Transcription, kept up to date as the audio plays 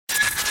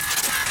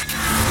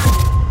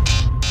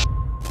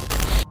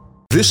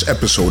This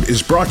episode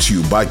is brought to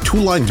you by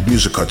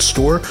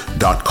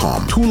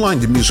TwoLineDMusicHutStore.com.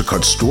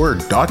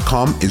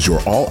 TwoLineDMusicHutStore.com is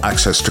your all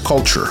access to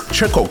culture.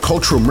 Check out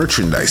cultural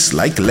merchandise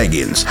like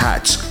leggings,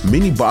 hats,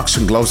 mini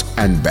boxing gloves,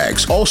 and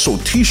bags. Also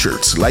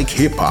t-shirts like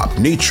hip-hop,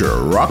 nature,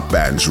 rock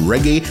bands,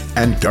 reggae,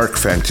 and dark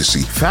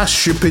fantasy. Fast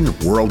shipping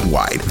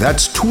worldwide.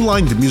 That's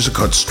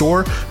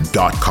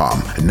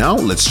TwoLineDMusicHutStore.com. Now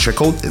let's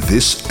check out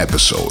this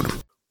episode.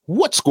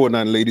 What's going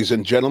on, ladies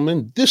and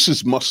gentlemen? This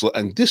is Muscle,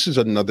 and this is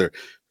another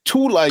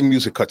Two Line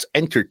Music Hut's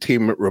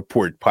Entertainment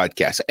Report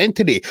podcast. And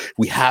today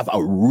we have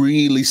a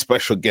really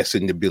special guest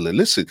in the building.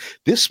 Listen,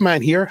 this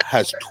man here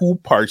has two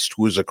parts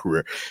to his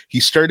career. He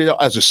started out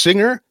as a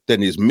singer,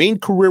 then his main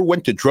career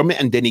went to drumming,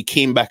 and then he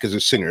came back as a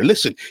singer.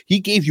 Listen,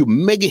 he gave you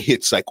mega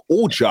hits like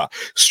Oja,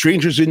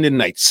 Strangers in the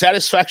Night,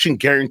 Satisfaction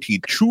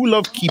Guaranteed, True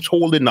Love Keeps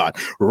Holding On,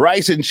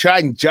 Rise and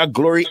Shine, Jah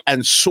Glory,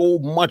 and so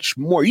much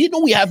more. You know,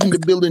 we have in the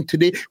building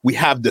today, we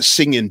have the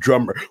singing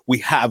drummer. We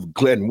have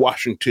Glenn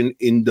Washington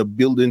in the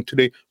building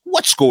today.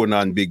 What's going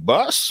on, big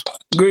boss?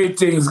 Great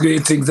things.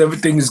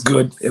 Everything is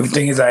good.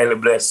 Everything is highly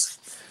blessed.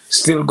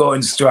 Still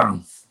going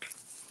strong.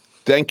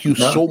 Thank you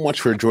so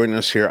much for joining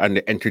us here on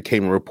the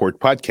Entertainment Report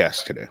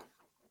podcast today.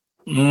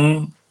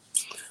 A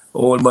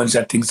whole bunch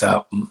of things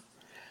happen.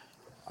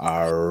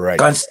 All right.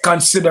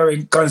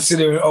 Considering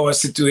our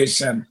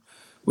situation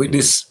with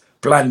this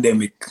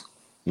pandemic.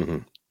 Mm-hmm.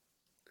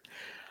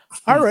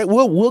 All right.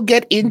 Well, we'll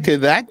get into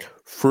that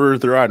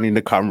further on in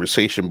the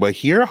conversation. But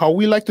here, how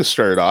we like to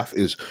start off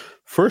is,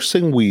 first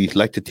thing, we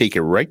like to take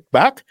it right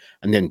back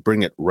and then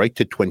bring it right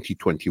to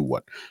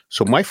 2021.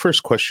 So my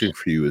first question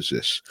for you is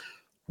this.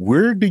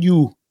 Where did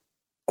you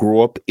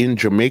grow up in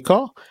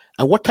Jamaica,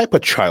 and what type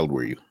of child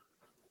were you?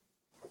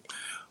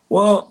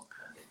 Well,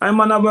 I'm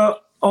another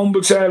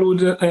humble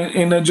childhood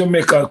in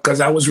Jamaica because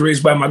I was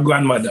raised by my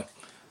grandmother.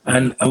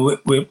 And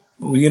we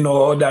you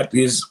know how that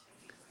is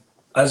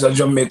as a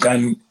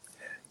Jamaican.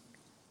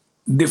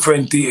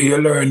 You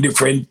learn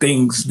different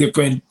things,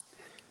 different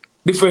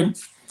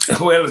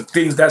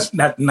things that's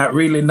not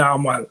really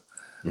normal.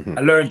 Mm-hmm.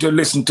 I learned to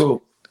listen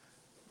to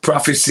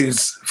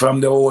prophecies from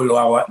the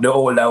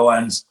older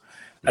ones.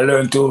 I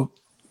learned to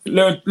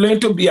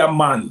be a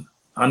man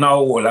and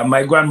all. And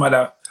my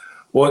grandmother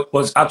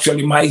was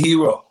actually my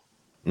hero.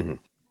 Mm-hmm.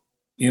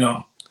 You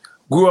know,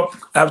 grew up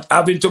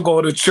having to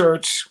go to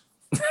church.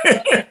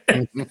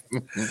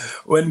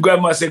 When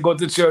grandma said go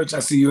to church, I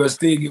see you were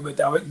thinking,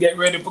 but I would get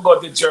ready to go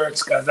to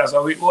church because that's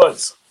how it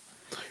was.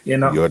 You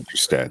know, you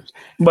understand.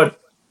 But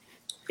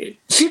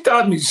she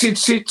taught me. She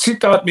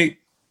taught me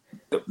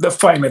the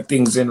finer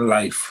things in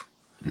life.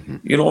 Mm-hmm.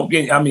 You know,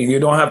 I mean, you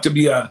don't have to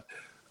be a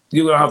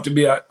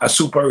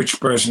super rich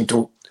person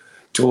to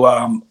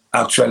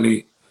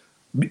actually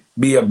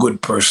be a good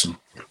person.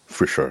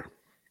 For sure.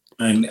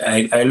 And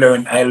I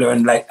learned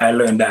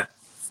that.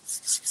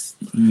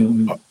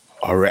 Mm.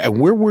 All right. And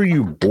where were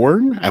you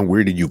born, and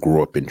where did you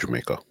grow up in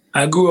Jamaica?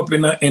 I grew up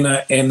in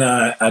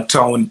a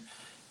town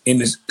in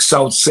the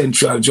south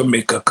central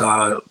Jamaica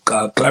called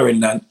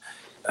Clarendon,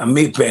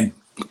 Maypen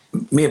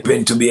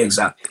to be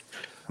exact.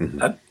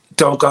 Mm-hmm. A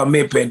town called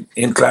Maypen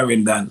in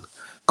Clarendon.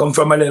 Come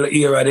from a little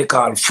area they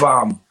call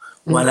farm.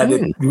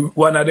 Mm-hmm.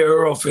 One of the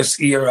roughest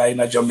area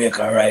in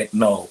Jamaica right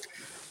now.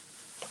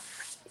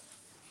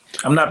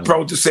 I'm not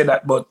proud to say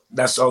that, but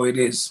that's how it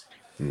is.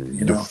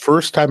 You know? The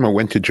first time I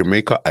went to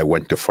Jamaica, I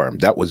went to farm.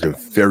 That was the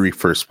very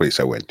first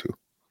place I went to.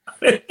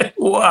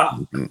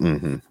 Wow.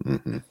 Mm-hmm,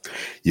 mm-hmm.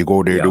 You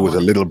go there, there was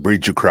a little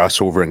bridge you cross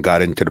over and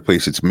got into the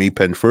place. It's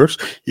Maypen first.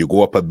 You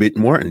go up a bit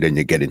more and then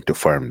you get into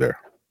farm there.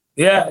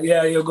 Yeah.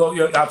 You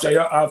go after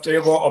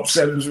you go up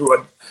Sellers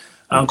Road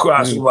and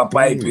cross over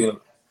Pipe Hill.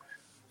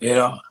 You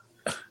know,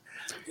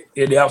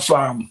 they have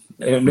farm.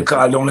 They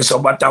call it only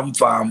bottom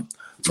farm.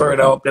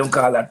 Further up, them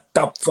call it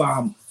top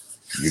farm.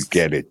 You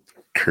get it.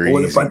 Crazy.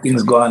 All the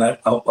things going up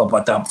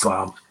at top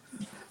farm.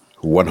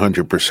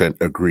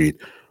 100% agreed.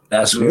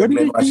 That's where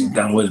Glenn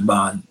Washington was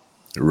born.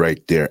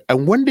 Right there.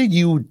 And when did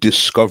you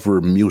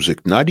discover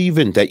music? Not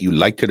even that you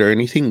liked it or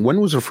anything.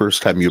 When was the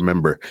first time you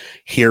remember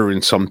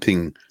hearing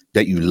something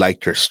that you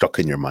liked or stuck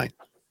in your mind?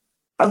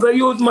 As a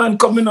youth man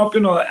coming up, you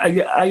know,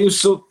 I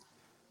used to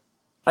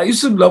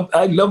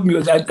love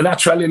music. I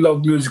naturally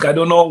love music. I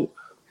don't know.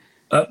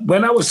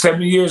 When I was 7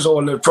 years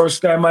old, the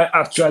first time I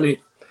actually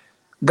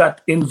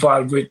got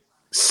involved with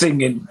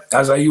singing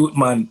as a youth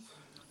man,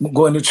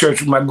 going to church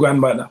with my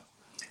grandmother.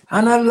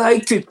 And I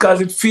liked it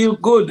because it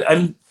felt good.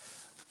 And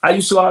I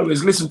used to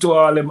always listen to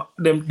all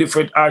them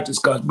different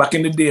artists because back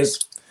in the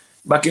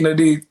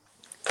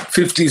 50s,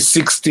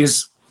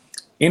 60s,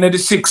 in the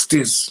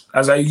 60s,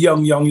 as a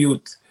young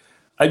youth,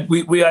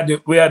 we had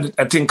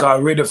a thing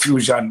called Radio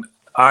Fusion,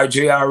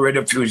 RJR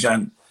Radio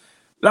Fusion.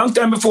 Long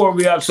time before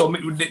we now have so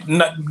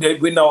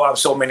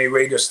many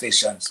radio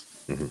stations.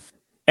 Mm-hmm.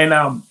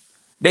 And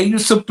they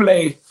used to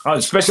play,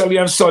 especially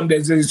on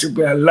Sundays, they used to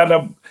play a lot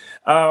of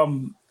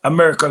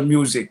American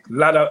music, a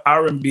lot of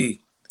R&B,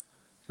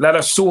 a lot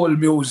of soul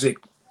music.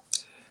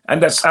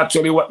 And that's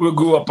actually what we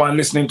grew up on,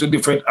 listening to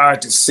different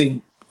artists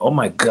sing. Oh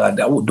my God,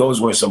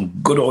 those were some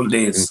good old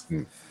days.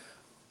 Mm-hmm.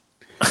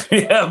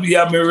 Yeah,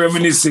 me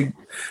reminiscing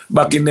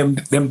back in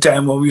them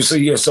time when we used to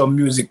hear some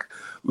music.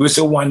 We used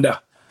to wonder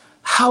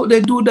how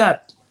they do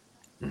that.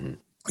 Mm-hmm.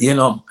 You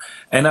know,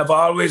 and I've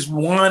always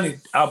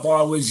yearned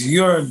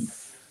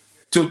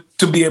to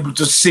be able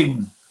to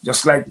sing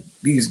just like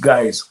these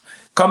guys.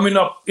 Coming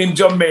up in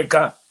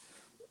Jamaica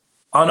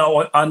on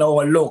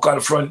our local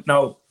front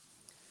now,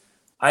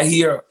 I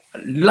hear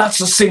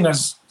lots of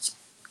singers,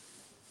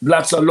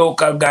 lots of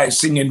local guys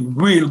singing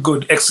real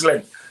good,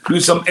 excellent, do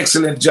some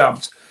excellent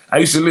jobs. I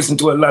used to listen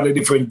to a lot of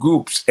different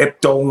groups,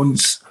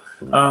 Heptones,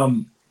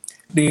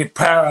 the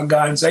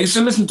Paragons. I used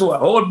to listen to a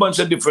whole bunch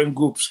of different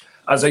groups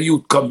as a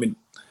youth coming.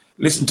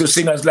 Listen to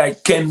singers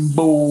like Ken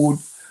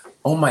Boothe.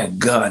 Oh my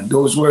God,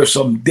 those were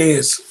some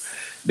days.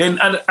 Then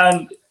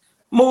and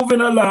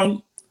moving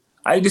along,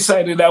 I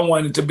decided I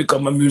wanted to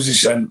become a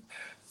musician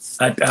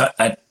at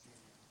the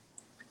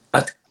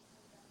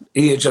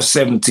age of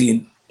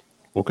 17.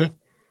 Okay.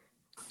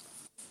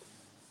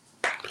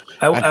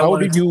 How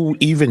did you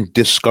even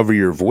discover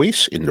your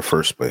voice in the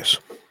first place?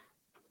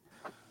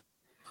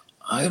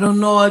 I don't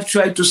know. I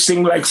tried to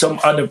sing like some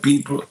other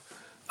people.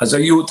 As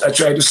a youth, I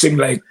tried to sing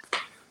like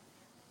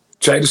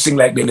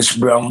Dennis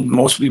Brown.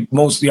 Most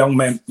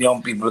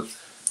young people,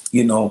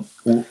 you know,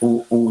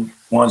 who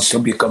wants to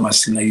become a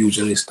singer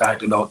usually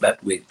started out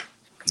that way.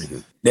 Mm-hmm.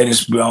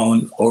 Dennis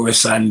Brown,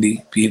 Horace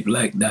Andy, people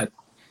like that.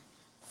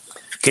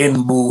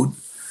 Ken Boothe,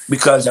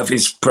 because of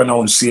his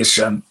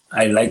pronunciation,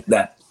 I like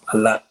that a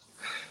lot.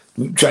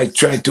 Try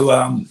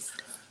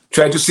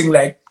to sing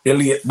like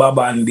Elliot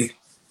Babandi.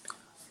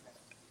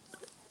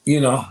 You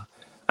know,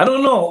 I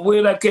don't know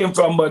where that came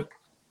from, but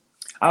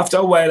after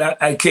a while,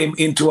 I came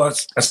into a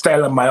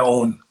style of my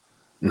own.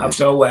 Mm-hmm.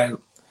 After a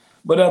while,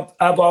 but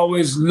I've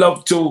always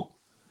loved to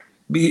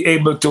be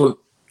able to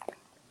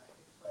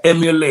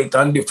emulate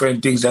on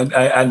different things, and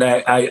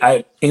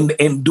I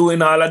in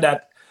doing all of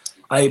that,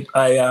 I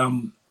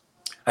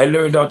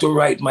learned how to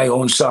write my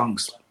own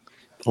songs.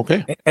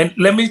 Okay. And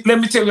let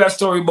me tell you a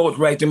story about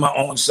writing my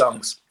own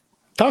songs.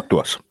 Talk to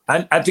us.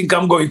 And I think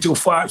I'm going too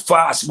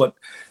fast, but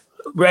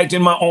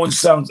writing my own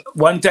songs.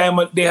 One time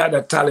they had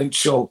a talent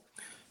show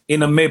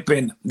in a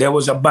Mapen. There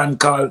was a band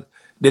called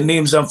the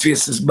Names and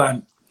Faces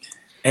Band.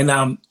 And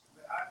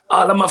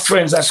all of my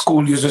friends at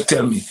school used to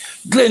tell me,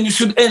 Glenn, you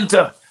should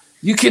enter.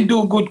 You can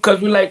do good because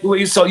we like the way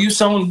you sound. You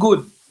sound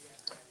good.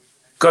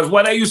 Because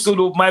what I used to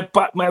do,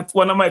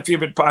 one of my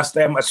favorite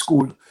pastimes at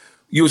school,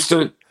 used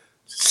to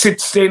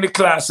stay in the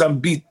class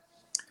and beat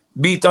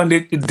on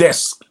the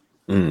desk.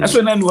 Mm. That's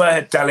when I knew I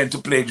had talent to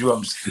play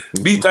drums.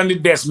 Beat on the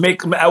desk.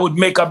 I would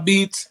make a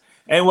beat,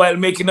 and while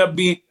making a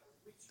beat,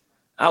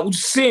 I would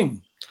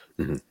sing.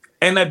 Mm-hmm.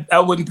 And I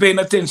wasn't paying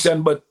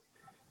attention, but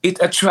it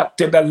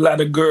attracted a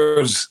lot of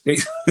girls. And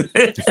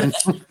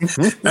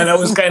I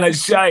was kind of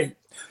shy.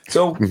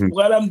 So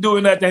while I'm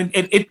doing that, and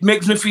it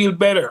makes me feel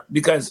better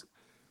because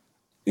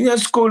in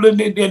school,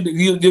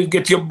 you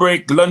get your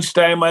break,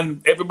 lunchtime,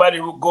 and everybody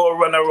will go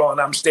run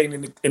around. I'm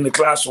staying in the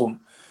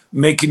classroom,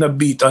 making a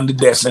beat on the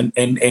desk, and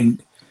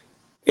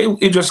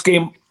it just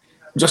came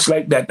just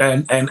like that,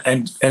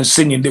 and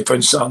singing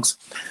different songs.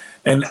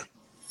 And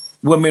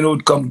women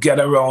would come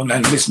gather around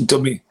and listen to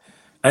me.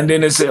 And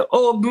then they say,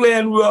 "Oh,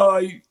 Glenn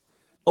Roy,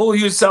 oh,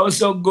 you sound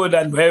so good."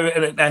 And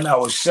I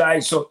was shy.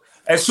 So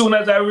as soon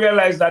as I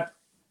realized that,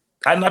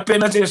 and I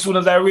paying attention, as soon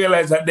as I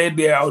realized that they're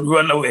there, I would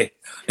run away.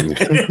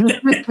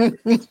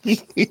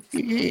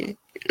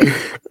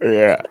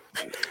 Yeah.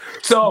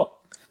 So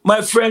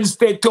my friends,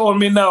 they told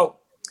me now,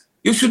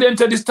 you should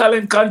enter this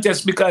talent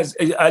contest because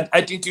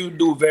I think you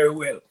do very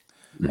well.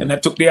 Mm-hmm. And I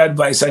took the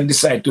advice and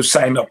decided to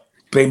sign up,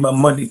 pay my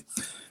money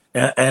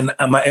and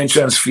my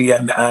entrance fee.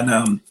 And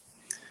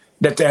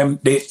that time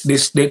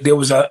there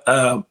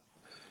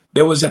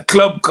was a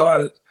club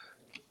called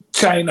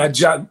China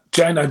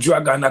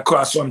Dragon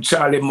across from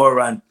Charlie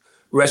Moran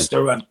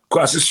restaurant,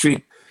 across the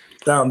street,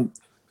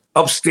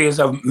 upstairs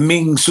of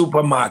Ming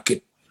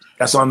Supermarket.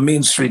 That's on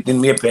Main Street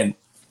in Maypen.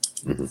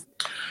 Mm-hmm.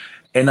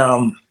 And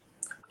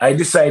I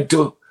decided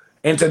to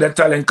enter the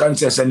talent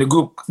contest, and the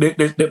group,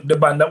 the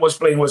band that was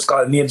playing was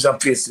called Names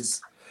and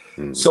Faces.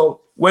 Mm-hmm.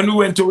 So when we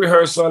went to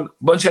rehearsal, a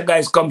bunch of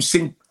guys come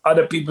sing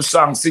other people's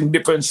songs, sing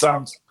different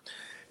songs.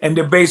 And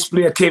the bass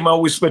player came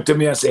and whispered to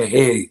me and said,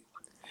 "Hey,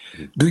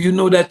 do you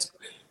know that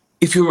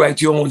if you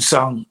write your own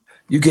song,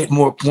 you get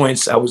more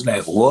points?" I was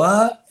like,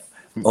 "What?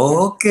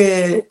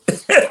 Okay."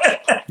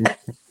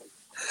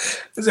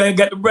 So I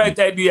got the bright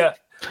idea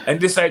and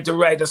decided to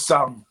write a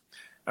song.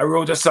 I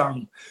wrote a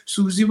song.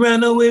 Susie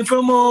ran away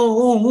from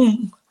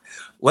home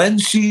when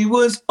she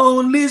was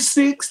only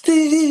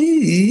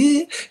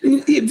 60.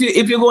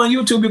 If you go on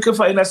YouTube, you can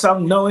find that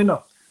song now, you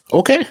know.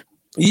 Okay.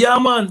 Yeah,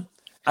 man.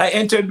 I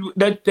entered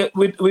that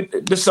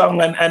with the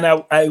song, and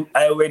I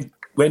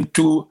went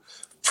to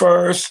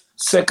first,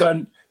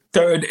 second,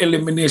 third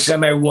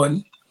elimination. I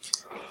won,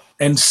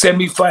 and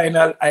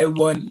semi-final I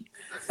won.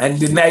 And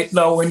the night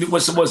now when it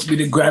was supposed to be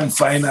the grand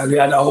final, we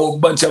had a whole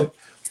bunch of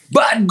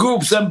bad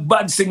groups and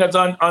bad singers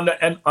on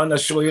the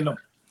show, you know.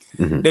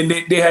 Mm-hmm. Then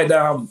they had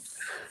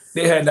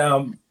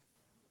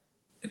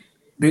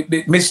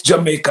the Miss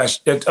Jamaica.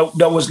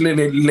 That was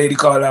lady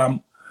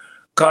called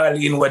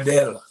Carleen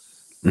Waddell.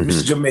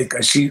 Miss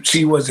Jamaica.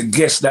 She was a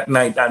guest that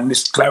night, and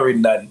Miss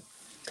Clarendon.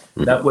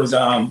 That was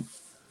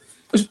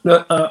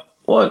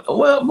what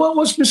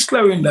was Miss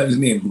Clarendon's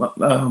name?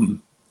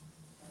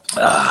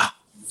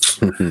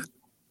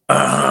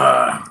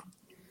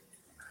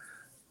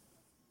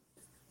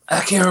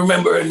 I can't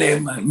remember her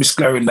name, Miss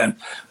Clarendon.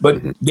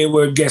 But they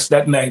were guests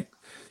that night.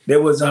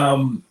 There was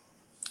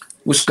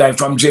which guy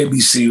from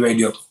JBC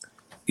Radio.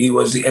 He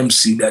was the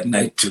MC that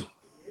night too.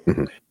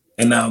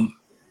 And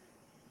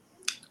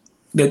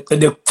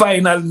the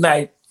final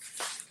night,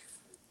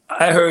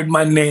 I heard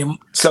my name.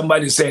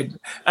 Somebody said,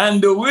 and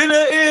the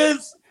winner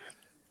is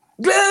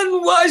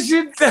Glenn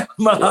Washington.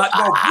 My heart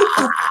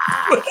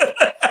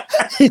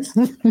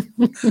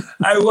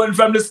I won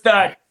from the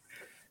start.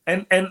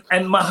 And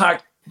my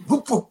heart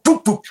boop, boop,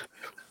 boop, boop.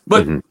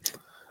 But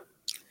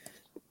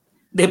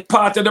the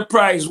part of the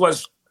prize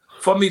was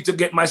for me to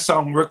get my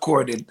song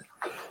recorded.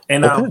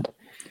 And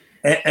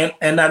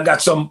and I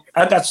got some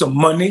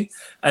money,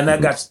 and I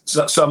got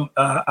some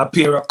a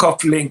pair of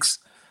cufflinks,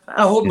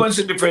 a whole bunch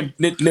of different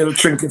little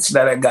trinkets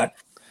that I got.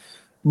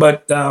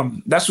 But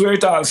that's where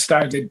it all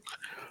started.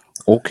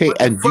 Okay,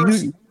 but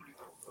and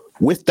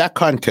with that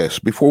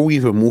contest, before we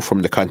even move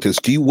from the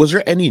contest, was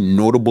there any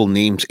notable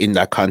names in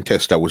that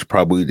contest that was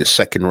probably the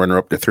second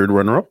runner-up, the third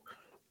runner-up?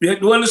 Yeah,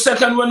 well, the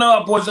second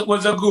runner-up was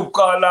a group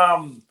called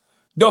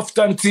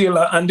Dufton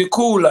Taylor and the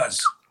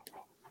Coolers.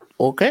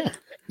 Okay.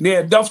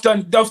 Yeah,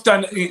 Dufton.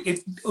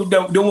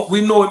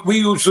 We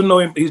used to know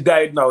him. He's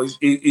died now.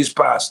 He's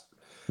passed.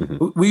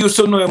 We used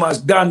to know him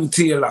as Dan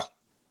Taylor.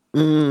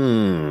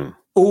 Who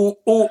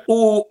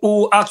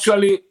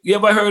actually? You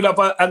ever heard of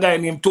a guy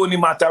named Tony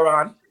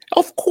Mataran?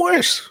 Of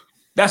course.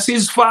 That's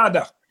his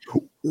father.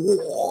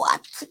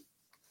 What?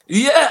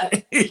 Yeah.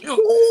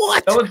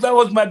 What? That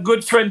was my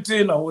good friend too.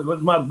 It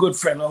was my good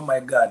friend. Oh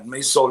my God, may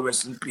his soul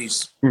rest in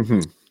peace.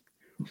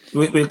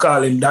 We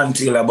call him Dan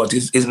Taylor, but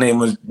his name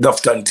was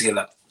Dufton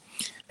Taylor.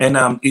 And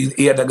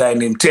he had a guy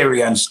named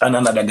Terry and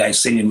another guy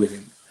singing with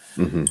him.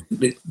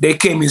 They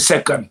came in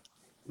second.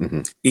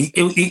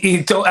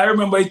 I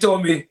remember he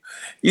told me,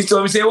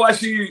 say,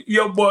 watch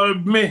you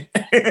bulb me.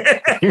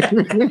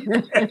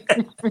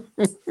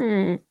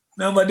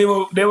 No, but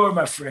they were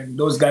my friend.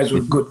 Those guys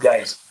were good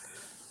guys.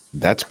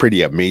 That's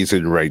pretty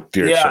amazing right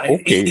there. Yeah, so,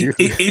 okay.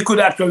 he could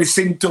actually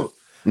sing too.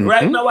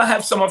 Right now I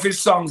have some of his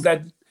songs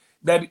that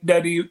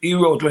he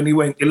wrote when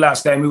the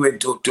last time he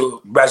went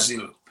to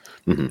Brazil.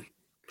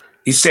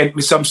 He sent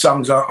me some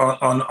songs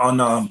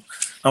on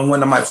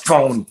one of my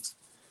phones,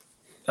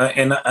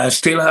 and I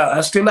still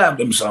have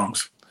them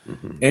songs.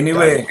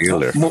 Anyway,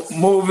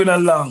 moving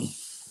along.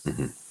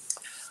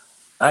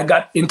 I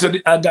got into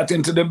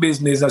the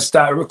business. I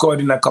started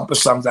recording a couple of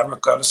songs. I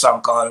recorded a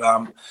song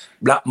called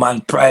Black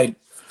Man Pride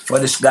for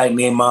this guy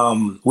named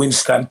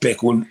Winston Peck,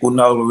 who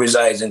now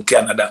resides in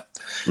Canada.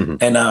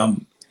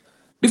 And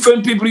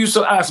different people used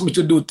to ask me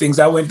to do things.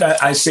 I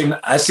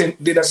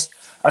did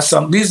a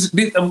song.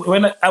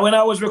 When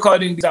I was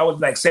recording this, I was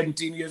like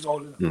 17 years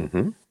old.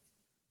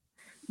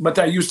 But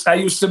I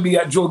used to be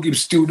at Joe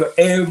Gibbs' studio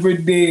every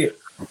day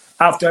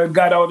after I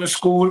got out of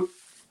school.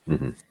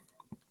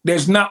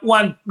 There's not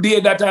one day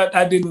that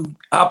I didn't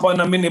hop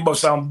on a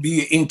minibus and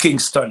be in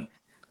Kingston,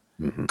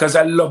 because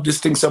I love this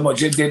thing so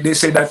much. They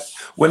say that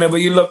whenever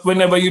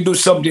you do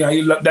something and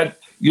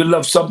you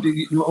love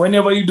something,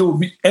 whenever you do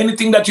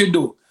anything that you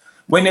do,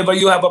 whenever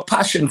you have a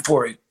passion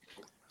for it,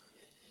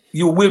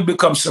 you will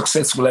become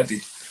successful at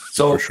it.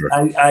 So sure.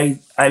 I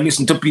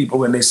listen to people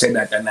when they say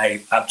that, and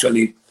I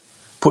actually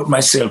put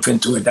myself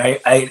into it.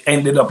 I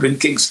ended up in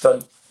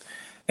Kingston,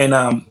 and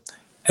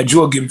a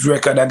Joe Gibbs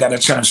record, I got a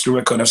chance to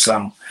record a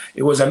song.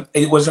 It was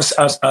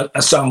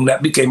a song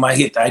that became a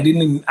hit. I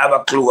didn't even have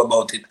a clue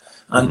about it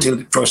until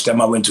the first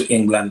time I went to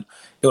England.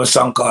 It was a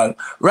song called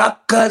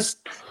Rockers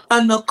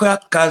and No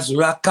Crackers.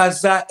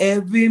 Rockers are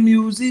heavy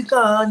music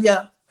on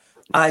ya.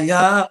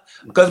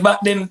 Because back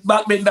then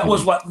that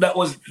was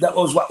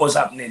what was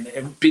happening.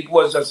 And people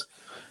was just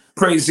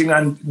praising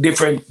and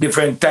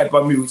different type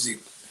of music.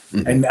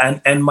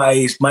 And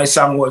my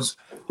song was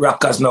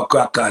Rockers No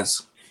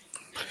Crackers.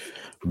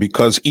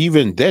 Because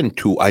even then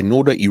too, I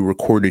know that you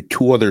recorded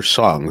 2 other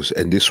songs,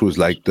 and this was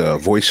like the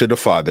Voice of the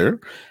Father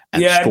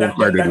and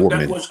Stone-Hearted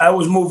Woman. I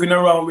was moving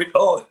around with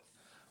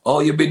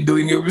you've been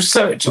doing your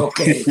research,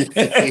 okay?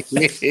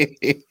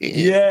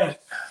 Yeah.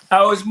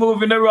 I was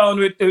moving around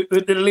with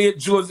the late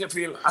Joseph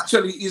Hill.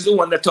 Actually, he's the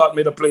one that taught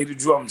me to play the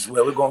drums.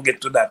 Well, we're gonna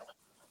get to that.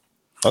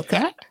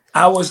 Okay.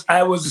 I was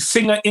a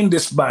singer in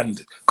this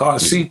band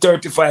called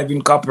C35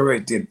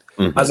 Incorporated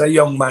as a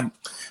young man,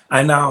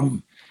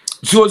 and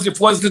Joseph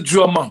was the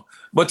drummer,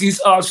 but he's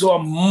also a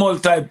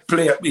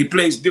multi-player. He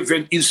plays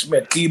different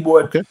instruments: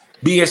 keyboard,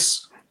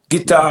 bass,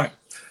 guitar.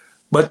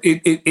 But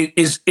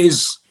his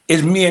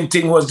main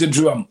thing was the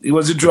drum. He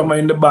was the drummer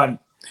in the band.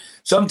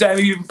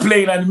 Sometimes he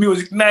playing on the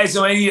music nice,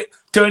 and when he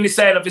turn the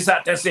side of his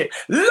hat and say,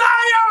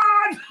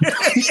 "Lion!"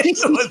 It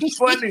was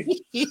funny.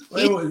 It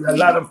was a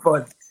lot of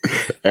fun.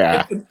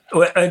 Yeah.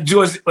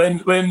 Joseph,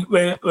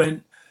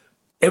 when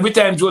every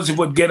time Joseph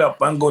would get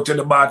up and go to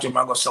the bathroom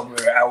and go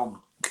somewhere, I would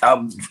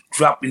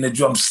drop in the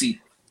drum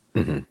seat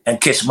and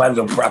catch my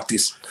little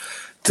practice.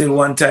 Till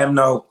one time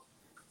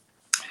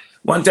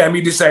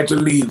he decided to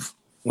leave.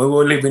 We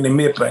were living in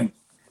Maitland.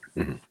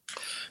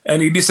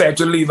 And he decided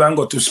to leave and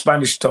go to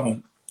Spanish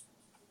Town.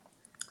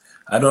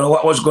 I don't know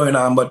what was going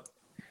on, but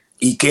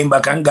he came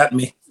back and got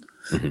me.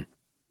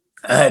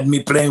 I had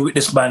me playing with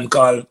this band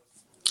called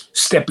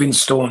Stepping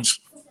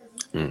Stones.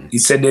 He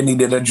said they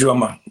needed a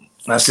drummer.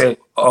 I said,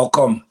 how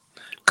come?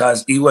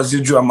 Because he was the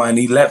drummer and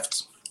he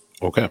left.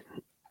 Okay.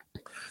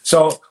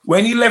 So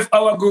when he left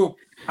our group,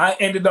 I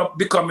ended up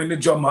becoming the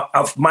drummer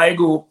of my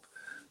group.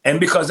 And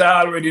because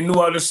I already knew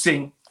how to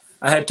sing,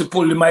 I had to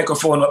pull the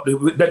microphone up.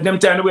 Them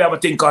time we have a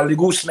thing called the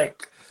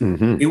gooseneck.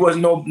 It was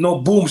no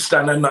boom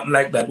stand and nothing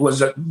like that. It was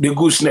the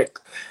gooseneck.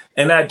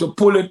 And I had to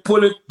pull it,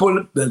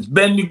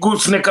 bend the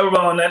gooseneck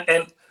around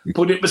and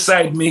put it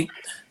beside me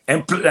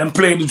and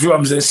play the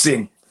drums and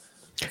sing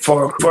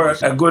for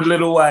a good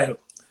little while.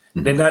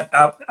 Then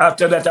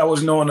after that, I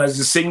was known as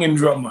the singing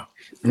drummer.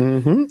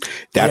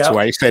 That's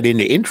why I said in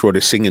the intro,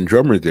 the singing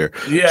drummer there.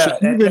 Yeah, so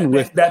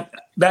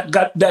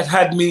that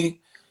had me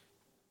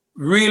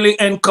really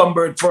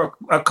encumbered for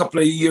a couple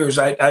of years.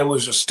 I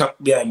was just stuck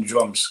behind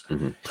drums,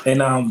 and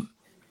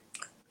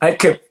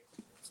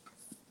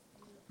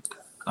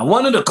I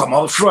wanted to come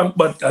out front,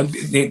 but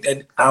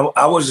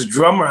I was a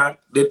drummer. I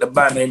did the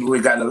band, and we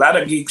got a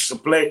lot of gigs to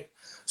play,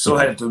 so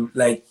I had to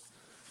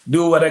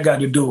do what I got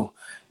to do.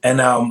 And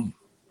I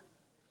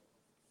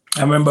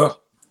remember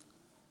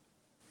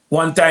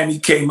one time he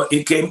came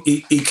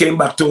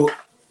back to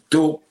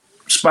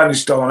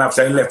Spanish Town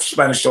after I left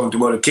Spanish Town to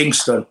go to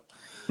Kingston,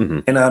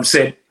 and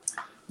said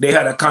they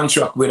had a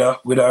contract with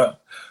a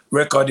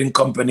recording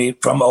company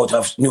from out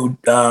of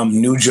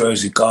New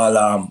Jersey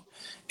called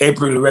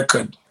April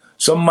Record.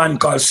 Some man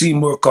called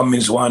Seymour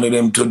Cummings wanted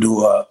them to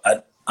do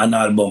an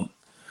album.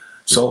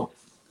 So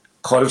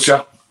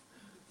Culture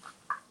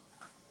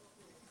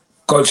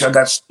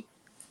got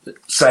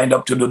signed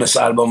up to do this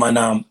album,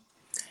 and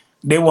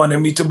they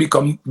wanted me to be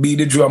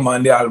the drummer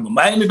on the album.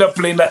 I ended up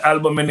playing that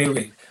album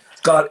anyway.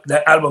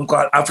 That album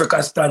called Africa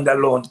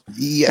Standalone.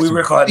 Yes, we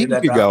recorded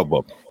that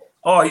album.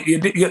 Oh, you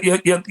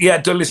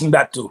had to listen to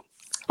that too.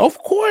 Of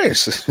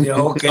course. Yeah,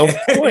 okay. Of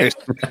course.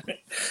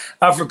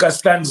 Africa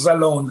Stands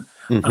Alone.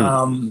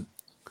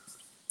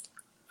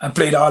 I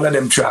played all of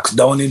them tracks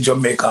down in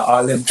Jamaica,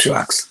 all them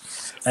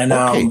tracks. And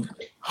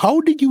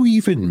how did you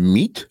even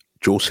meet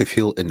Joseph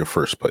Hill in the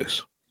first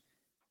place?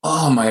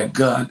 Oh my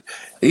God.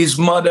 His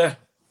mother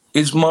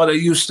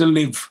used to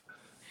live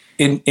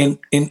in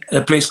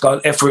a place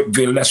called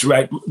Effortville. That's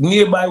right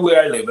nearby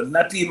where I live,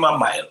 not even a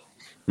mile.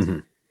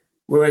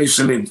 Where I used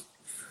to live,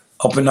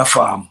 up in a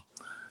farm.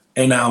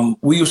 And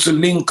we used to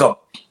link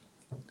up.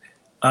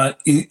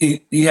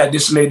 He had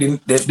this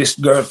lady, this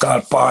girl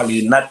called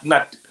Pauline,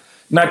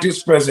 not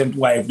his present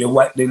wife, the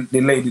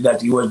lady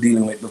that he was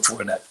dealing with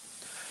before that.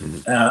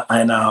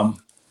 And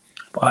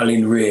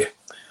Pauline Ray.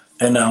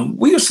 And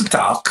we used to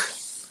talk.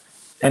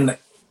 And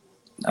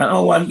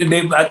one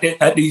day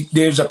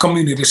there's a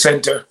community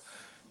center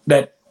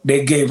that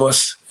they gave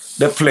us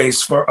the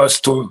place for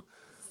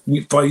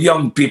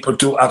young people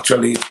to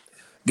actually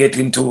get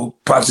into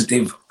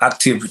positive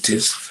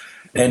activities.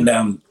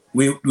 And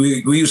we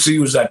used to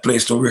use that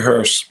place to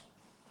rehearse.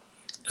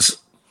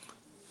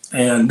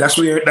 And that's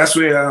where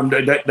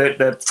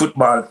that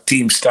football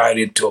team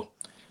started to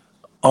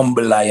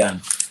Humble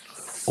Lion.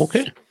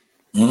 Okay.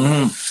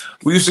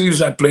 We used to use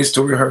that place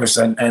to rehearse,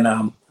 and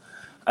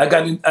I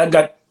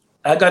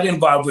got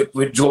involved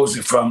with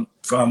Joseph from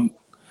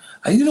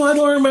I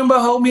don't remember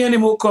how me and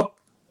him woke up.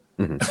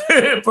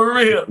 For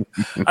real.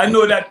 I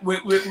know that we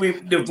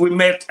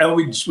met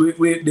and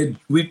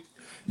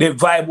the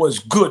vibe was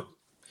good.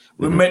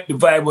 We met, the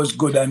vibe was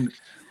good, and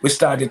we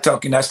started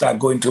talking. I started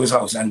going to his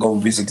house and go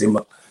visit him,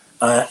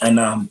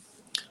 and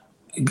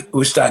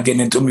we started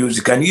getting into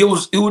music. And he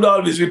would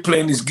always be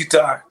playing his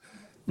guitar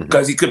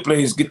because he could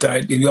play his guitar.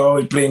 He was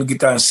always playing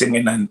guitar and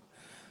singing, and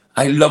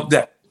I love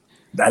that.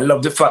 I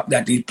love the fact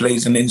that he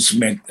plays an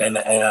instrument, and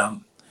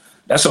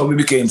that's how we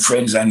became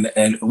friends. And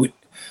we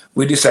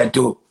decided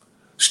to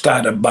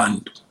start a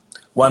band.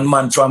 One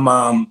man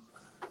from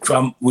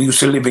we used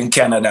to live in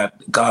Canada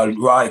called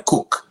Roy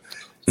Cook.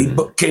 He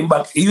came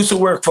back. He used to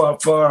work for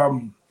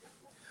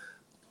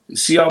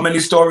see how many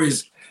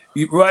stories.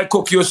 Roy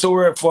Cook used to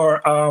work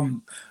for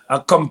a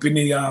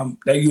company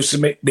that used to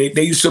make.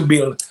 They used to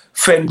build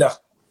Fender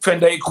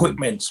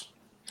equipment,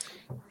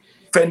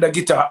 Fender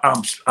guitar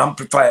amps,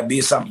 amplifier,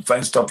 bass amplifier,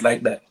 and stuff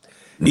like that.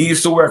 He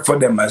used to work for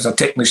them as a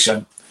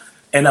technician,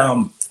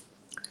 and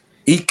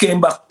he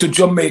came back to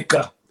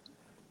Jamaica.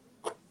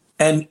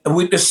 And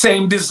with the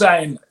same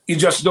design, you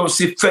just don't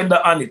see Fender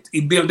on it.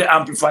 He built the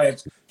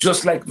amplifiers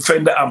just like the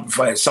Fender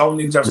amplifier,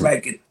 sounding just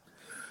like it.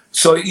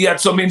 So he had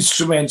some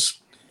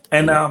instruments,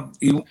 and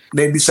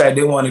they decided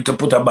they wanted to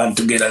put a band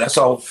together. That's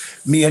how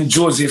me and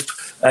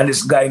Joseph and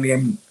this guy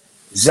named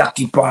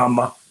Zaki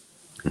Palmer,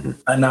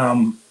 and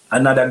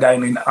another guy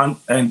named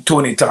and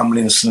Tony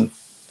Tomlinson,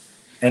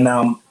 and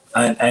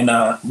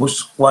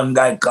was one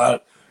guy called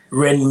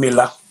Ren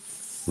Miller.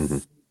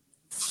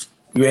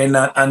 Ren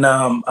I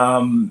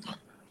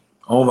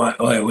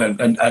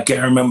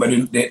can't remember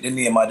the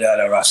name of the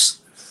other Ras.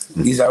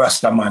 He's a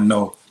Rasta man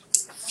now.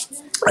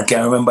 I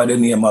can't remember the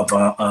name of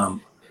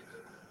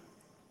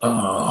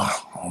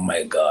oh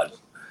my God,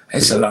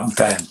 it's a long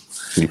time.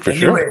 For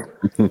sure.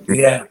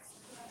 Yeah.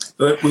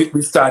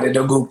 We started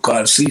a group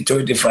called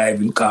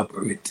C35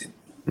 Incorporated.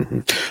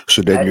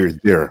 So then you're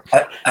there.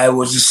 I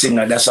was the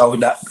singer. That's how all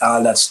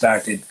that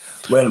started.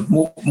 Well,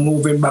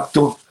 moving back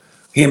to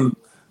him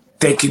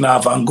taking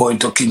off and going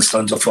to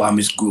Kingston to form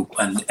his group.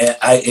 And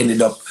I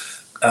ended up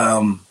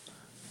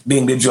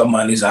being the drummer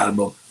on his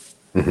album.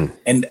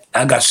 And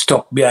I got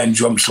stuck behind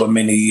drums for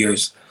many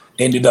years.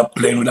 Ended up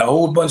playing with a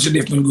whole bunch of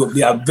different groups.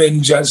 The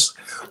Avengers.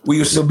 We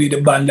used to be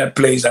the band that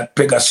plays at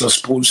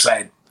Pegasus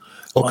Poolside.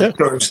 Okay.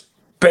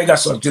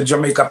 Pegasus, the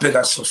Jamaica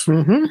Pegasus.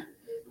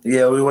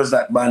 Yeah, we was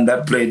that band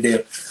that played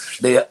there,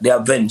 the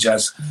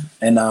Avengers,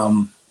 and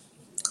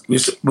we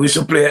used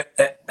to play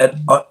at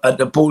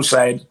the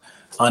poolside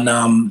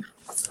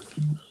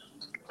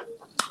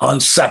on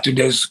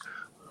Saturdays.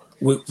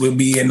 We'll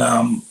be in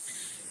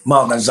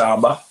Morgan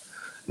Zaba,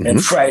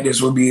 and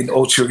Fridays we'll be in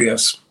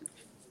Ocherias.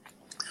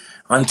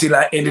 Until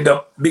I ended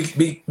up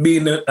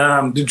being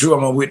the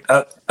drummer with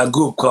a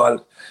group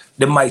called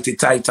the Mighty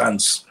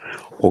Titans.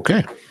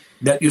 Okay.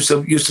 That used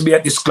to be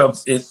at this club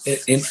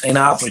in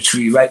Harper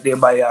Tree, right there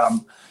by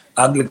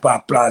Agley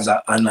Park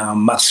Plaza and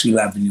Maxfield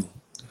Avenue.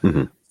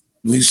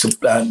 We used to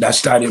that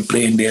started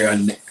playing there,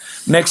 and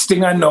next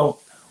thing I know,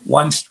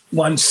 one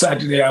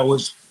Saturday I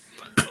was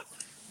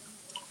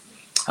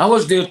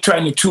there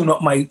trying to tune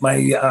up my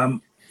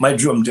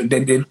drum.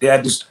 They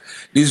had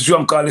this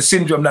drum called the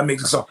Syndrome that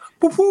makes a sound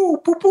poo poo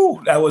poo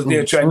poo. I was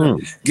there trying to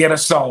get a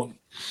sound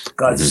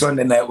because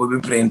Sunday night we'll be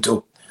playing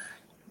too,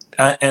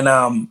 and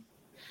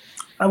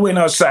I went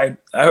outside.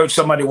 I heard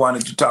somebody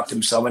wanted to talk to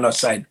me, so I went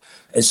outside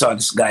and saw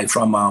this guy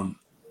from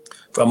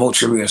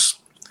Ocherias.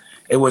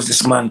 It was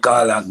this man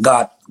called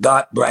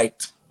Got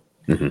Bright.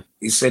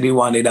 He said he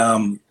wanted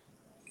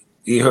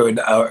he heard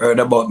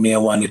about me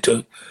and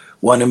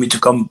wanted me to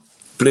come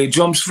play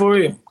drums for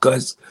him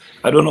because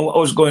I don't know what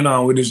was going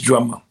on with his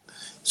drummer.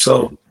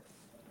 So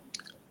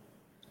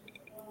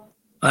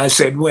I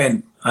said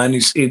when, and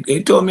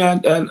he told me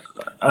and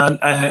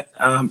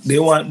they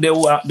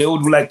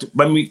would like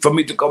for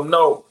me to come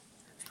now.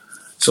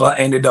 So I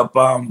ended up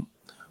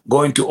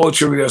going to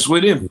Ocherias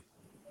with him.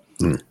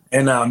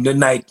 And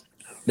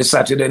the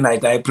Saturday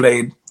night I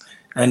played,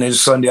 and then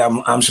Sunday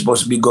I'm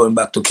supposed to be going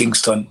back to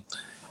Kingston.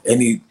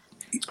 And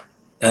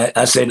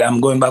I said, I'm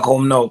going back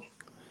home now.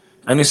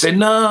 And he said,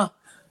 nah,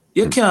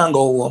 you can't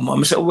go home.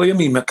 I said, what do you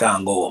mean I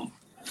can't go home?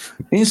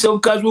 And he said,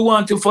 because we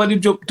want you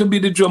to be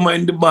the drummer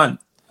in the band.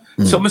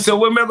 So I said,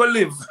 where am I going to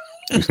live?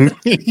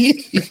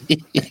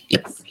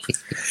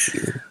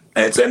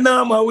 I said,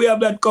 no, man, we have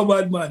that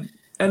covered, man.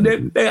 And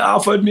they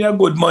offered me a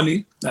good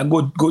money, a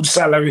good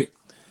salary.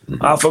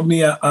 Offered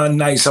me a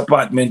nice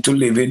apartment to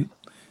live in,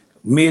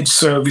 maid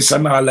service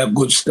and all that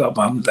good stuff.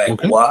 I'm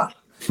like, what?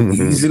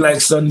 Easy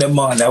like Sunday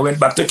morning. I went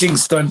back to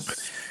Kingston.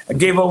 I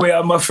gave away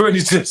all my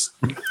furniture.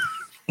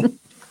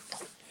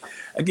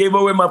 I gave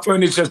away my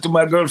furniture to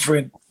my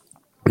girlfriend.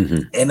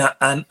 And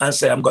I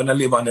said, I'm going to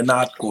live on the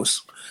North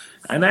Coast.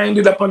 And I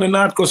ended up on the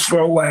North Coast for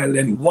a while.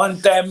 And one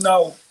time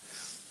now,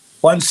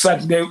 one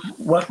Saturday,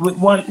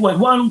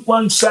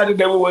 one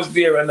Saturday we was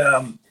there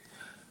and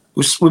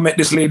we met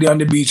this lady on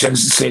the beach and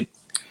she said,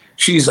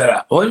 she's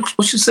what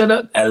she said?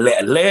 A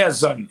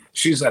liaison.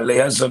 She's a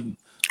liaison.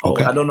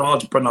 Okay. I don't know how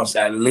to pronounce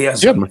that.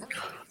 Liaison.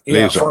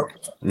 Yeah,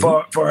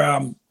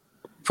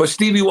 for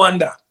Stevie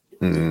Wonder.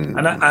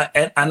 And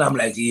I'm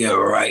like, yeah,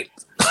 right.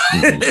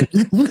 I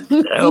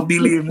don't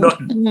believe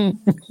nothing.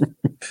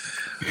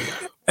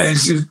 And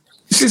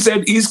she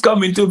said he's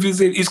coming to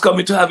visit. He's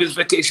coming to have his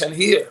vacation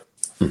here.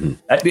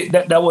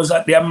 That was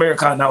at the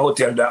Americana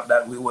Hotel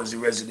that we was the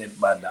resident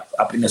band of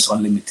Happiness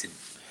Unlimited.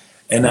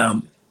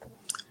 And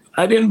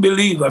I didn't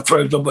believe at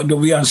first, but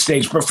we were on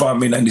stage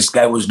performing and this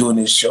guy was doing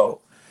his show.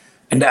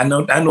 And I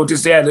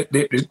noticed there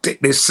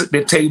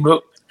the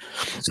table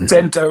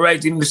center,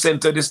 right in the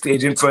center of the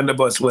stage in front of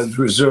us was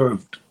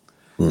reserved.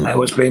 I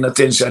was paying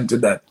attention to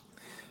that.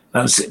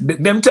 And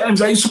them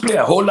times I used to play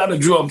a whole lot of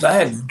drums. I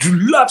had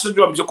lots of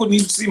drums. You couldn't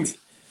even see me.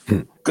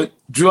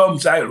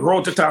 Drums, I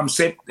wrote a time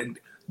set.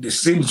 The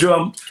same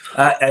drum,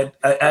 I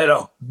had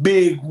a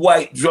big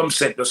white drum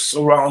set to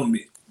surround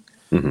me.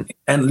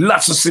 And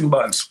lots of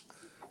cymbals.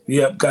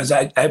 Yeah, because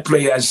I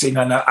play and sing.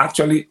 And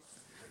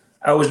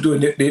I was doing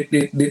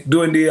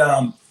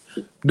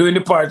doing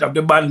the part of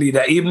the band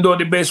leader, even though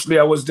the bass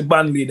player was the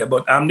band leader,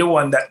 but I'm the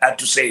one that had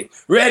to say,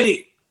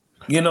 ready,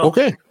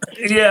 Okay.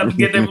 Yeah,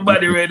 get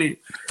everybody ready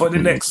for the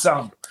next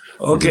song.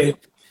 Okay.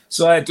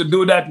 So I had to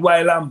do that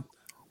while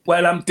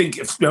I'm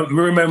thinking,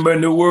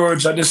 remembering the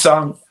words of the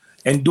song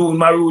and doing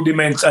my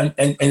rudiments and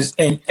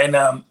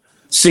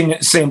sing at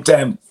the same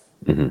time.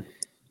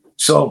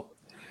 So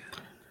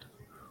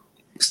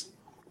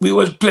we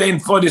was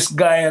playing for this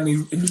guy and he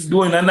was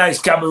doing a nice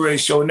cabaret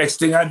show. Next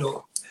thing I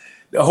know,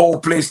 the whole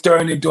place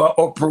turned into an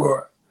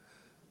uproar.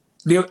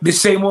 The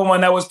same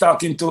woman I was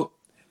talking to,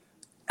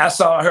 I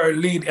saw her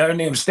lead, her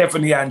name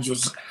Stephanie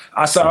Andrews.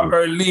 I saw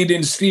her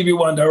leading Stevie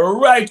Wonder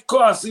right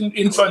across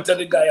in front of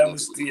the guy on the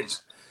stage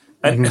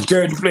and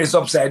turned the place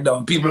upside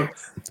down. People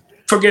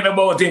forget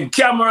about him.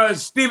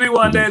 Cameras, Stevie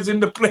Wonder is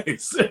in the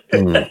place.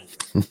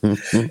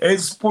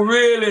 It's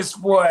really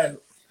spoiled.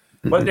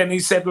 But then he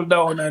settled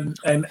down and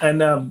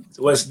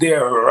was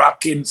there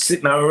rocking,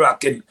 sitting and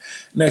rocking.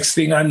 Next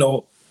thing I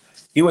know,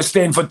 he was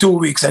staying for 2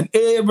 weeks, and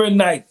every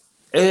night,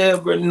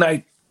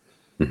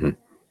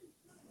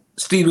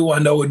 Stevie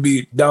Wonder would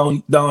be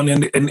down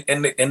in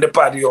the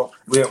patio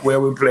where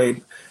we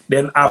played.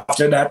 Then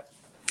after that,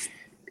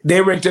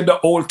 they rented the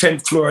whole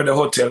 10th floor of the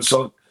hotel.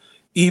 So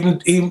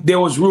even there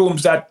was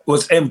rooms that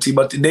was empty,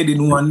 but they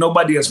didn't want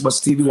nobody else but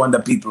Stevie Wonder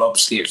people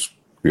upstairs.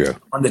 Yeah,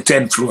 on the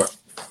 10th floor.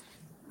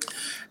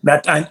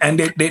 That and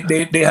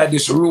they had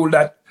this rule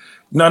that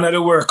none of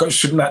the workers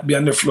should not be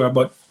on the floor,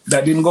 but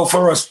that didn't go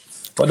for us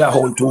for that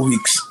whole 2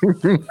 weeks.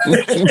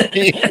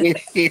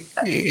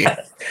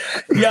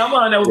 Yeah,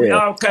 man, there were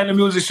all kind of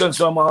musicians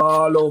from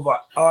all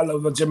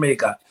over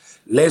Jamaica.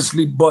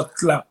 Leslie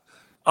Butler,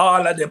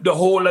 all of them, the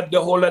whole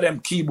of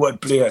them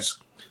keyboard players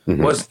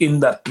was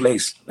in that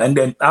place. And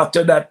then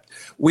after that,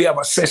 we have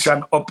a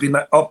session up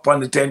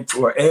on the 10th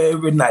floor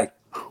every night.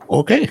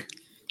 Okay.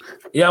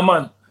 Yeah,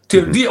 man.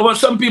 When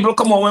some people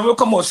come on, when we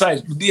come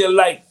outside, they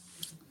like,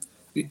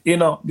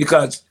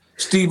 because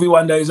Stevie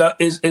Wonder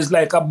is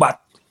like a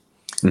bat.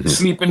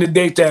 Sleep in the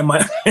daytime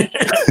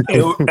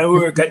and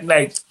work at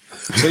night.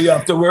 So you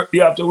have to work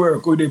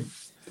with him.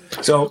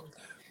 So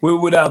we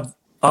would have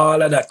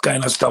all of that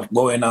kind of stuff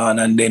going on.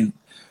 And then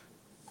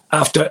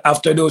after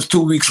those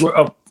 2 weeks were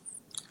up,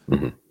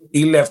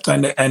 he left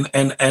and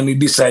he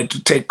decided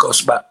to take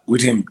us back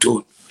with him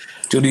to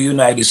the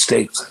United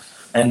States.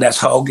 And that's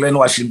how Glenn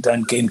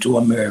Washington came to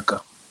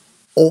America.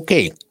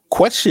 Okay.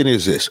 Question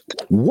is this.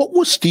 What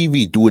was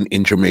Stevie doing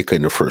in Jamaica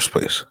in the first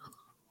place?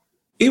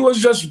 He was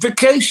just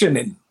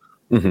vacationing.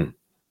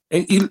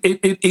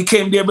 He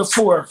came there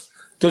before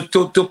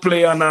to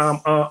play on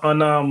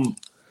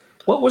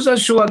what was that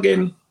show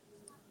again?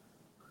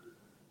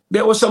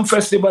 There was some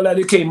festival that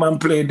he came and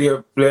played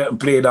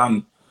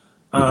on.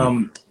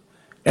 I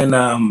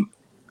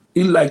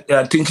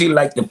think he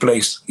liked the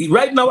place.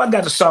 Right now, I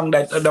got a song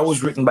that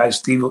was written by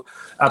Stevie.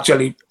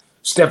 Actually,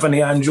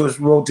 Stephanie Andrews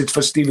wrote it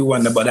for Stevie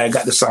Wonder, but I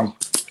got the song.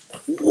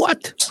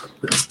 What?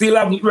 Still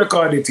haven't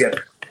recorded it yet.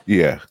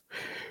 Yeah.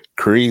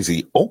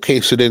 Crazy. Okay,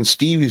 so then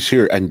Stevie's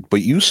here,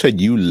 but you said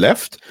you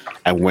left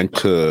and went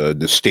to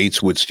the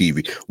States with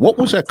Stevie. What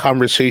was that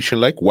conversation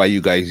like? Why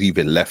you guys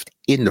even left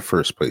in the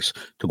first place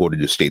to go to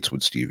the States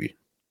with Stevie?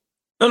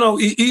 No,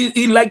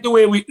 he liked the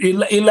way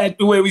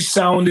we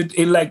sounded.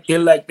 He liked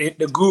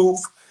the groove,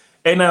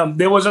 and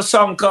there was a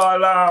song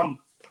called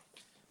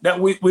that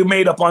we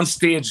made up on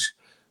stage.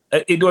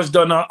 It was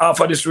done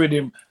off of this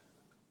rhythm.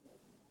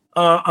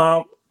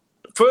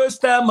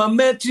 First time I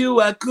met you,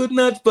 I could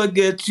not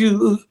forget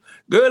you,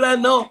 girl. I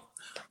know,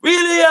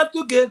 really have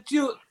to get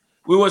you.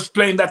 We was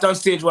playing that on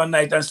stage one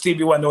night, and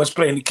Stevie Wonder was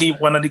playing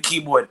one of the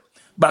keyboard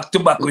back to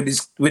back with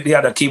the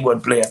other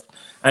keyboard player,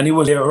 and he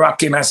was there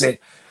rocking.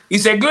 He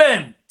said,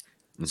 Glenn,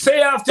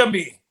 say after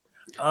me.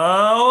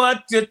 Oh,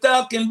 what you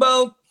talking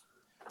about?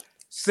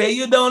 Say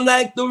you don't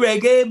like the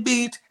reggae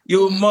beat.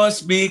 You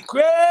must be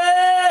crazy.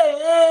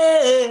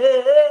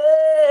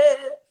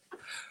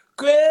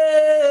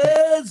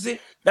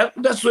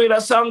 That's where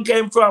that song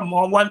came from.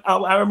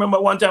 I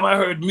remember one time I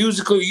heard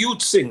Musical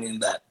Youth singing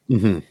that.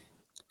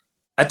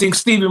 I think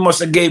Stevie must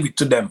have gave it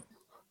to them.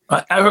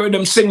 I heard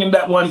them singing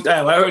that one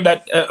time. I heard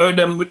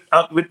them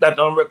with that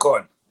on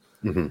record.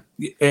 And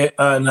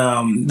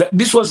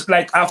this was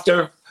like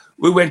after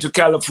we went to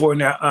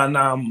California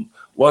and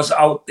was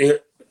out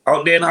there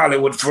in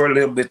Hollywood for a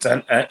little bit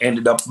and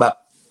ended up back.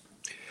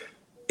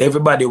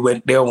 Everybody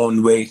went their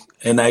own way,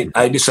 and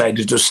I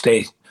decided to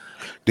stay.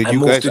 Did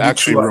you guys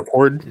actually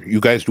record? You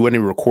guys do any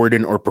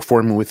recording or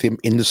performing with him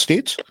in the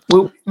States?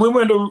 We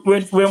went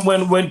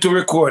to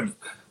record,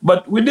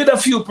 but we did a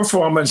few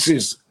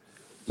performances,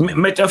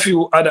 met a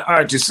few other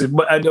artists,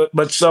 but I don't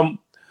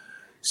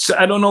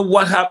know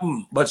what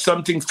happened, but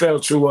something fell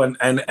through and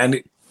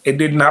it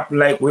didn't happen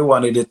like we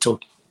wanted it to.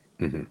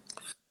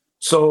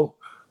 So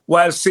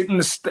while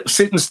sitting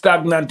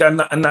stagnant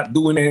and not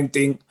doing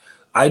anything,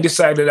 I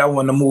decided I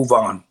want to move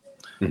on.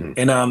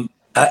 And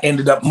I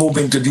ended up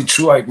moving to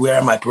Detroit, where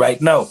I'm at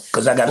right now,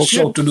 because I got a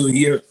show to do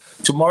here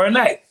tomorrow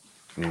night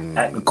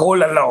at the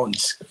Cola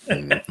Lounge.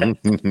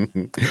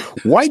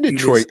 Why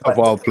Detroit, of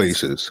all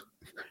places?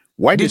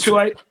 Why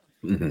Detroit?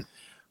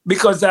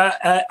 Because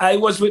I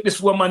was with this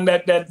woman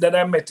that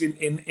I met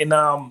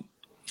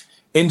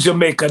in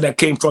Jamaica that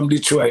came from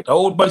Detroit. A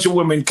whole bunch of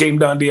women came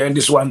down there, and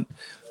this one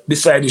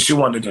decided she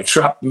wanted to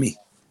trap me.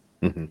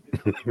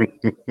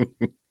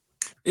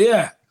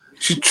 Yeah,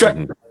 she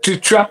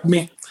trapped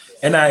me,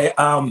 and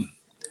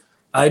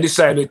I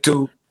decided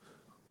to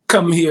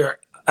come here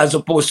as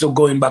opposed to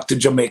going back to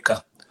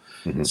Jamaica.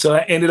 So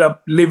I ended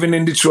up living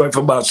in Detroit for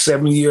about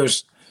 7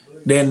 years.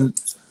 Then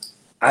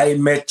I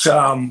met,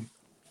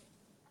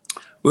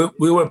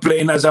 we were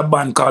playing as a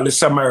band called the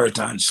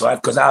Samaritans, so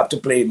because I have to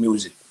play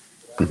music.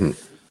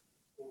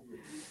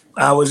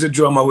 I was a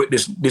drummer with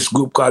this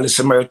group called the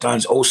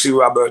Samaritans. O.C.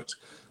 Robert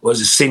was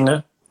a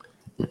singer.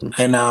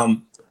 And a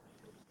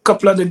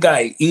couple of the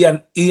guys,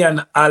 Ian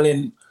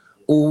Allen,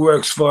 who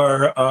works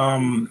for,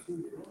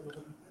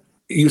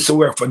 he used to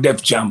work for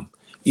Def Jam.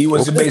 He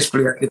was the bass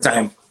player at the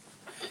time.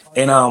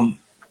 And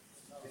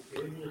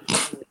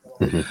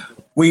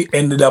we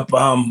ended up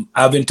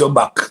having to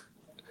back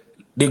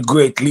the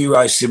great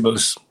Leroy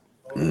Sibbles.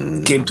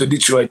 Came to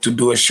Detroit to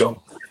do a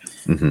show.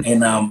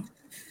 And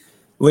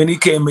when he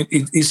came,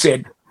 he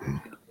said,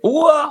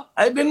 "Oh,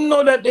 I didn't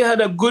know that they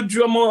had a good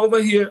drummer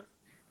over here."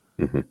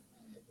 And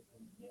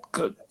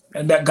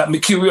that got me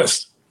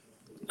curious.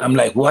 I'm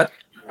like, what?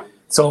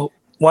 So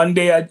one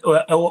day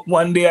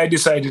I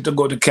decided to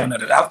go to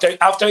Canada.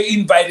 After he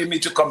invited me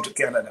to come to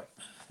Canada,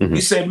 he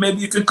said,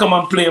 maybe you could come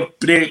and play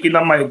in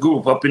my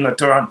group up in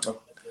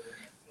Toronto.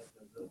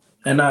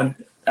 And I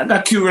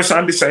got curious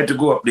and decided to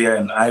go up there,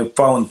 and I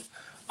found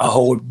a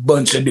whole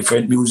bunch of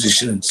different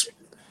musicians.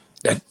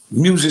 And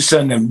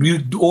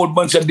a whole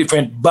bunch of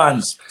different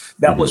bands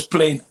that was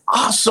playing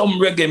awesome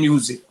reggae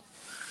music,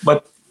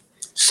 but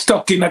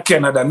stuck in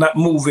Canada, not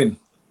moving.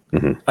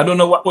 I don't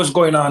know what was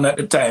going on at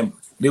the time.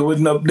 There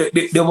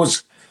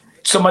was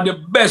some of the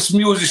best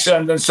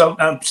musicians and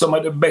some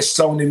of the best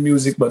sounding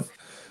music, but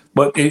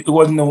it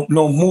was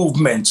no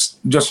movements.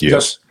 Just it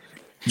was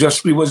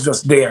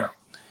just there.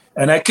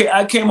 And I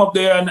came up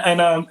there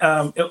and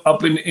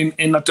up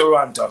in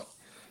Toronto.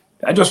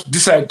 I just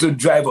decided to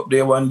drive up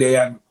there one day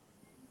and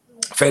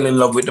fell in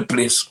love with the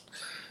place.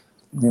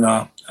 You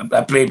know,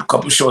 I played a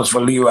couple shows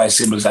for Leroy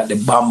Sibbles at the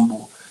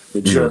Bamboo,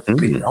 the Jerk,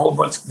 a whole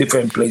bunch of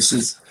different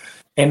places.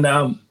 And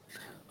I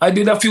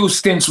did a few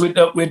stints with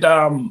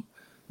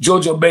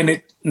Jojo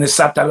Bennett and the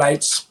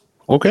Satellites.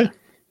 Okay.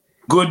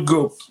 Good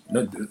group.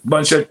 A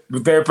bunch of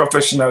very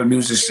professional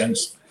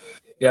musicians.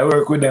 Yeah, I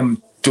work with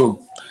them too.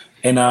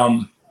 And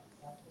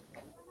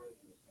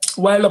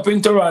while up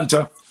in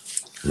Toronto,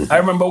 I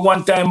remember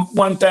one time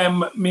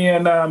me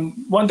and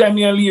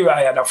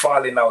Leroy had a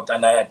falling out,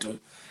 and I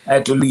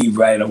had to leave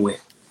right away.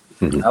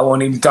 I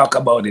won't even talk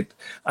about it.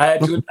 I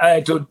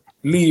had to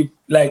leave,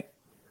 like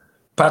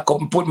pack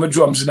up and put my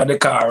drums in the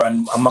car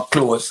and my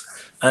clothes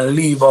and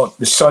leave out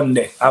the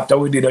Sunday after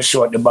we did a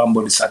show at the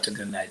Bamboo the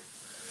Saturday night.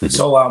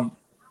 So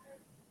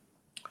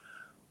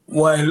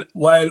while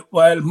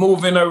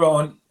moving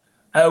around,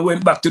 I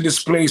went back to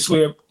this place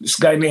where this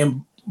guy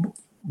named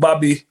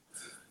Bobby.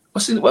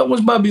 What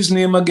was Bobby's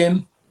name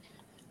again?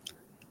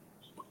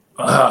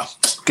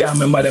 Can't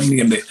remember the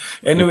name there.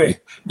 Anyway,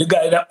 the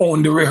guy that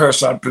owned the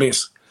rehearsal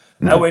place.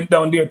 I went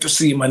down there to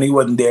see him and he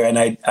wasn't there. And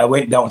I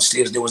went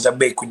downstairs. There was a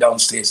bakery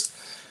downstairs.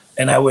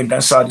 And I went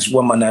and saw this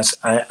woman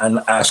and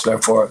asked her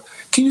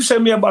can you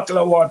send me a bottle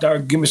of water or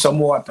give me some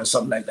water,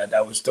 something like that.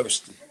 I was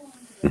thirsty.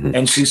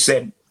 And she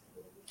said,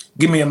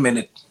 give me a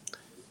minute.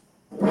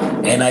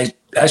 And I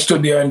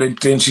stood there and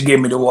then she gave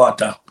me the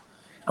water.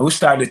 And we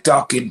started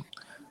talking.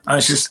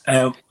 And she's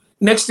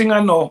next thing I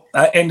know,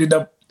 I ended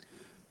up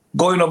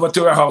going over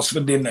to her house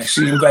for dinner.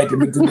 She invited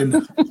me to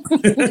dinner.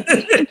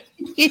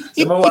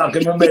 So I walk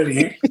in my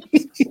belly.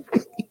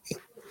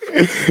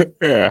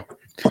 Yeah.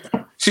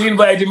 She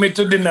invited me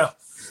to dinner.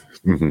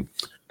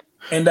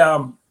 And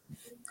I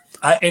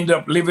ended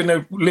up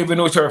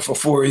living with her for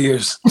 4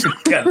 years in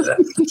Canada.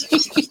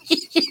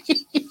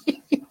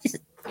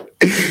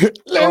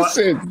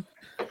 Listen.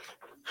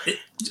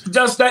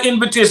 Just that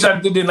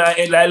invitation to dinner,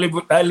 I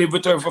live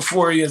with her for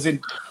 4 years in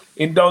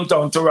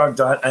downtown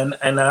Toronto,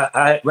 and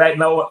I right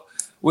now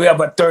we have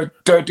a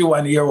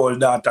 31-year-old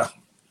daughter.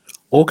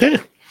 Okay.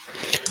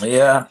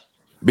 Yeah.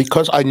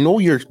 Because I know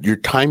your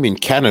time in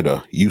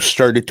Canada, you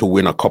started to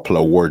win a couple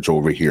of awards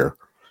over here.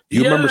 Do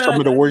you remember some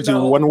of the awards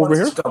you won over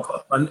here?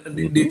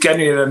 The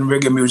Canadian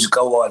Reggae Music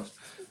Award.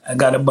 I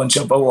got a bunch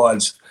of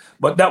awards,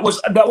 but that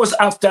was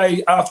after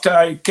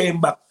I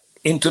came back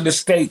into the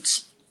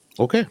States.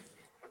 Okay.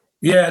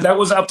 Yeah, that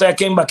was after I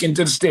came back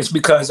into the States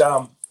because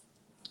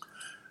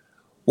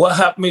what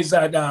happened is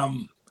that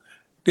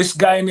this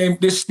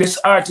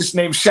artist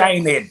named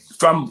Shinehead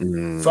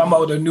from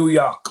out of New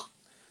York,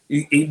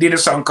 he did a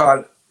song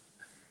called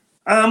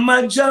I'm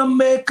a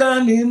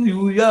Jamaican in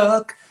New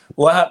York.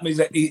 What happened is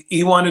that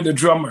he wanted a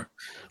drummer,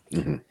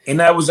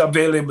 and I was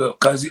available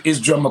because his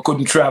drummer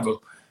couldn't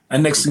travel.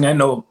 And next thing I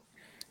know,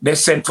 they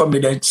sent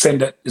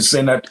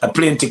a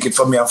plane ticket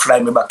for me and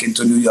fly me back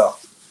into New York.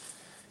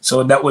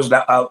 So that was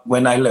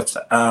when I left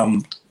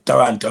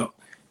Toronto,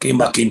 came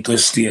back into the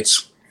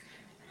States.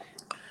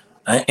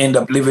 I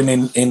ended up living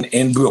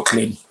in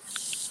Brooklyn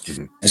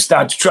and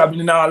started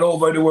traveling all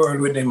over the world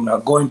with him,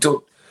 going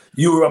to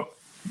Europe,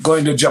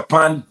 going to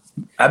Japan.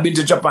 I've been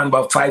to Japan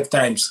about 5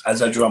 times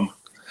as a drummer.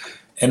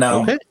 And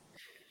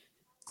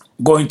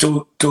going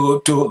to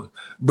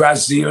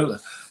Brazil,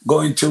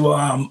 going to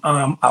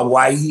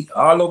Hawaii,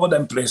 all over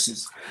them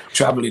places,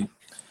 traveling.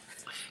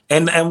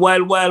 And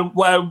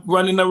while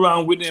running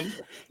around with him,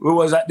 we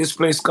was at this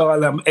place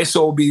called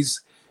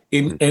SOBs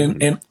in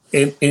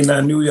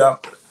New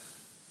York.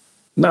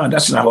 No,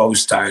 that's not how we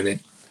started.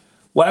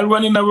 While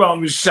running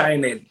around with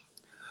Shining,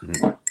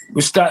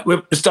 we start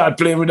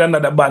playing with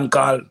another band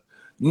called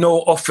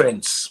No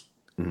Offense.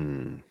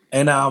 And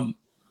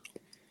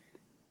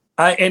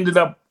I ended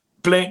up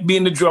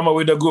being the drummer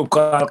with a group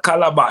called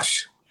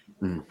Calabash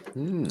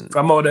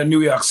from out of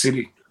New York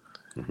City.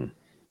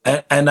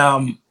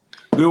 And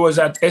we was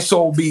at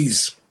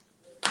SOBs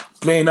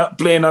playing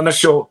on a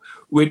show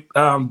with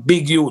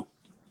Big Youth.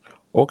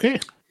 Okay.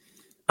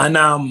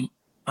 And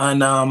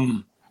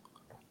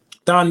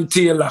Don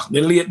Taylor,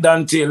 the late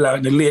Don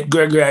Taylor, the late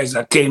Gregory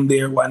Isaac came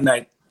there one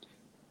night.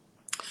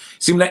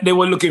 Seemed like they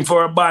were looking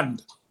for a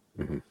band.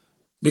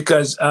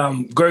 Because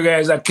Gregory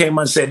Isaac came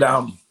and said,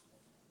 I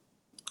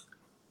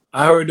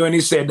heard when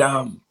he said,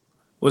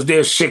 was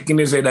there shaking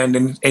his head, and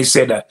then he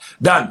said,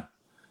 Dan,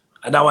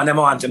 that one I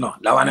want to know.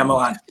 That one I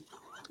want.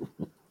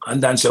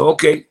 And Dan said,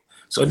 okay.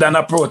 So Dan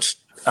approached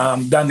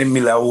Danny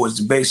Miller, who was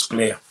the bass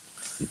player.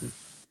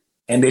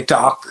 And they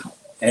talked,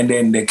 and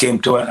then they came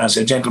to us and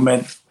said,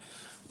 gentlemen,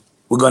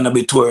 we're going to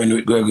be touring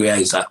with Gregory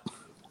Isaac.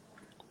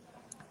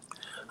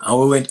 And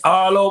we went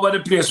all over the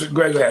place with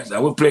Gregory Isaac.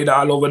 We played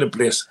all over the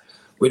place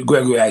with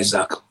Gregory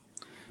Isaac.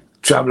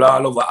 Traveled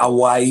all over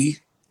Hawaii,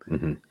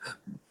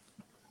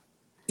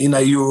 in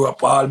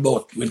Europe, all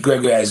about with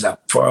Gregory Isaac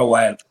for a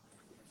while.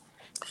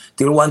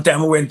 Till one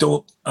time we went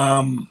to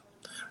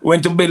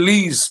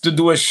Belize to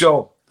do a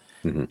show.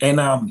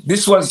 And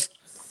this was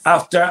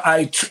after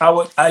I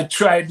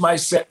tried my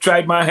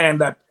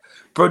hand at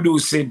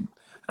producing.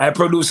 I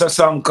produced a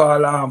song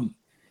called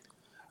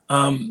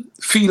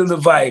Feel the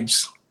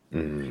Vibes.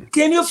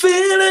 Can you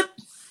feel it?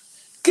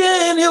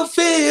 Can you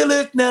feel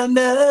it now,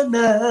 now,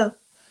 now?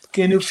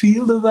 Can you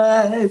feel the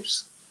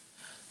vibes?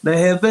 The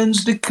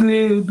heavens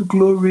declare the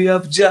glory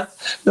of Jah.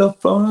 The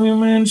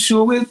firmament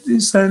show with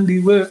his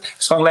handiwork.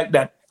 Song like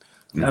that.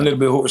 I'm a little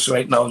bit hoarse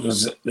right now,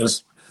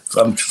 just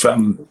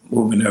from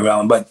moving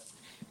around. But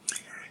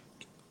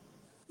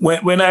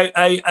when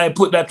I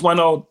put that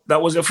one out,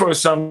 that was the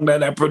first song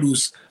that I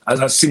produced as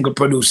a single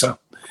producer.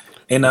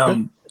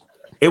 And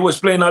it was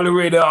playing on the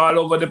radio all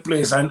over the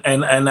place. And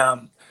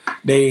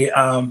the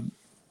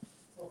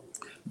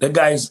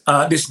guys,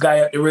 this guy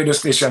at the radio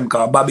station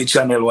called Bobby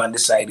Channel One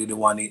decided he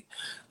wanted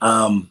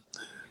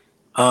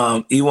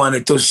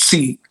to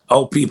see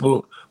how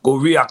people go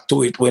react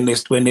to it when they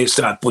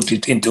start put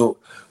it into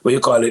what you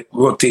call it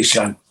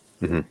rotation.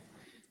 And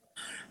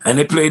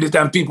they played it,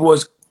 and people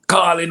was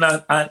calling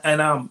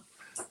and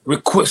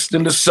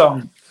requesting the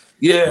song.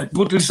 Yeah,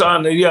 put this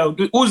on. Yeah,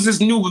 who's this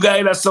new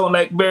guy that sound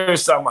like Barry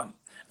Salmon?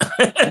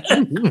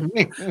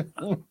 And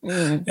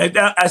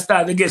I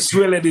started to get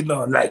thrilled,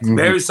 like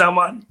Barry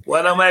Salmon,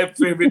 one of my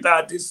favorite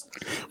artists.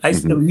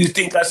 You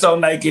think I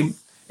sound like him?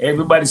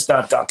 Everybody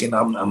start talking.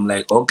 I'm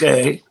like,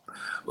 okay,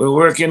 we're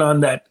working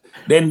on that.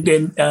 Then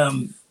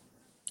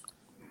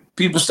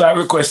people start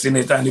requesting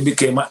it, and it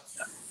became a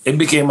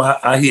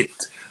hit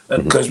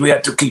because we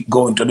had to keep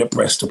going to the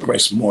press to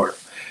press more.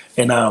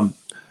 And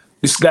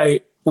this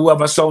guy who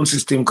have a sound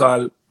system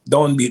called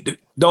Don't Beat the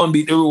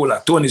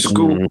Ruler, Tony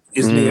Screw,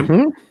 his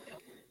name.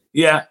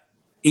 Yeah,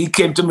 he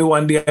came to me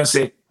one day and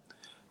said,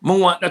 I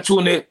want the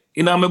tune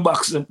in my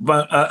box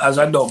as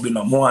a dub,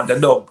 I want the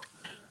dub.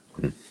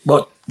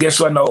 But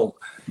guess what now?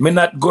 I'm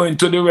not going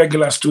to the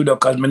regular studio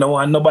because I don't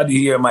want nobody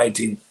hear my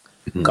thing.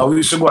 Because we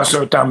used to go to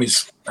Sir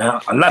Thomas.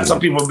 And lots of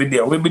people be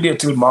there. We'll be there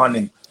till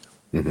morning.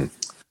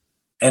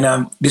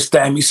 And this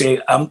time he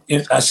said, I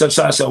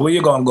said, where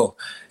you going to go?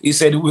 He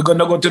said, we're going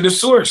to go to the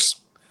Source.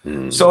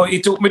 So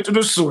he took me to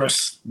the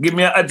Source, give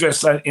me an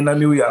address in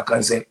New York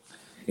and said,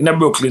 in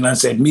Brooklyn, and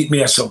said, meet me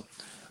here. So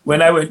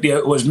when I went there,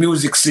 it was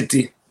Music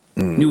City,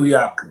 New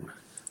York.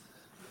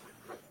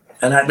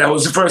 And that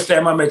was the first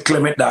time I met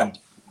Clement Dad.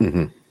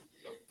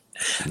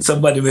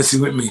 Somebody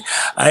messing with me.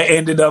 I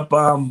ended up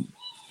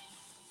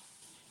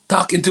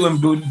talking to him,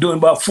 doing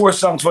about 4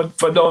 songs for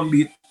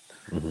Downbeat.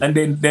 And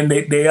then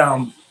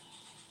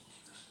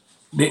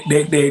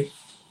they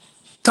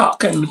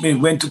talk, and we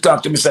went to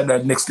talk to Mr.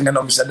 Dad. Next thing I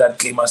know, Mr. Dad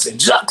came and said,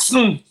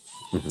 Jackson,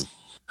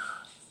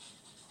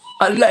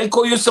 I like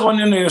how you sound,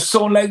 you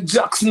sound like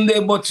Jackson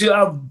there, but you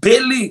have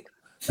belly.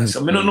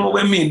 So I don't know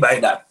what I mean by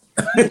that.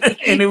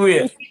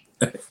 Anyway.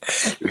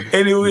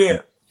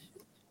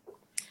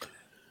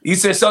 He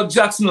said, so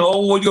Jackson,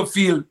 how would you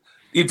feel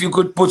if you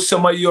could put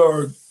some of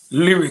your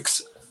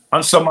lyrics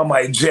on some of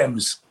my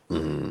gems?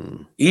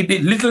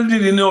 Little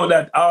did he know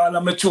that all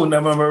of my tune I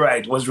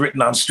write was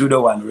written on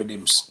Studio One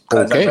rhythms.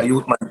 Because a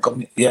youth man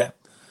come, yeah.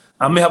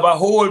 And we have a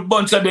whole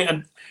bunch of them,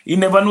 and he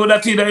never know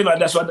that either,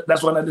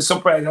 that's one of the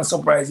surprise and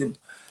surprise him.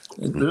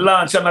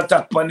 Launch an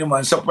attack on him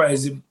and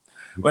surprise him.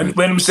 When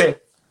him say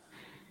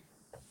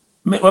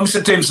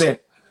to him, say,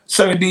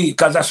 Sir D,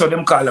 because that's what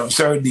them call him,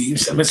 Sir D. He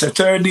said, Mr.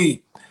 Sir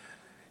D,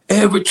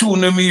 every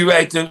tune of me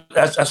write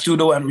as a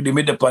Studio One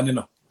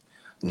rhythm,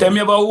 Tell me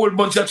about a whole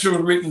bunch of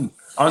tune written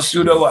on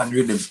Studio One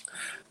rhythm.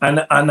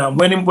 And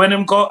when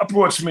him go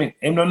approach me,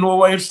 him don't know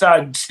why him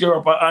start stir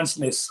up a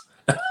ansness.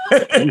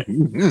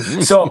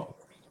 So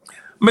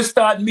me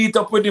start meet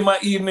up with him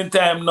at evening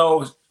time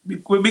now.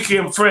 We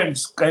became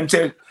friends. Him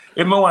say,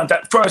 if me want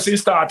that, first he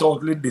start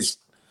out with this.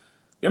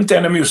 Him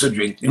tell him used to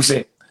drink. Him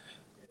say,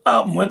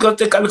 I'm going to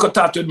take a little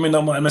talk with me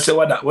now, man. I say,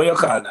 what that? What you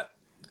call that?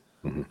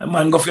 A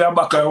man go for a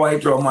back of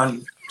white rum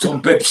and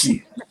some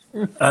Pepsi.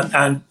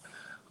 and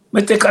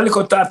I take a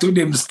little talk with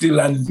him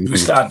still and we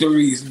start to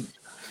reason.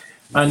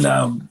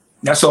 And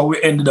that's how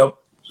we ended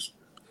up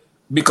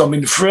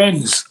becoming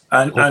friends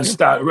and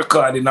start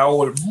recording a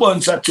whole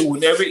bunch of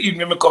tunes. Every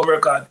evening we come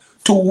record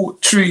 2,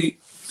 3.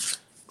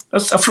 I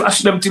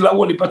flash them till a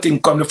whole heap of thing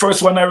come. The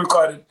first one I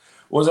recorded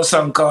was a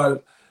song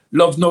called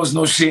Love Knows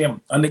No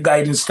Shame and the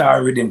Guiding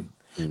Star Rhythm.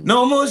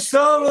 No more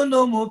sorrow,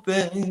 no more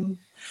pain.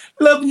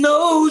 Love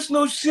knows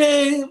no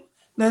shame.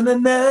 Na na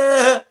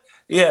na.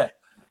 Yeah.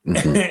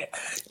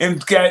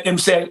 Him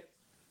said,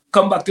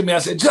 come back to me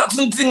and say,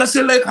 Jackson thing I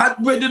say like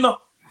hot bread, you know.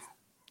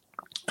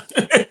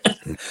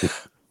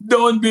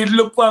 Don't be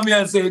look for me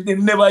and say they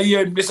never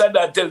hear me. Mr.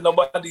 Dad tell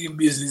nobody in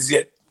business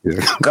yet.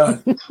 Yeah.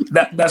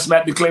 That's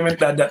not the claimant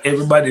that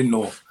everybody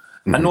know.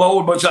 I know a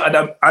whole bunch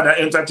of other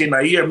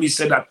entertainers hear me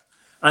say that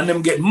and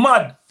them get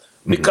mad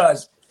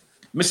because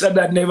Mr.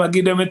 Dad never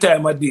give them a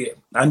time of day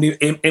and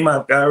him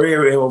a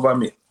rare over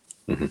me.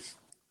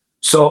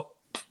 So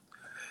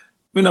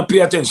we don't pay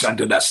attention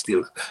to that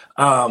still.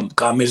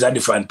 Because he's a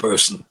different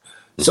person.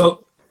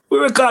 So we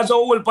record a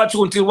whole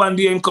patrol till one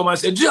day and come and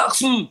say,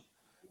 Jackson,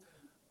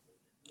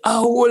 a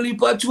whole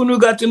patrol we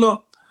got, you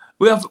know.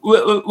 We have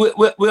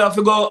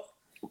to go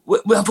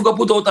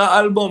put out an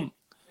album.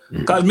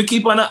 Because me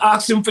keep on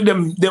asking for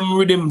them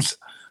rhythms.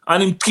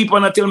 And him keep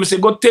on tell me, say,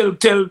 go tell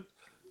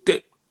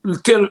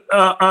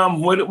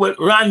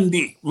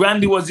Randy.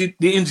 Randy was the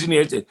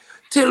engineer.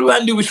 Tell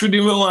Randy which rhythm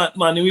you want,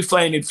 man, and we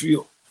find it for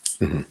you.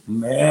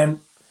 Man,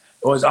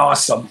 it was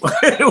awesome.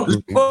 It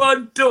was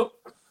fun too.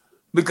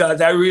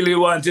 Because I really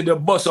wanted to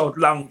bust out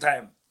long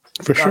time.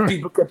 For sure.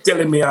 People kept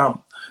telling me,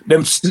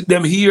 them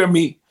hear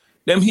me.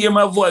 Them hear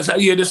my voice. I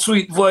hear the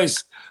sweet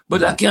voice.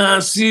 But I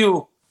can't see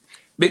you.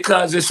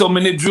 Because there's so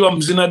many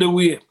drums in the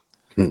way.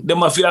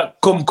 Them have to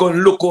come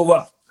look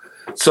over.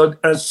 So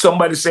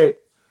somebody said,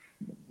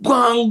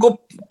 go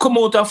come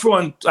out the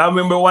front. I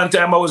remember one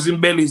time I was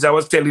in Belize. I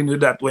was telling you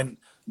that when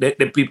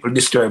the people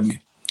disturbed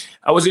me.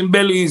 I was in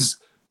Belize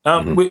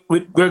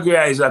with Gregory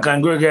Isaac,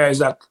 and Gregory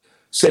Isaac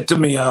said to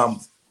me, I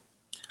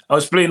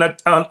was playing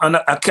on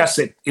a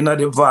cassette in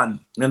the van,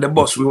 in the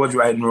bus we was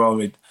riding around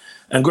with.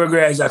 And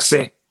Gregory Isaac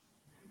said,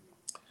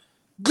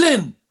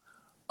 Glenn,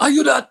 are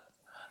you that?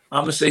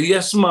 I'm going to say,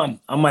 yes, man.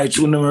 I might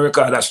tune them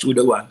record at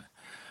Studio One.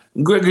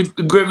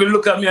 Gregory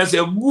look at me and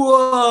say,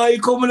 boy, he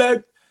come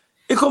like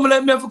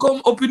me have to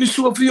come up in the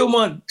show for you,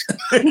 man.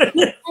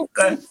 It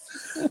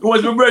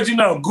was my virgin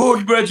now,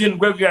 good virgin.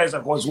 Gregory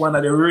Isaac was one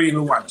of the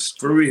real ones,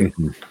 for real.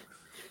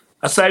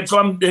 Aside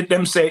from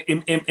them say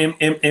him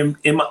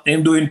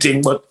doing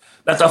thing, but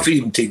that's a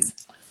film thing.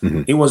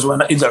 He was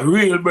he's a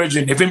real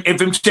virgin. If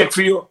him check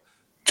for you,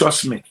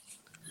 trust me.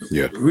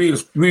 Yeah.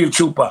 Real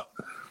trooper.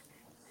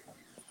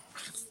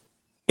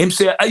 Him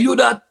say, are you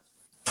that?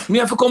 Me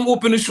have to come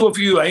open the show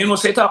for you. And you know,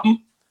 say it happened.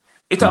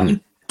 It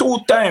happened 2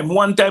 times.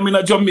 One time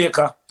in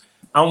Jamaica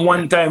and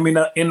one time in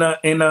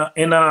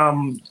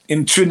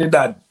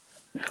Trinidad.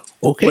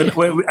 Okay.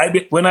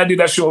 When I did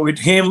a show with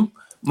him,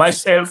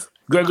 myself,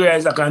 Gregory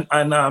Isaac and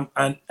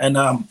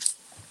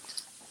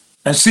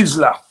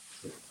Sizzler.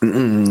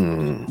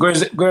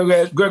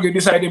 Gregory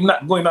decided him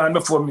not going on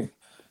before me.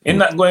 He's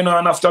not going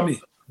on after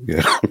me.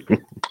 Yeah.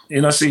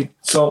 You know, see.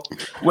 So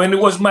when it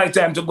was my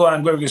time to go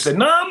on, Gregory said,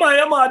 "No, man,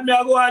 you're mad. Me,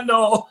 I go on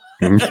now."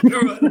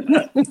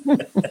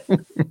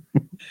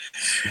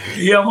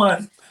 Yeah,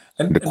 man.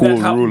 And the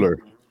cool ruler.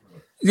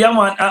 Yeah,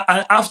 man.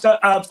 And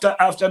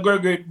after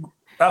Gregory,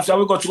 after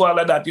we got through all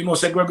of that, you know,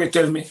 say Gregory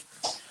tell me,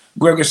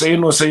 Gregory say, you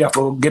know, say you have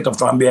to get up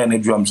from behind the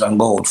drums and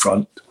go out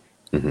front.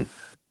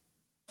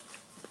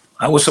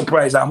 I was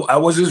surprised. I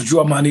was his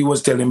drummer and he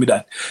was telling me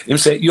that. He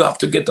said, you have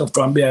to get up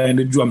from behind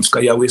the drums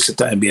because you waste the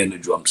time behind the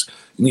drums.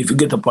 And if you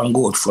get up and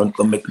go out front,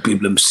 and make the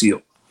people see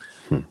you.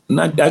 And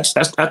I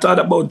thought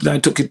about it. I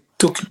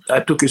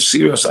took it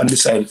serious and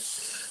decided,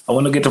 I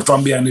want to get up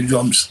from behind the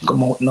drums,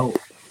 come out now.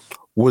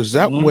 Was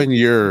that when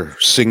your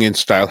singing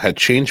style had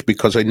changed?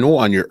 Because I know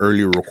on your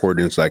earlier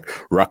recordings, like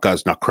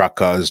Rockas, Not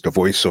Crockas, The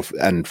Voice of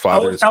and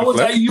Father. I was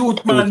a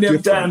youth man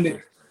them time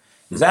there.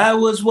 I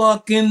was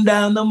walking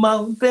down the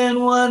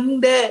mountain one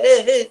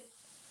day.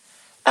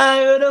 I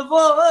heard a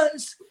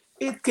voice.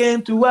 It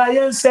came to I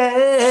and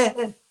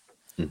said,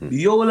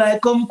 "Yo, I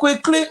come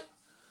quickly."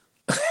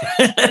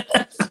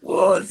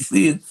 Oh,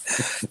 see.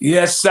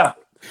 Yes, sir.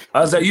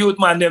 I was a youth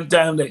man them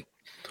time there.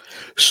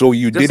 So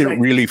you just didn't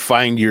really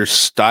find your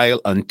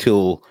style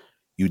until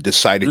you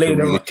decided to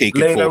really take it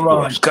later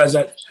on, because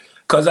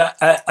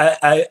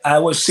I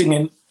was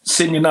singing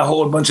a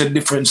whole bunch of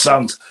different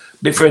songs,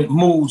 different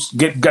moods,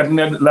 getting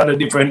a lot of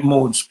different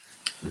moods.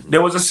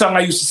 There was a song I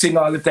used to sing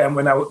all the time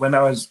when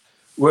I was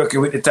working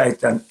with the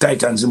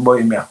Titans in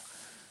Bohemia.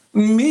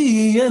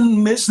 Me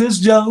and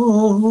Mrs.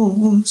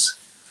 Jones,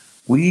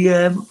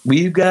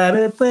 we've got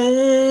a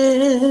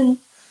thing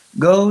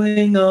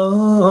going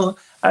on.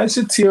 I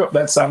should tear up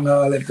that song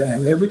all the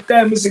time. Every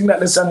time I sing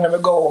that song, I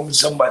go home with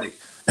somebody.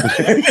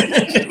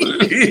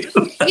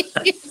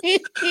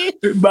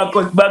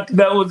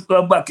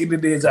 back in the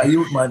days of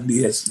youth man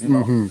days, you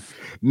know. Mm-hmm.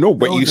 No,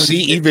 but you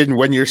see, even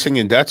when you're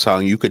singing that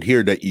song, you could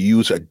hear that you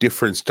use a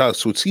different style.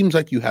 So it seems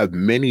like you have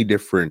many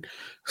different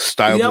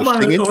styles of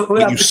singing,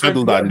 but you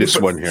settled on this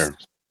one here.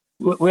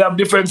 We have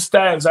different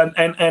styles, and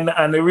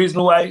the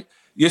reason why,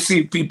 you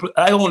see, people,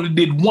 I only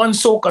did one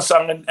soca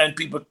song, and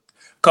people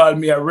call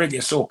me a reggae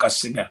soca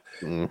singer.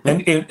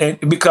 Mm-hmm.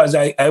 and because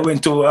I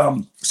went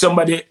to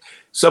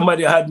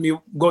somebody had me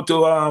go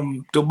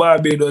to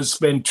Barbados,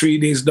 spend 3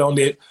 days down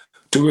there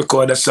to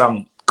record a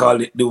song,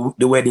 call it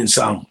the wedding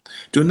song.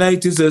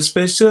 Tonight is a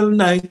special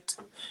night.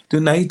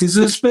 Tonight is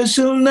a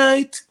special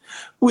night.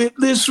 With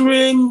this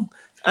ring,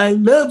 I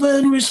love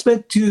and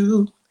respect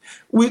you.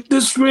 With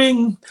this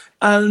ring,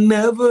 I'll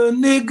never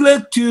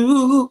neglect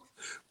you.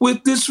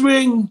 With this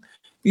ring,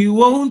 you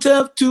won't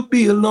have to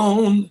be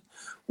alone.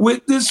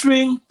 With this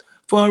ring,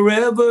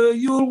 forever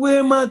you'll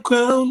wear my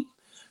crown.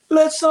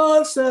 Let's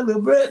all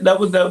celebrate. That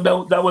was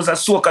a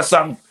soca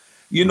song.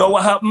 You know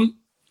what happened?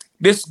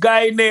 This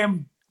guy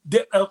named,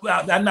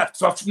 I'm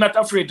not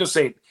afraid to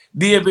say it,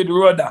 David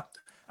Rudder.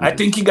 I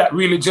think he got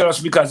really jealous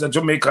because a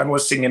Jamaican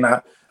was singing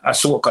a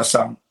soca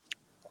song.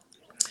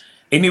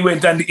 And he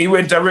went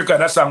and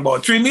record a song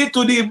about Trinity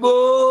to the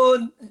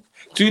bone.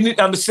 Trinity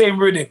on the same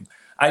rhythm.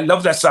 I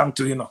love that song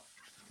too, you know.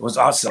 It was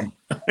awesome.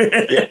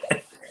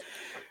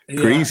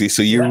 Crazy.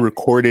 So you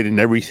recorded and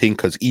everything,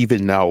 because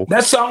even now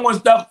that song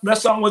was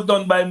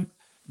done by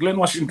Glenn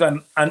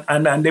Washington,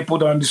 and they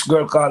put on this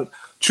girl called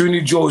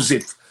Trini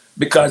Joseph,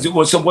 because it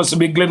was supposed to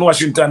be Glenn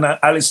Washington and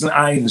Alison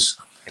Hines,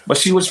 but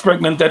she was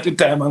pregnant at the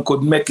time and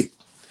couldn't make it.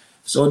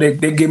 So they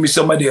gave me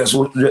somebody else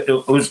who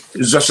was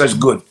just as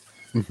good.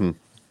 Mm-hmm.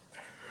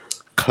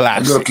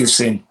 Classic. Girl can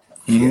sing.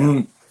 Mm-hmm.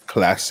 Yeah.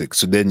 Classic.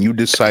 So then you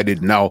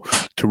decided now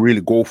to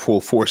really go full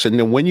force. And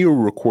then when you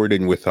were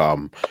recording with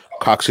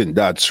Cox and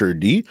Dad Sir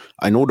D,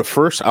 I know the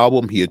first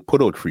album he had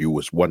put out for you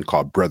was one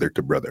called Brother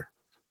to Brother.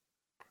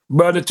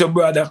 Brother to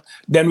Brother.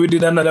 Then we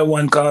did another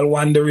one called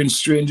Wandering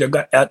Stranger.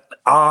 Got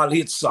all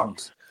hit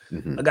songs.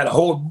 Mm-hmm. I got a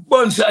whole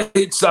bunch of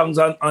hit songs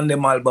on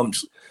them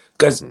albums.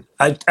 Because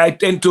I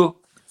tend to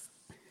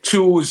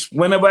choose,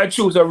 whenever I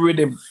choose a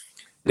rhythm,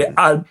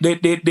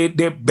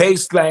 the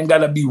bass line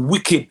gotta be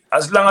wicked.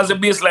 As long as the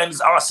bass line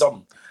is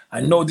awesome, I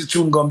know the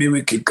tune gonna be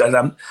wicked, because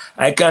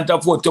I can't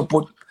afford to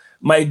put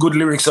my good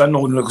lyrics on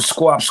no like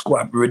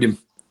squab rhythm.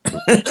 You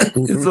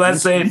know what I'm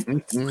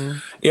saying?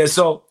 Yeah.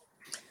 So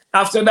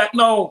after that,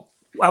 now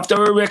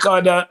after we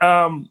record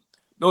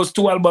those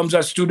two albums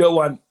at Studio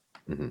One,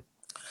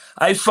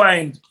 I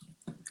find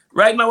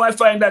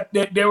that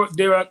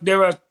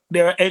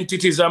there are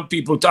entities and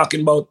people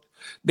talking about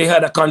they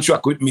had a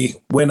contract with me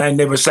when I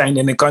never signed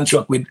any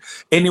contract with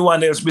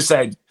anyone else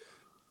besides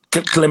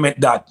Clement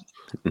Dot.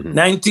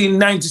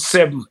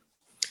 1997,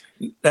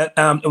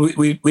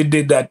 we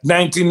did that.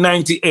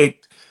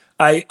 1998,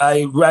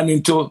 I ran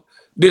into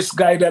this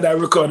guy that I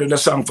recorded a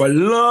song for a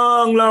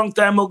long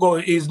time ago.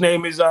 His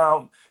name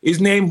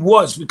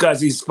was,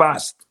 because he's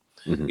passed.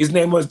 His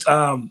name was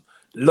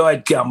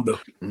Lloyd Campbell.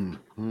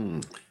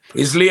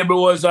 His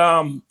label was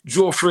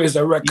Joe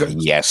Fraser Records.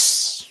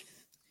 Yes.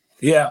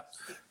 Yeah.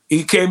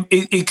 He came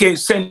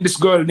sent this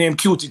girl named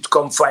Cutie to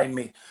come find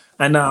me.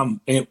 And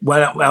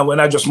when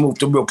I just moved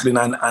to Brooklyn,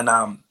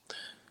 and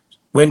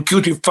when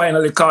Cutie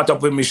finally caught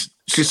up with me,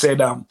 she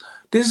said,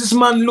 "This is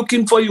man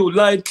looking for you,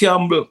 Lloyd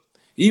Campbell.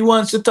 He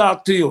wants to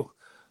talk to you."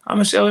 I'm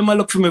going to say, "What am I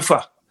looking for me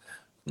for?"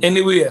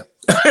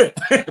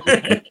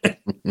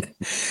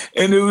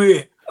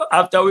 Anyway,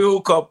 after we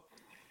woke up,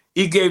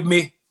 he gave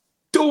me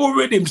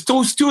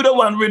two Studio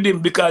One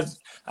rhythms, because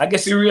I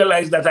guess he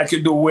realized that I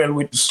could do well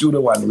with the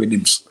Studio One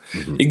rhythms.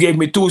 He gave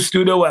me two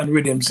Studio One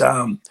rhythms.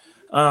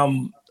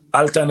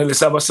 Alton Ellis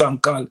have a song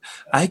called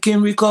 "I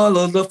Can Recall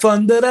All the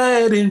Fun That I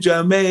Had in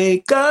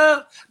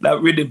Jamaica."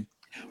 That rhythm,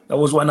 that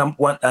was one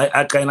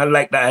I kind of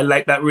like that. I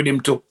like that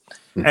rhythm too.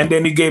 And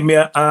then he gave me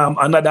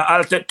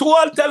another two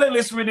Alton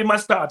Ellis rhythm I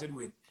started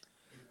with.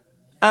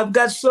 "I've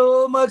got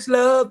so much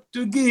love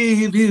to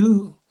give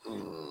you."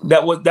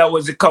 That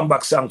was the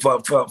comeback song for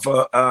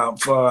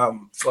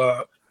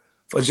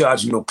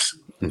George Nooks.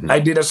 I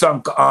did a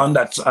song on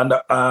that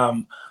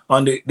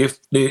on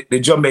the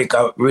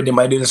Jamaica rhythm.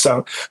 I did a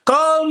song,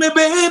 "Call Me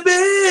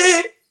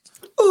Baby."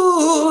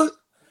 Ooh,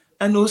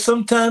 I know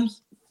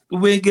sometimes the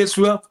way gets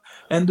rough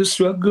and the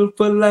struggle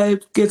for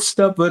life gets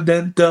tougher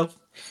than tough.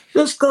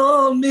 Just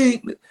call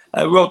me.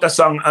 I wrote a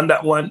song on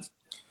that one,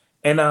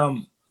 and I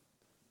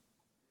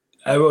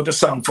wrote a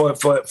song for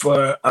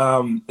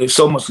 "There's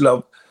So Much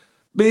Love."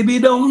 "Baby,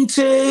 don't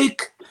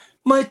take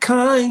my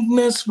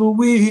kindness for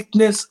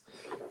weakness."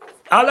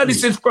 All of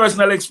this is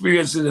personal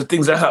experiences, the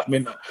things that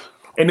happen.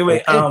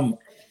 Anyway, and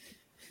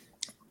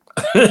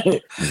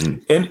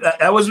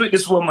I was with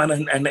this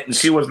woman, and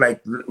she was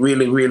like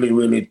really, really,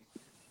 really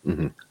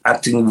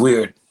acting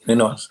weird, you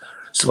know.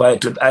 So I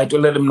had to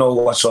let them know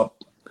what's up.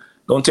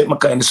 Don't take my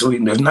kindness for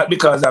weakness. Not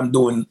because I'm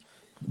doing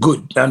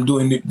good. I'm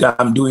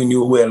doing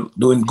you well,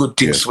 doing good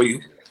things for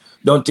you.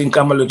 Don't think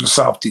I'm a little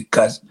softy,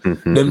 because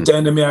them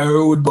telling me I'm a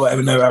rude boy,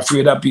 I'm never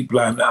afraid of people,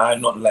 I'm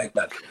not like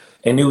that.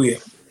 Anyway,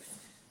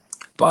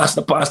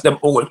 past them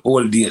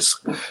old days,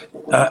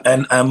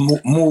 and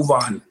move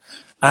on.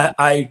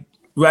 I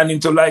ran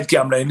into Light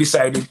Camera and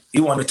decided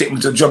he wanted to take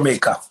me to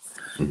Jamaica.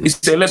 He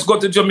said, let's go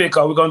to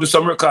Jamaica. We're going to do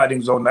some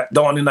recordings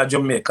down in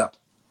Jamaica.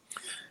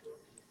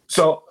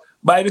 So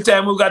by the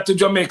time we got to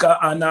Jamaica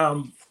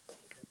and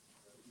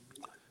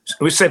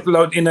we settled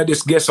out in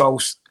this guest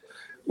house,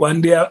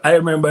 one day I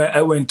remember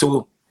I went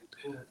to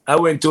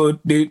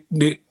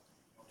the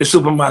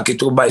supermarket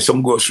to buy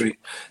some grocery.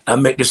 I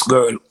met this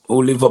girl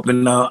who live up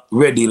in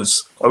Red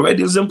Hills. Or Red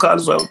Hills, them call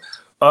it.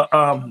 What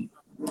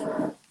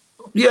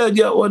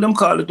them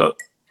call it?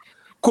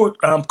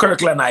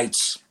 Kirkland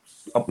Heights.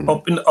 Up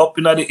in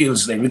the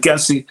hills. Then we can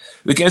see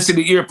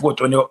the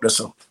airport when you're up there.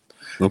 So,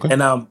 okay.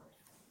 And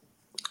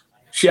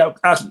she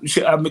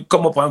had me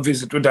come up and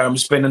visit with her and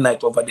spend the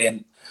night over there.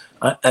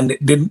 And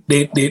the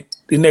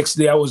next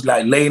day I was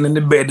like laying in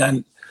the bed,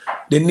 and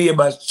the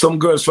neighbors, some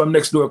girls from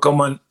next door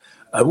come and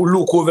I will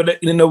look over in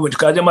the window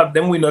because them have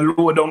them window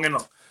low down, you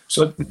know.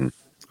 So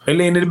I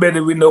lay in the bed,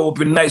 the window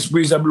open, nice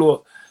breeze a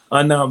blow,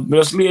 and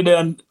just lay there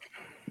and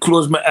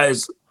close my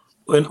eyes.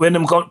 When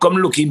them come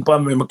looking for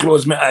me, I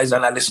close my eyes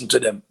and I listen to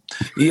them.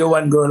 Here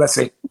one girl I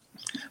say,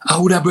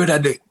 how would a brother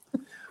there?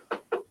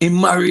 He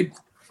married.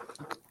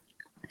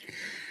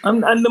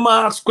 And them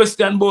ask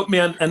question about me,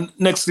 and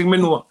next thing I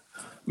know,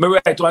 I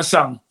write one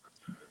song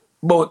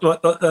about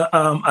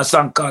a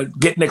song called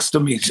Get Next to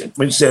Me.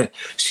 When she said,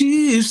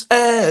 she's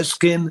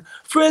asking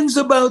friends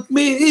about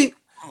me.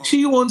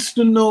 She wants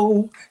to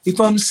know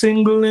if I'm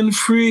single and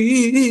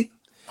free.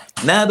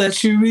 Now that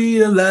she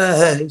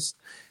realized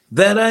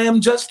that I am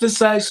just the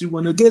size she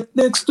want to get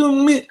next to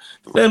me.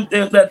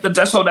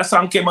 That's how that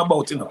song came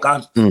about, you know,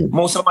 because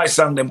most of my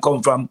songs them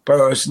come from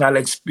personal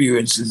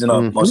experiences, you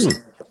know.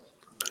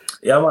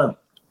 Yeah, man.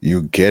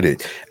 You get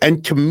it.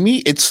 And to me,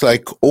 it's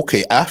like,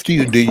 okay, after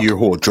you did your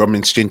whole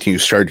drumming stint and you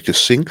started to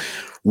sing,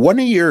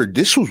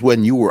 this was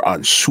when you were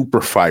on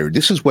super fire.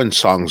 This is when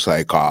songs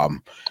like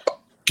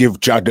Give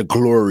Jah the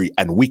Glory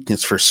and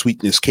Weakness for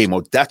Sweetness came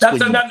out. That's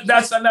another one.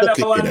 That's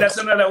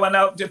another one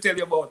I'll just tell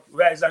you about.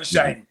 Rise and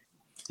Shine.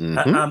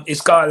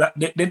 It's called,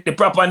 the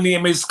proper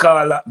name is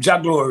called Jah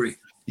Glory.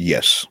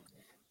 Yes.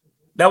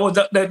 That was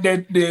the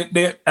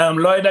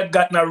Lloyd that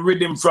got a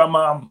rhythm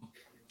from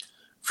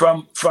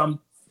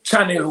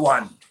Channel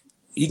 1.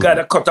 He got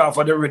a cut off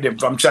of the rhythm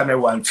from Channel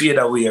 1, Fade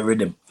Away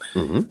rhythm.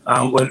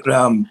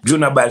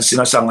 Junior Biles sing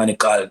a song and he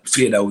called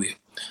Fade Away.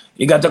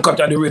 He got a cut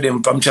of the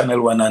rhythm from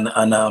Channel 1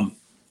 and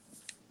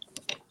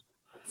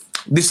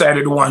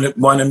decided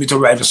wanted me to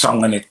write a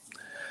song on it.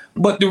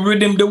 But the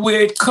rhythm, the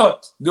way it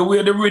cut, the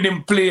way the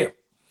rhythm play,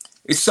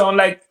 it sounded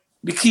like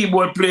the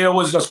keyboard player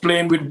was just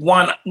playing with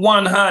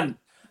one hand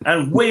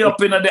and way up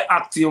in the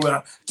octave.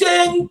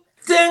 Ding,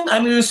 ding. I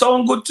mean, it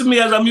sounded good to me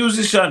as a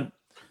musician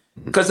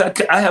because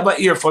I have an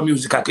ear for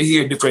music. I can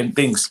hear different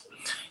things.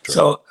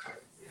 So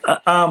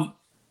I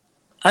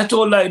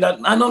told like that,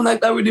 I don't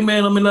like that rhythm,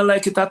 man. I don't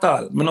like it at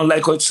all. I don't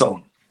like how it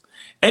sounds.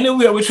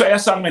 Anyway, we try a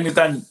song and it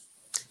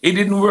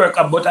didn't work.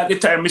 But at the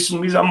time, he's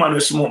a man who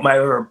smoked my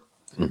herb.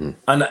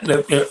 And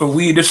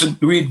weed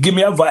give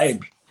me a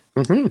vibe.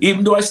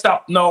 Even though I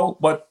stopped now,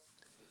 but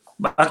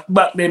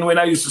back then when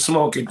I used to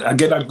smoke it, I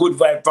get a good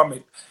vibe from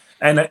it.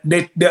 And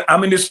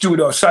I'm in the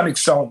studio, Sonic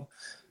Sound.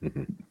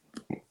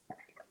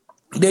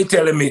 They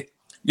telling me,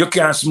 you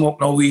can't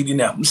smoke no weed in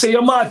there. I say,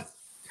 you're mad.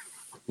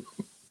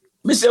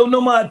 I say, oh,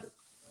 no mad.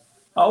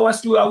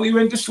 We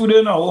went to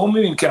studio now. How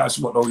many can't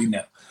smoke no weed in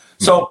there?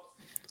 So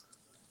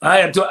I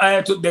had to.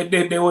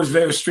 They was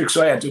very strict,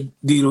 so I had to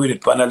deal with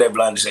it on a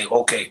level and say,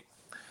 okay,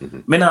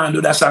 me not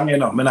do that song, you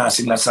know. Me not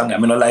sing that song, I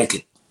don't like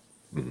it.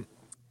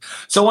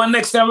 So one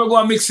next time we go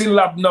a mixing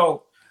lab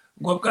now,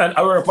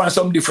 I work on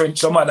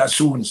some other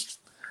tunes.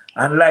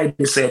 And like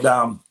they said,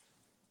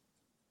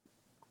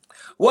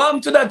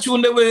 welcome to that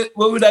tune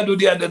what would I do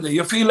the other day?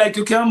 You feel like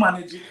you can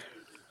manage it?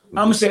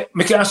 I'm say,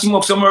 me can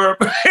smoke some herb.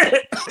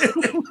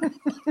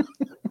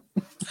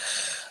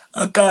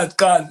 I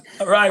can't.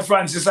 Right,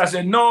 Francis, I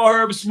said, no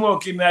herb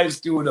smoking in the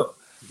studio.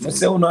 I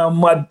said, oh no, I'm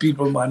mad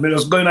people, man. Me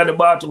just going at the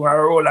bathroom and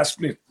roll a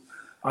split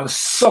and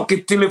suck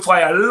it till the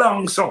fire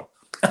long so.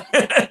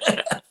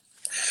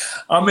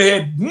 I'm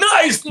head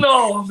nice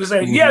now. I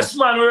say, yes,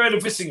 man, we're ready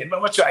for singing.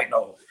 But we'll try it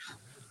now.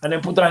 And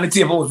then put on the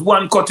table, it was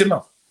one cut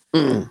enough.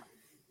 Na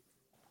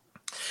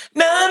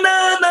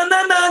na na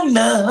na na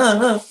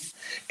na.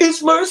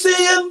 It's mercy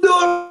and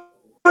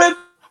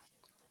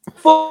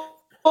for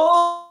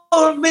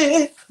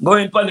me.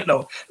 Going on it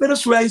now. Let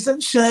us rise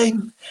and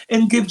shine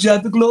and give Jah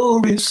the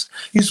glories.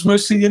 His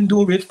mercy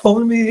endureth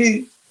for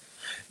me.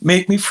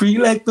 Make me free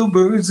like the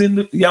birds in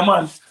the... Yeah,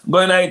 man.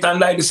 Going out and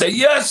like to say,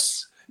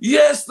 yes,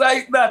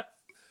 like that.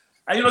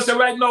 And you know, say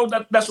right now,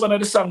 that's one of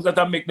the songs that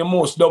I make the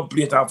most dub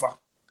plate of.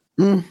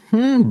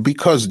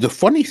 Because the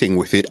funny thing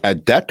with it,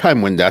 at that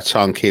time when that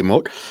song came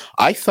out,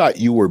 I thought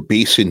you were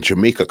based in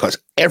Jamaica because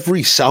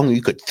every song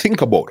you could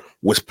think about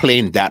was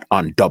playing that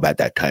on dub at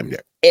that time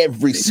there.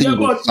 Every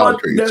single song.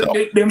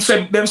 But them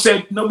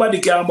said nobody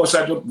can bust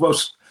a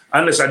bus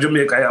unless a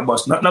Jamaica you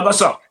bust. Not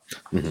so.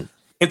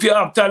 If you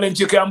have talent,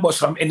 you can bust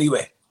from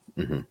anywhere.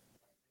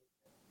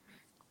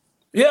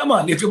 Yeah,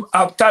 man. If you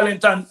have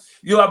talent and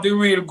you have the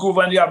real groove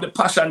and you have the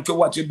passion for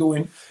what you're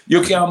doing,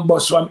 you can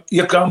bust from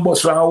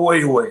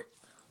away.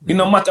 It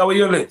no matter where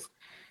you live.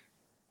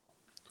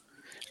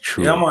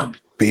 True. Yeah, man.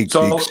 Big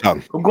song.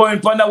 Going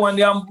for that one,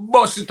 and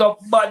bust it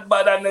up bad,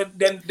 and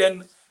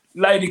then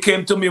Lady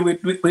came to me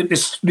with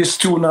this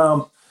tune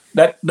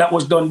that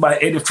was done by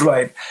Eddie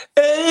Floyd.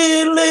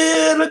 Hey,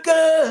 little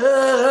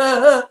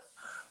girl,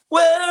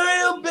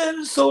 where you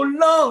been so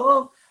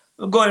long?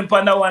 Going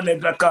for that one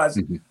because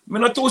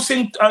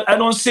I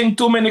don't sing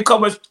too many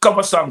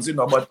cover songs,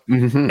 but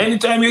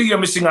anytime you hear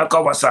me sing a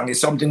cover song,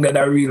 it's something that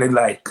I really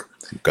like.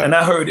 Okay. And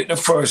I heard it the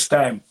first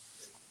time.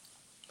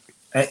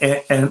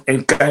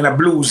 And kind of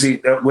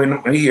bluesy when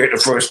I hear it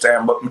the first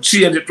time, but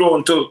change it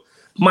around to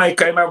my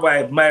kind of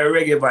vibe, my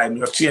reggae vibe,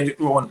 just change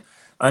it around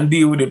and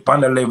deal with it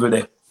on the level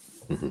there.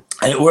 And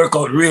it worked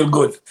out real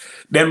good.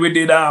 Then we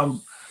did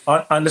on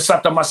the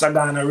Sata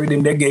Masagana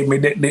rhythm, they gave me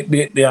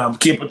the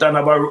Cape Town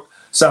of a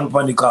song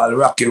funny called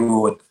Rocky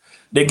Road.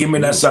 They give me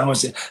that song and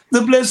say,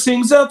 the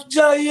blessings of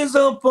Jah is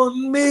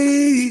upon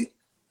me,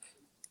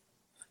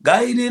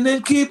 guiding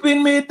and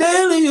keeping me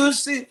daily, you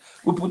see.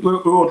 We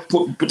wrote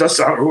a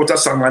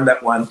song on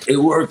that one. It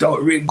worked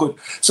out real good.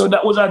 So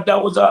that was a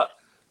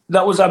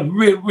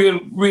real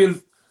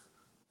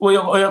what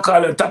you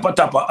call it,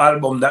 Tappa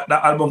album. That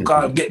album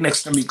called Get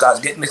Next to Me, because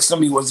Get Next to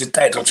Me was the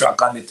title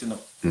track on it,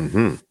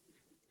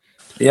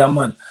 Yeah,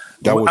 man.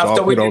 That was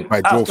all put out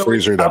by Joe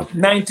Frazier.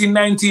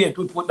 1998,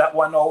 we put that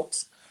one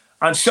out.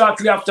 And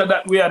shortly after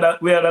that, we had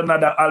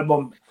another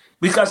album.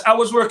 Because I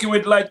was working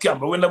with Light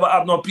Campbell. We never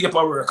have no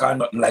paperwork or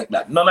nothing like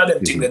that. None of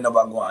them things they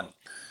never go on.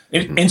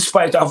 In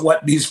spite of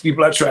what these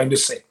people are trying to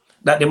say,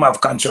 that they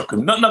have contract.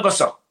 None of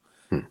us.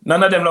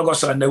 None of them not go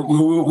so.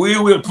 We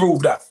will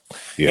prove that.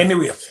 Yeah.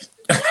 Anyway,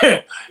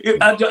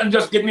 I'm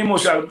just getting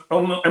emotional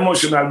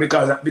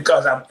because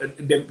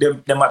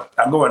them are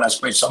going to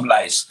spread some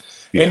lies.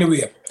 Yeah.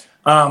 Anyway,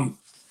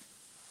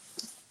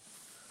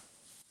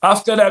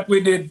 after that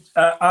we did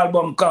an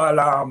album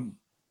called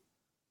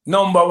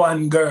Number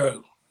One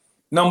Girl.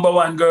 Number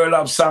One Girl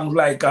have songs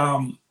like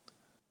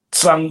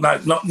song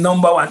like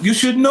Number One. You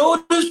should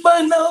know this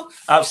by now.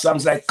 Have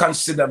songs like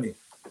Consider Me.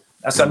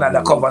 That's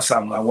another cover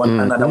song.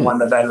 Another one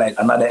that I like.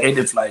 Another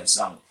Eddie Floyd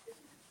song.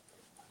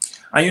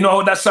 And you know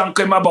how that song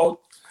came about?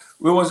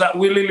 We was at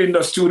Willie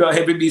Linda studio,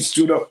 Heavy Beat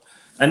studio,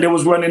 and they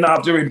was running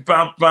after it.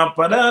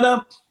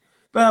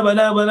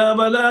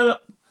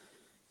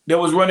 They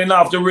was running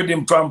after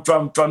rhythm from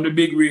the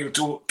big reel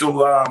to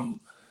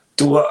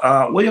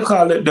what you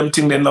call it? Them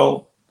thing they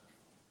know.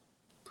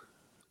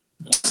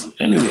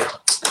 Anyway,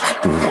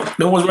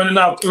 they was running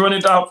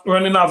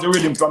after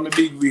rhythm from the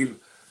big wheel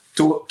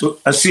to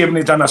saving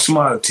it on a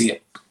small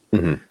tape.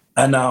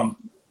 And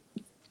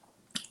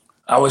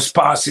I was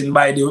passing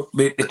by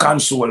the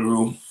console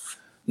room,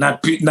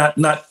 not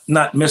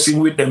messing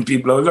with them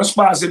people. I was just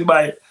passing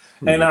by,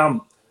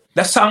 and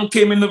that song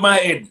came into my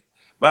head.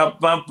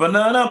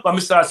 I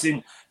started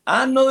singing,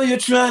 I know you're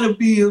trying to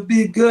be a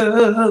big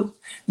girl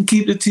and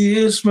keep the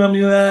tears from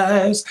your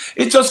eyes.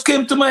 It just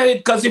came to my head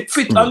because it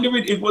fit on the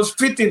rhythm. It was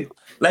fitting,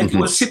 like it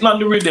was sitting on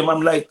the rhythm.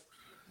 I'm like,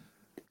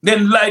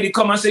 then Lady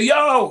come and say,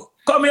 yo,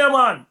 come here,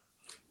 man.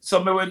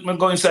 So I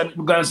go inside,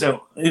 I say,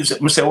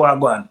 what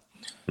go on?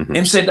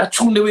 He said, that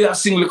tune the way I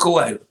sing like a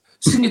while.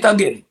 Sing it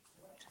again.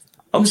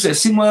 I say,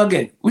 sing more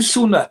again. We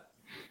soon that.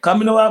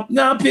 Come in,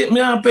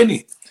 me a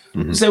penny.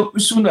 He said, we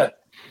soon that.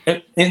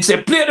 And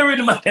say, play the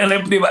rhythm, and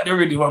then play back the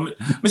rhythm.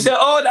 I say,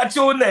 oh, that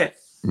tune there.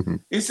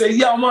 He said,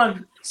 yeah,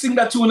 man, sing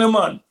that tune,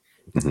 man.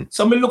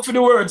 So I look for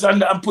the words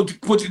and put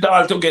it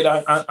all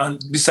together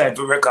and decide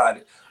to record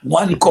it.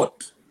 One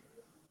cut.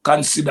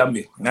 Consider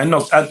Me.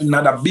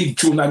 Another big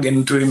tune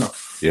again to him.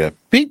 Yeah,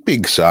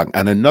 big song.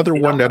 And another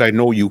one that I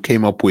know you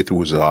came up with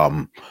was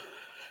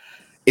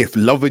If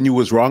Loving You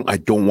Was Wrong, I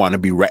Don't Want to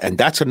Be Right. And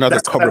that's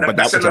another cover, but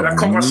that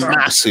was a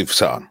massive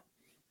song.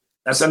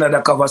 That's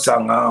another cover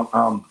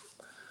song.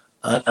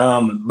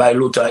 By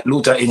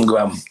Luther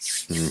Ingram.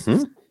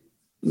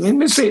 Let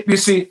me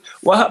see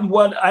what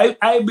happened.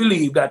 I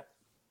believe that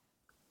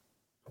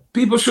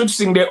people should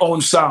sing their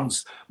own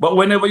songs, but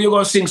whenever you're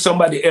gonna sing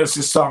somebody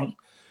else's song,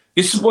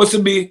 it's supposed to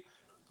be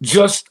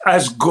just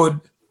as good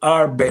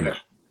or better.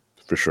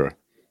 For sure.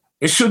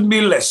 It shouldn't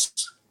be less.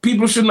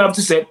 People shouldn't have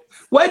to say,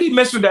 why did you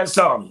mess with that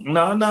song?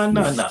 No.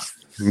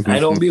 I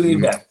don't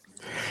believe that.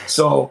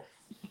 So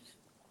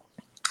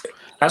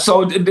that's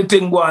how the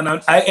thing go on.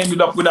 And I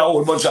ended up with a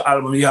whole bunch of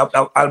albums. You have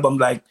an album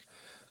like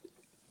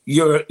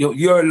Your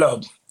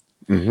Love.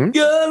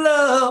 Your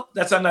Love.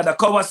 That's another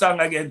cover song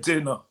again, too,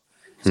 you know.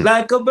 It's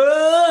like a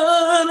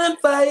burning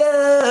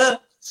fire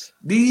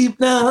deep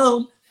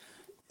down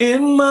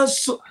in my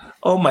soul.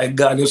 Oh my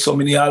God, there's so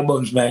many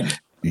albums, man.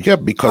 Yeah,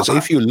 because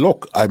if you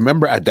look, I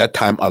remember at that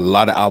time a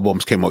lot of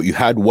albums came out. You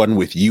had one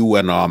with you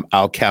and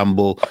Al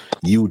Campbell,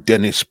 you,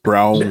 Dennis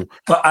Brown.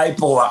 For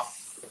iPower.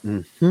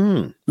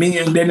 Mm-hmm. Me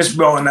and Dennis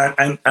Brown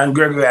and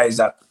Gregory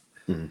Isaac.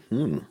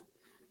 Mm-hmm.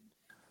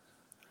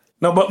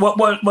 No, but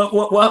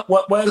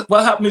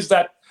what happened is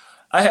that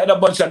I had a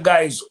bunch of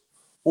guys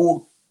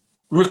who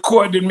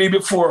recorded me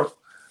before,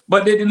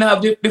 but they didn't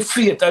have the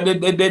faith, and they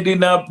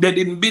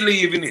didn't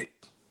believe in it.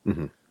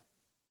 Mm-hmm.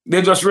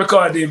 They just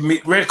recorded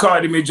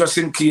me just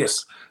in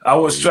case. I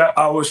was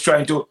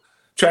trying to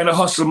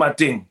hustle my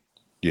thing.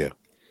 Yeah,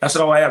 that's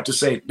how I have to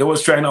say it. They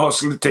was trying to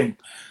hustle the thing,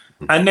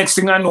 and next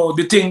thing I know,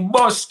 the thing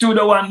bust to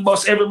the one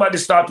bust. Everybody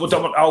start put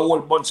up a whole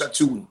bunch of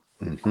tune.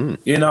 Mm-hmm.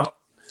 You know,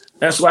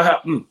 that's what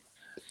happened.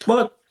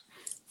 But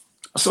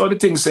so the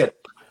thing said.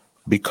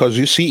 Because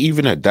you see,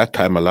 even at that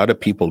time, a lot of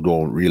people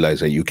don't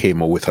realize that you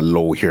came out with a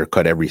low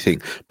haircut, everything.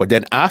 But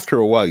then after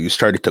a while, you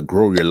started to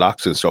grow your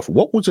locks and stuff.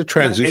 What was the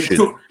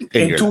transition?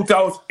 In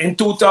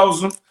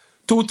 2000,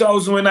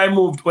 when I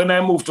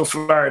moved to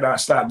Florida, I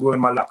started growing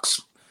my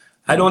locks.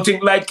 I don't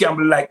think Light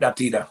Campbell like that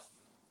either.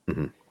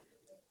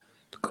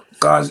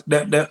 Because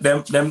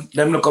them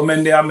no come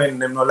in there, man,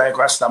 them no like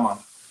Rasta, man.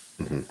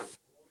 Mm-hmm.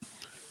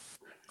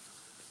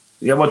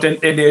 Yeah, but they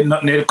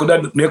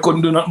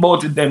couldn't do nothing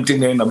about it, them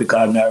thing, you know,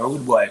 because I'm a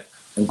rude boy.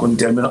 They couldn't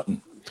tell me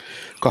nothing.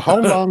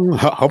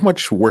 How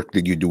much work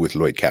did you do with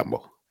Lloyd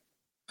Campbell?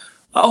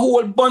 A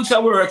whole bunch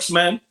of works,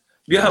 man.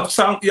 You have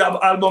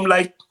album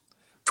like,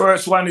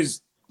 first one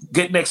is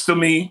Get Next to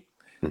Me,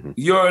 mm-hmm.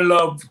 Your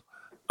Love,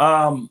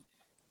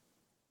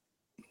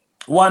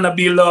 Wanna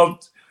Be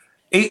Loved.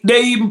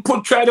 They even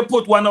try to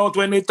put one out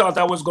when they thought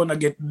I was gonna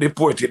get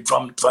deported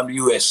from the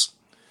US.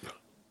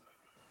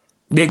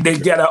 They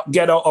get up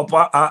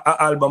a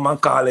album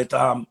and call it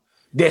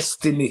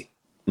Destiny.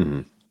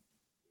 Mm-hmm.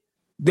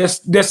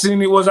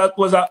 Destiny was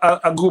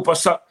a group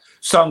of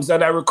songs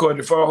that I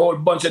recorded for a whole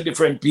bunch of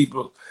different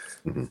people,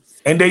 mm-hmm.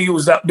 and they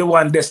used the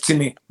one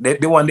Destiny,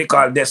 the one they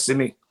call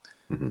Destiny,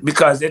 mm-hmm.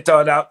 because they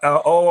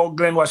thought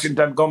Glenn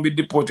Washington gonna be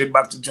deported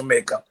back to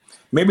Jamaica.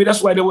 Maybe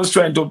that's why they was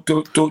trying to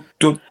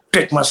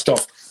take my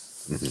stuff.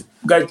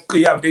 Mm-hmm. Guys,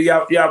 you have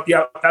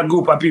a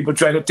group of people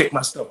trying to take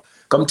my stuff.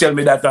 Come tell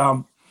me that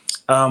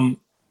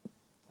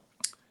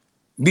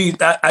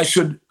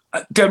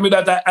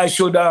I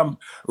should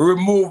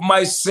remove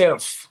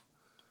myself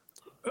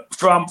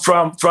from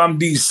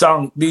these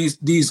songs,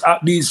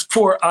 these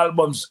 4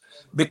 albums,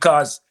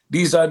 because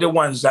these are the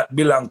ones that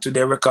belong to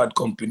the record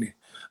company.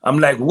 I'm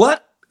like,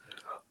 what?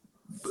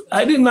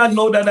 I did not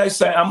know that I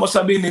signed. I must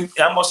have been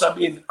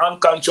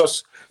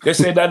unconscious. They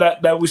say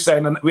that we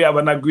signed and we have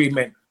an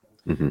agreement.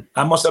 Mm-hmm.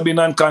 I must have been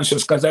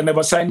unconscious because I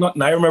never signed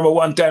nothing. I remember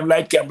one time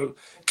Light Campbell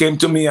came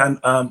to me and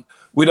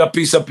with a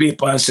piece of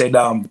paper and said,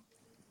 I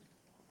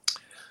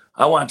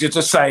want you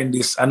to sign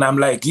this. And I'm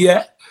like,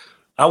 yeah,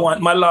 I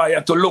want my lawyer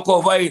to look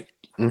over it.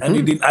 Mm-hmm.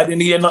 And I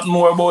didn't hear nothing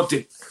more about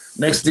it.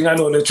 Next thing I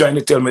know, they're trying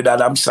to tell me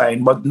that I'm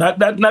signed, but not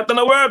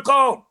gonna work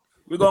out.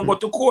 We're gonna go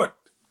to court.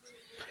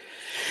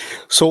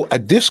 So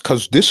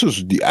because this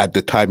was at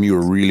the time you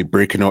were really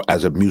breaking out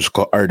as a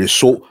musical artist.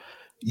 So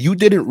you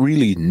didn't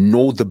really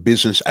know the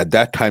business at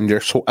that time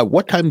there. So at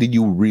what time did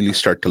you really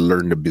start to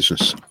learn the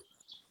business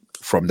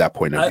from that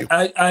point of view?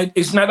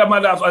 It's not a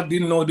matter of I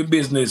didn't know the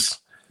business.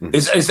 Mm-hmm.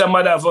 It's a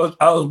matter of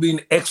I was being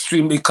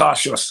extremely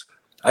cautious.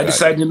 I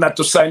decided not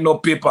to sign no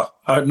paper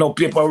or no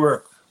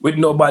paperwork with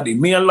nobody.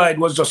 Me and Lloyd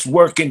was just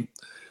working,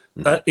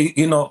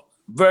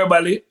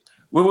 verbally.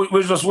 We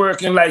were just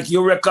working like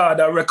you record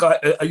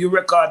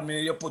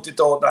me, you put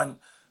it out, and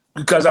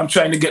because I'm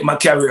trying to get my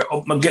career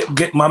up,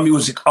 get my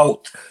music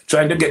out,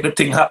 trying to get the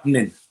thing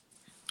happening.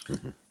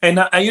 Mm-hmm.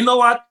 And you know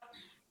what?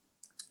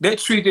 They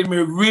treated me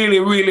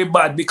really, really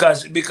bad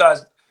because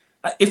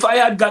if I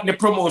had gotten the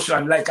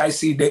promotion like I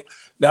see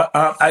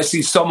I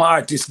see some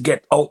artists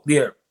get out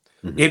there,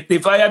 mm-hmm.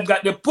 if I had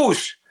got the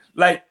push,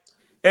 like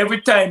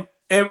every time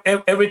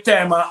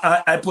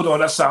I put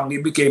on a song,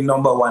 it became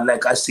number 1.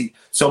 Like I see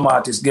some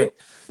artists get.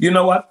 You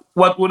know what?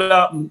 What would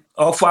happen?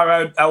 How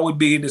far I would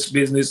be in this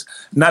business?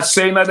 Not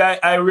saying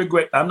that I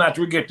regret. I'm not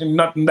regretting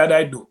nothing that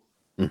I do,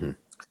 mm-hmm.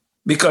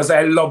 because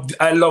I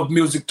love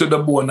music to the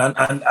bone,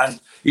 and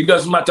it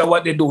doesn't matter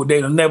what they do,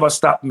 they'll never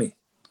stop me.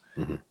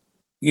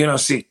 Mm-hmm.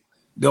 See,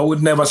 they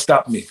would never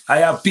stop me. I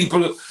have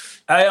people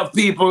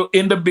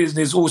in the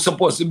business who are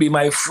supposed to be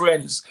my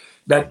friends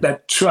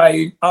that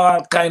try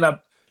all kind of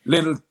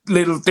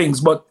little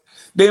things, but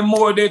the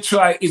more they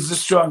try, is the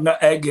stronger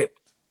I get.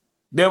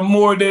 The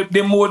more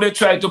they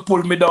try to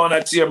pull me down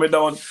and tear me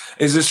down,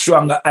 is the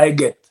stronger I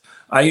get.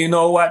 And you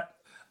know what?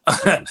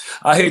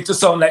 I hate to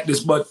sound like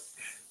this, but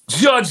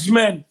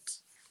judgment.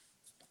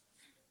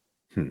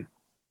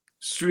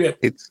 Straight.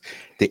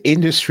 The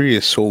industry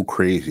is so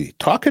crazy.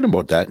 Talking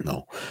about that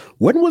now,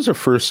 when was the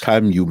first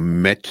time you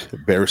met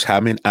Beres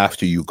Hammond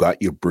after you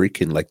got your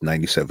break in like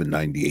 97,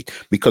 98?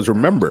 Because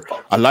remember,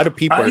 a lot of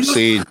people are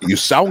saying you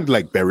sound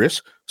like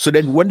Beres. So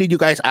then when did you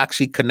guys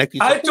actually connect?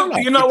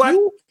 You know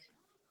what?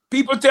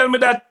 People tell me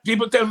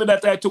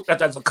that I took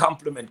that as a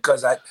compliment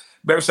because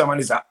Barry Salmon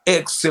is an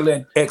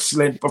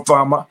excellent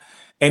performer,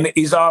 and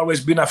he's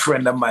always been a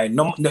friend of mine.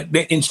 No,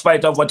 in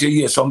spite of what you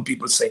hear some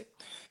people say,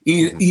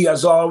 he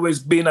has always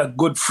been a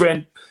good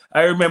friend.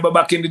 I remember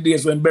back in the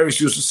days when Barry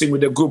used to sing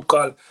with a group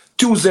called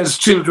Tuesday's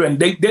Children.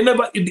 They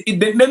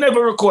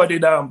never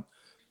recorded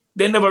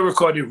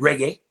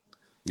reggae.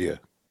 Yeah.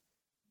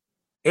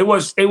 It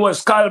was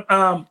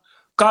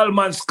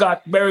Coleman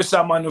Scott, Barry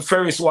Salmon, and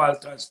Ferris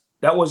Walters.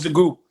 That was the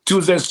group,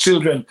 Tuesday's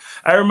Children.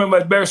 I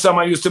remember Barry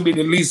Salmon used to be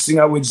the lead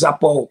singer with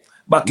Zappo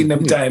back in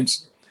them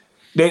times.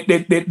 The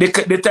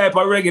type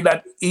of reggae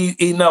that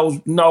he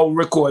now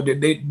recorded,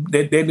 they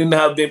didn't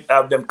have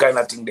them kind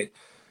of thing.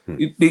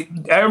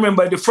 I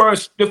remember the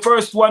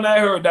first one I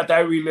heard that I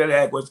really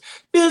liked was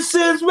 "This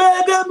is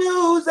reggae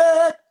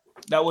music."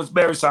 That was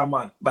Barry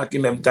Salmon back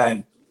in them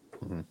time.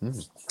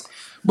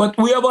 But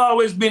we have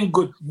always been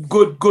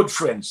good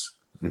friends,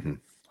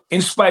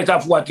 in spite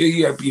of what you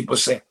hear people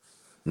say.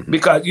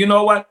 Because you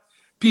know what?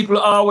 People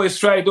always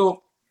try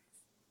to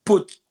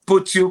put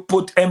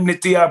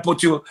enmity or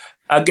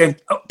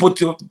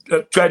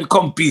try to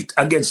compete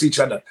against each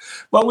other.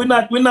 But we're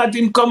not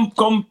in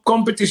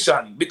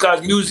competition,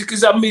 because music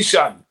is a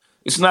mission.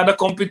 It's not a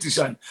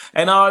competition.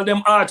 And all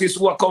them artists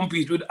who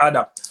compete with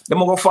other, they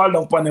will fall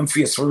down upon them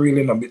face for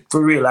real.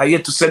 For real. I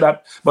hate to say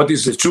that, but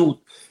it's the truth.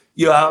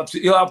 You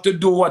have to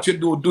do what you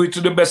do it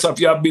to the best of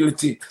your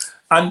ability,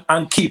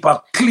 and keep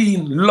a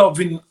clean,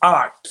 loving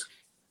art.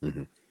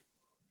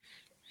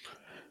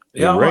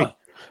 You're right.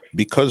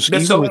 Because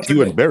that's even with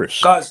you and Barris,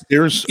 because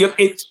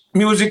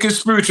music is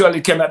spiritual,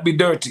 it cannot be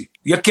dirty.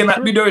 You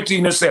cannot be dirty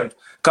in yourself.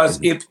 Because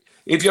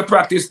if you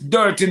practice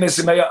dirtiness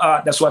in your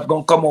art, that's what's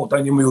going to come out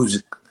on your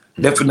music.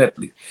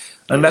 Definitely.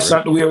 And that's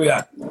not the way we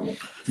are.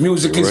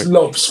 Music is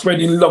love,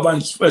 spreading love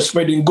and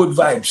spreading good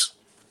vibes.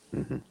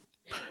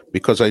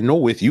 Because I know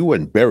with you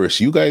and Barris,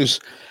 you guys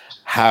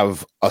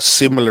have a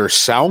similar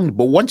sound,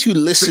 but once you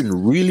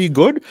listen really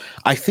good,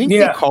 I think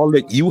they call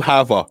it, you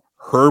have a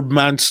Herb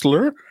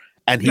Manslur,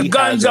 and he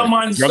has a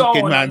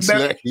Drunken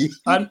Manslur.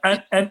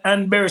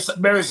 And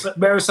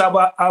Barris have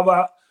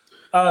a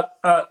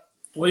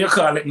what you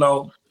call it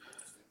now?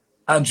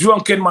 A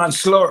Drunken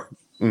Manslur.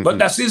 But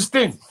that's his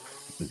thing.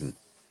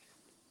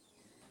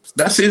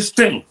 That's his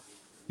thing.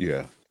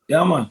 Yeah.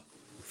 Yeah, man.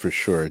 For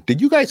sure.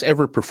 Did you guys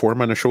ever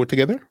perform on a show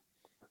together?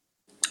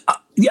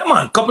 Yeah,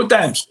 man. Couple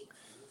times.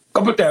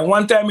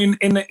 One time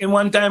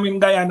in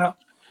Guyana,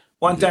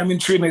 one time in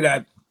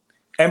Trinidad,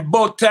 and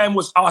both time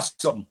was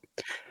awesome.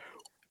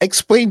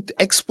 Explain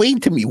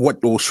to me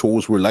what those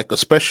shows were like,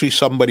 especially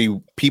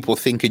people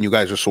thinking you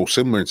guys are so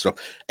similar and stuff.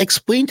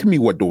 Explain to me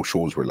what those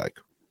shows were like.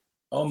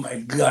 Oh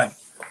my God.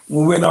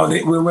 We went out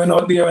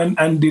there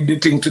and did the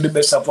thing to the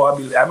best of our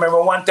ability. I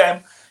remember one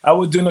time I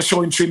was doing a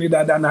show in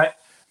Trinidad, and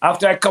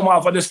after I come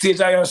off of the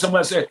stage, I heard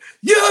someone say,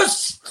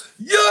 "Yes,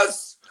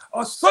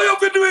 I saw you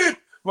do it."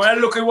 When I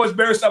look, it was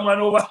Barry Salmon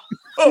over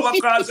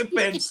across the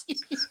fence.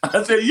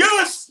 I said,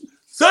 "Yes,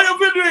 saw you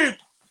do it."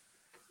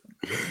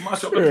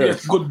 Mash up the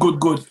place,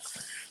 good.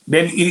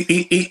 Then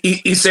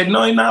he said,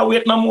 "No,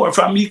 wait no more.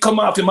 From me come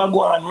off him, I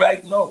go on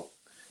right now."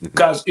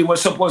 Because it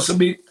was supposed to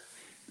be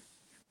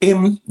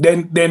him,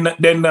 then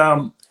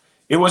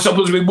it was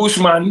supposed to be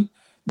Bushman,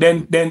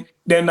 then me,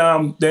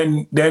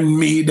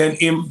 then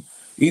him,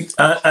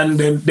 and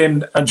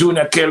then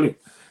Junior Kelly.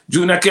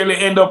 Junior Kelly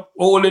end up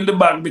holding the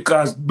back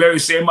because Barry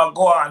said, "I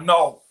go on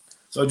now."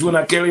 So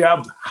Junior Kelly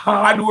have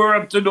hard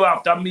work to do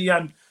after me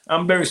and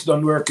Barry's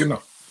done work, you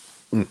know.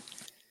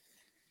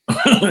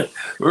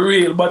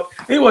 Real, but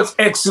it was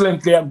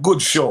excellently a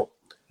good show.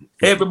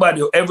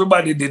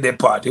 Everybody did their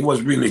part. It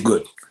was really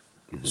good.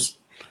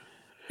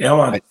 Yeah,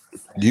 man.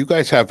 Do you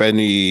guys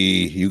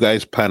you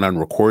guys plan on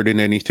recording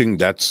anything?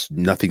 That's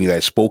nothing you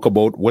guys spoke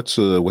about. What's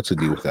the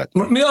deal with that?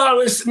 Me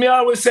always say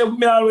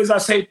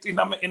it in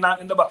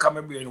the back of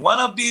my brain. One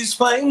of these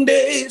fine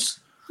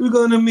days, we're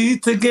gonna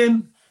meet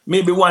again.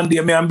 Maybe one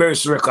day me and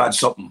Barris record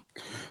something.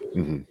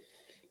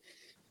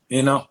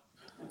 You know?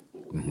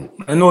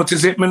 I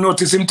notice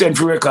him tend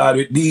to record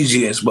with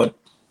DJs, but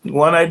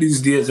one of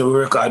these days he'll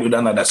record with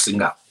another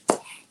singer.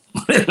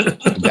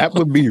 That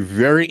would be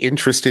very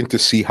interesting to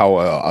see how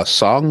a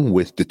song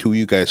with the two of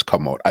you guys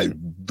come out. I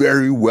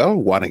very well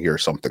want to hear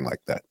something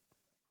like that.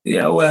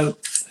 Yeah, well,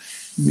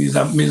 me's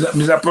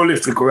a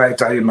prolific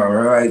writer, you know,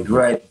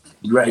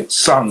 write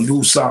songs,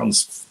 do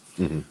songs.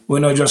 We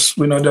not just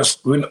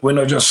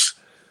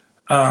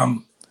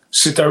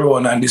sit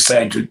around and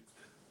decide to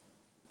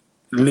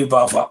live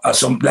off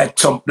some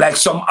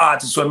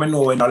artists when I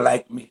know when not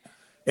like me,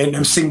 and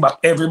them sing back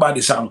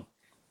everybody's song.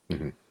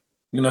 You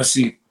know,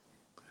 see.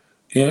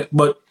 Yeah,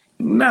 but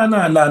no.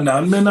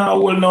 Me now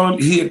will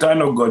not hate or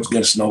no grudge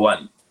against no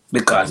one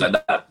because of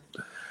that.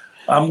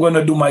 I'm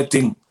gonna do my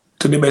thing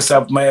to the best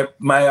of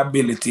my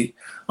ability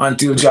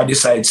until Jah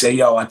decides say,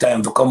 "Yo, it's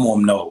time to come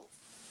home now."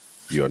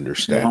 You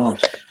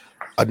understand?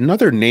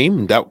 Another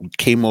name that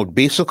came out,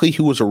 basically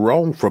he was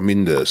around from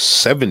in the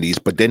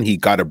 70s, but then he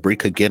got a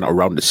break again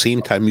around the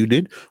same time you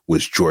did,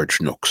 was George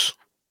Nooks.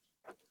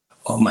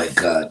 Oh my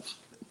God.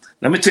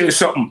 Let me tell you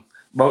something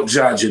about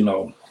George, you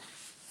know.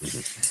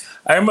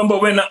 I remember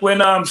when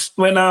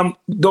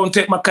Don't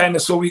Take My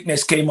Kindness for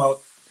Weakness came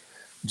out,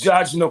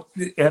 George, you know,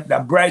 had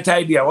that bright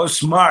idea. It was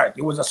smart.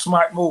 It was a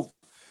smart move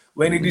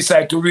when he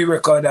decided to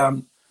re-record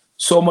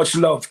So Much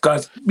Love.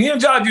 Because me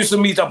and George used to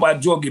meet up at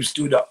Joe Gibbs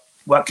studio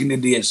back in the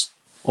days.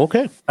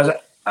 Okay.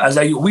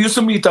 We used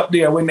to meet up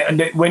there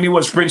when he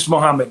was Prince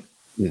Mohammed.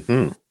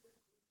 Mm-hmm.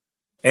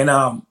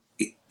 And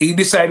he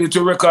decided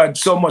to record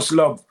So Much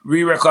Love,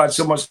 re-record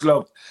So Much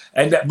Love,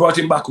 and that brought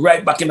him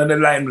right back into the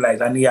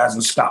limelight, and he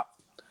hasn't stopped.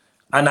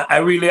 And I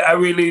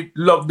really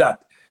love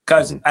that,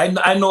 because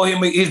I know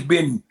him. He's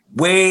been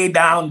way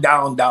down,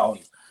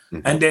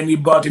 and then he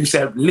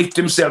lift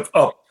himself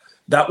up.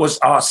 That was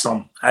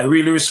awesome. I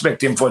really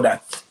respect him for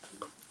that.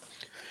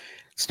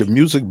 It's the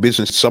music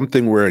business,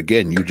 something where,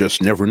 again, you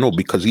just never know,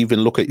 because even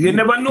look at you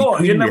never know.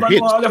 You never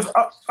know.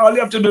 All you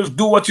have to do is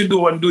do what you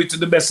do and do it to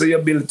the best of your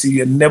ability.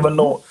 You never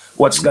know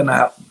what's gonna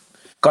happen.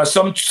 Because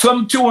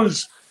some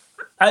tunes,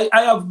 I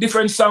have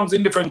different songs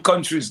in different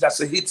countries. That's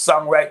a hit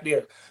song right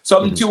there.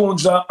 Some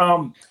tunes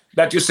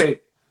that you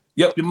say,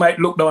 you might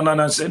look down on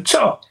and say,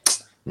 "Cha,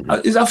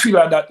 is I feel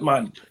like that,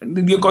 man."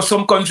 You got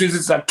some countries,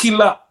 it's a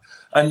killer.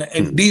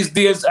 And these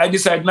days, I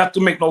decide not to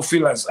make no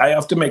fillers. I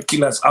have to make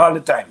killers all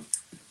the time.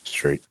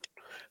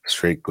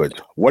 Straight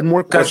good. One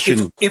more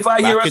question. If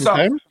I hear a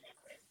song,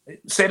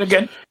 say it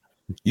again.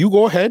 You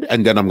go ahead,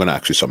 and then I'm going to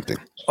ask you something.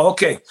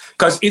 Okay,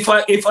 because if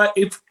I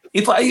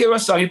hear a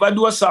song, if I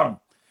do a song,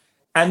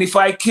 and if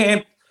I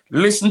can't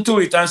listen to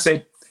it and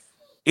say,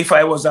 if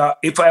I was a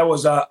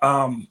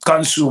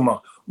consumer,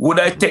 would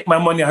I take my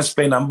money and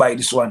spend and buy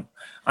this one?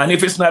 And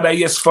if it's not a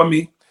yes for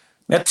me,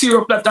 I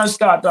tear up that and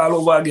start all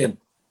over again.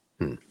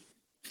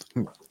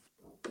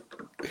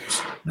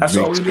 That's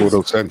Makes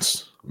total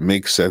sense.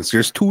 Makes sense.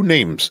 There's two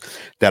names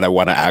that I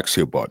want to ask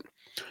you about.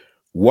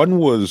 One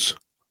was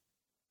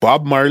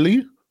Bob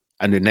Marley,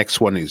 and the next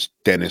one is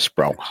Dennis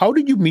Brown. How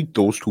did you meet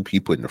those two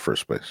people in the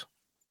first place?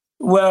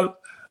 Well,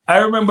 I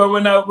remember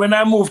when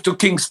I moved to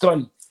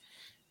Kingston.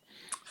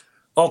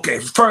 Okay,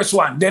 first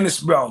one, Dennis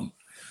Brown.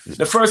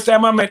 The first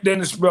time I met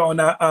Dennis Brown,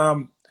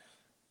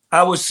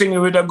 I was singing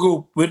with a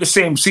group, with the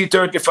same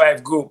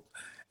C35 group,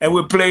 and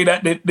we played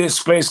at this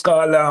place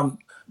called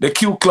the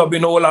Q Club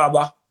in Old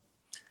Harbour.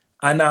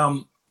 And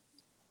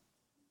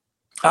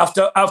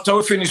after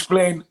we finished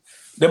playing,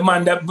 the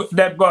man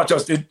that brought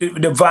us,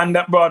 the van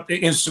that brought the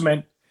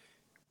instrument,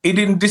 he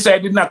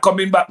did not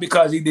coming back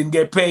because he didn't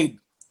get paid.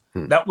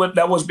 That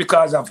was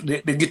because of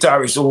the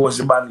guitarist who was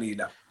the band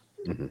leader.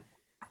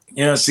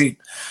 You know, see,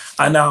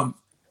 and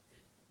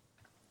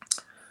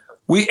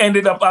we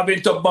ended up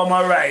having to bum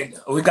a ride.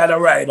 We got a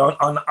ride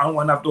on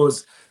one of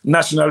those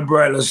National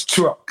Broilers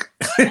truck.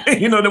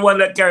 You know, the one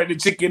that carried the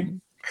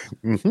chicken.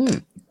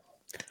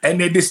 And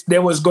they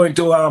was going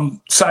to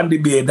Sandy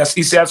Bay. That's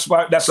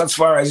as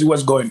far as he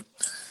was going.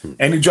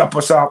 And he dropped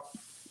us off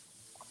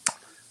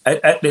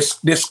at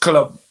this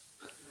club.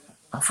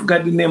 I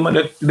forgot the name of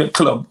the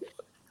club.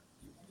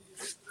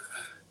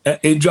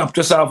 He dropped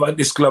us off at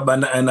this club,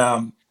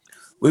 and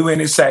we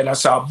went inside. I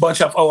saw a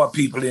bunch of our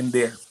people in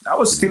there. I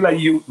was still a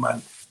youth,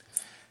 man.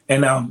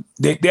 And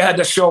they had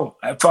a show.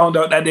 I found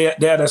out that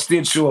they had a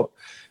stage show.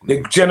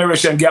 The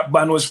Generation Gap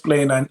band was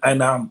playing,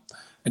 and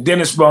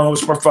Dennis Brown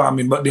was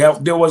performing, but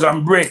there was a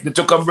break. They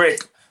took a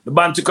break. The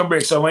band took a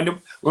break. So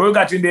when we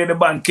got in there, the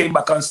band came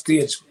back on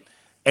stage,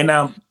 and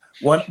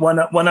one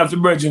of the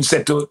virgins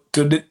said to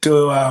the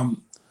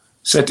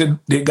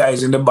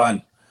guys in the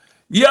band,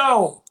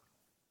 "Yo,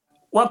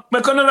 what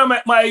me gonna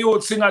make my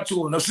youth sing a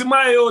tune? Now see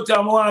my youth, I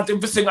want him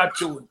to sing a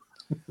tune."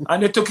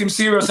 And they took him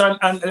serious and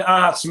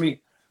asked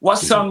me, "What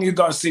song you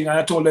gonna sing?" And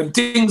I told them,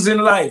 "Things in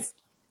Life."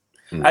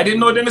 I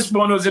didn't know Dennis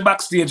Brown was the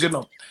backstage, you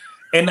know.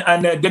 And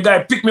the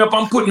guy picked me up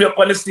and put me up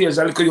on the stage.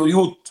 I look at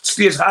you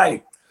stage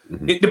high.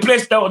 The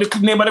place, the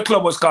name of the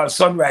club was called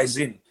Sunrise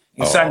Inn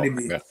in Sandy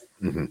Bay. Yeah.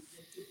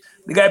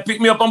 The guy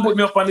picked me up and put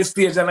me up on the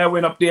stage, and I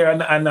went up there,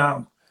 and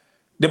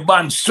the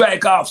band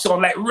strike off,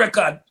 sound like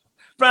record.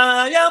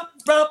 I'm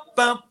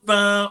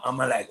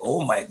like,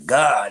 oh my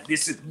God,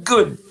 this is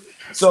good.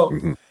 So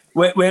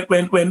when it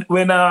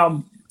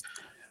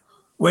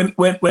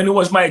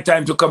was my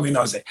time to come in,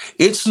 I was like,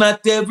 it's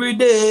not every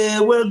day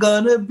we're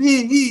gonna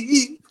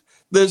be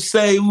the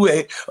same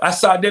way. I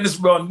saw Dennis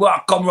Brown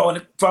come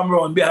round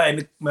from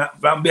behind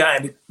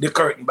the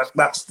curtain, but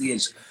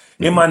backstage.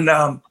 Him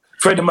and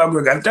Freddie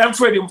McGregor. At the time,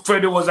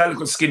 Freddie was a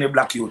little skinny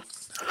black youth.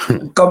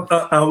 Come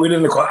with a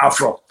little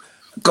afro.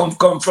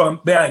 Come from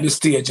behind the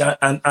stage,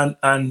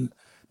 and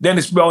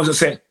Dennis Brown just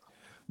said,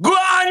 "Go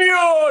on,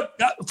 you!"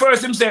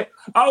 First him said,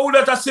 "How would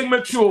that sing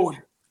my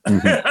tune?"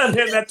 And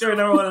then I turned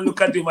around and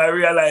looked at him. I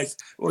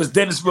realized it was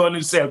Dennis Brown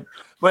himself.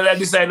 But I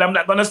decided I'm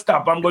not gonna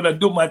stop. I'm gonna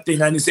do my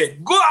thing. And he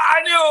said, "Go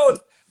on, you!"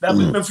 That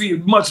made me feel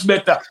much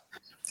better.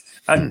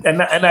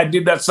 And I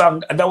did that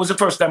song. And that was the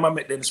first time I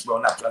met Dennis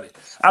Brown.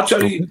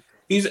 Actually,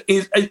 he's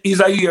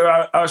a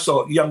year or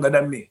so younger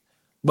than me.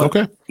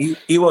 But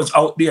he was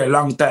out there a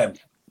long time.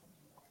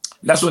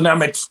 That's when I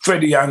met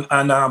Freddie and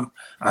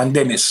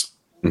Dennis.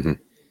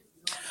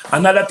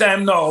 Another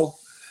time now,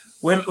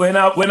 when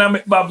I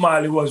met Bob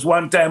Marley was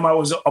one time I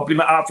was up in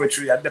the Halfway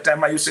Tree. At the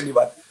time I used to live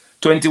at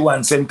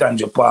 21 St.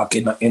 Andrew Park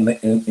in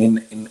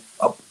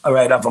up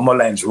right off of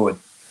Mullines Road.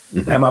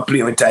 Mm-hmm. I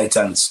play with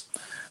Titans.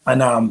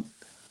 And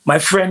my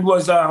friend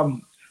was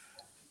the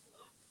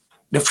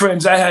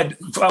friends I had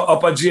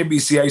up at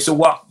JBC. I used to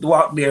walk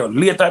there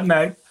late at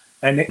night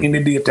and in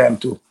the daytime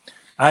too.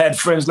 I had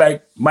friends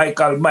like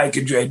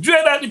Mikey Dread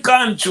at the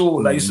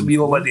control. I used to be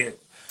over there.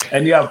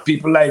 And you have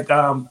people like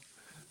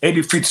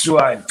Eddie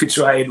Fitzroy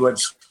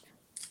Edwards.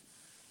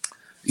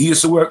 He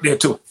used to work there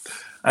too.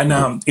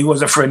 And he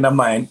was a friend of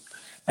mine.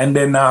 And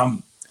then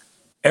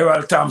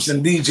Errol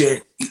Thompson,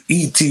 DJ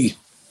E.T.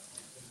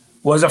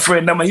 was a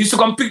friend of mine. He used to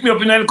come pick me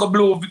up in a little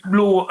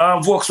blue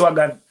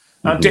Volkswagen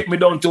and take me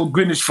down to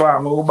Greenwich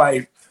Farm over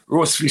by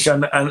roast fish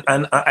and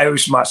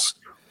Irish Mass.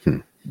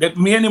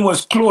 Me and him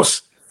was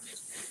close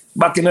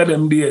back in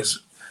them days.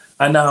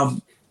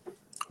 And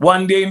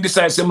one day he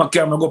decided to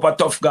go up a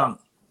Tough Gang.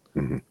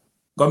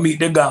 Go meet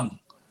the gang.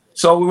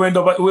 So we went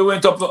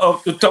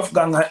up to Tough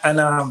Gang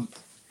and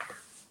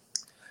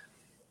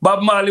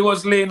Bob Marley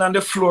was laying on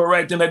the floor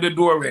right in the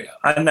doorway.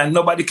 And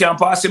nobody can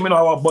pass him. You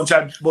know, a bunch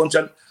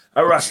of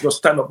rascals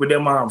stand up with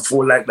their arm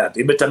full like that.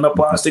 He better not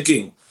pass the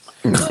king.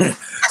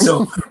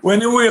 So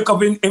when he woke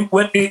up,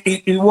 when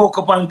he woke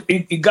up and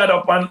he got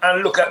up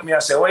and looked at me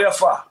and said, "Where you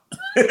for?"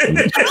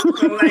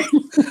 Like,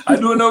 I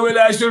don't know whether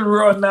I should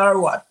run or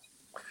what.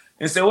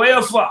 He said, "Where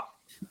you for?"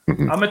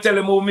 I'm going to tell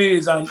him who me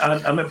is and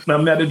I'm at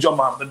the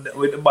drummer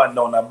with the band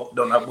down at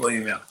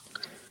Bohemia.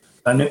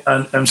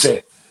 And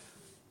say,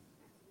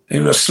 he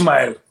just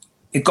smile.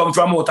 He come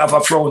from out of a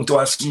frown to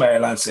a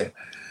smile and say,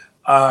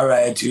 "All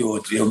right,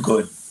 you're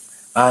good."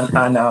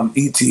 And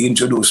E.T.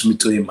 introduced me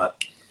to him.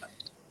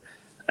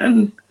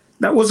 And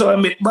that was how I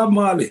met Bob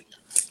Marley.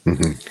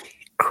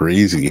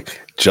 Crazy.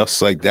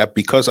 Just like that.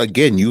 Because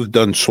again, you've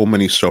done so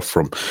many stuff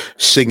from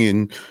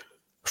singing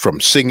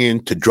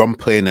to drum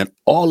playing and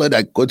all of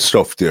that good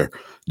stuff there.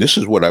 This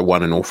is what I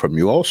want to know from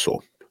you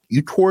also.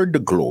 You toured the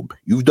globe.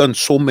 You've done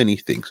so many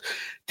things.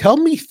 Tell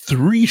me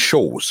 3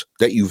 shows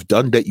that you've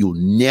done that you'll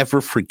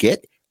never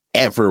forget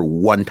ever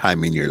one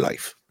time in your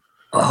life.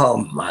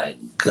 Oh my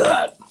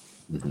God.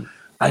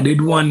 I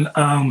did one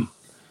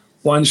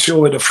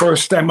show the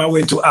first time I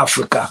went to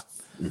Africa,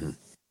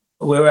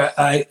 where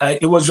I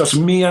it was just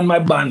me and my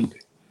band,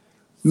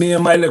 me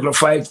and my little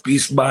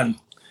 5-piece band.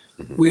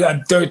 We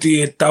had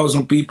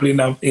 38,000 people in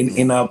a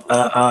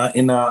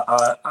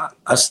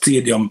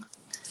stadium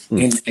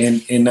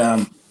in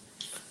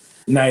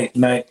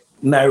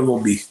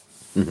Nairobi.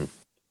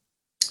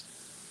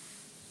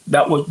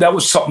 That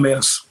was something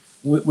else.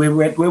 We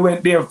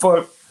went there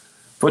for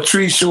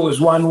 3 shows.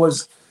 One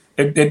was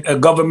a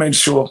government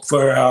show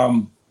for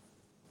all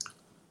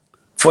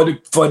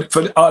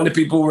the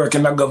people who work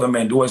in the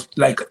government. It was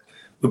like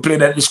we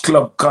played at this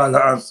club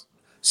called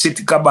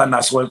City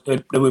Cabanas. We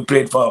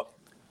played for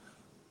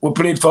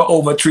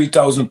over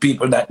 3,000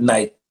 people that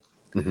night,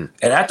 and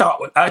I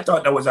thought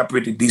that was a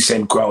pretty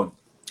decent crowd.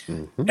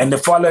 And the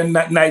following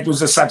night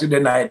was a Saturday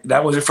night.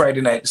 That was a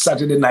Friday night.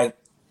 Saturday night,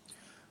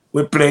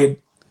 we played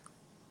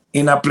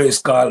in a place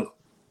called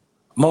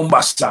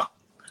Mombasa.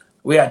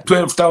 We had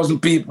 12,000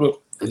 people.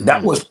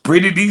 That was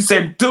pretty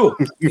decent too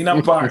in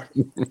a park.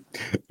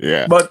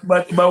 Yeah. But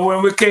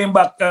when we came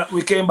back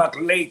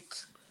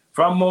late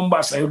from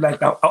Mombasa. It was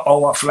like an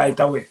hour flight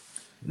away,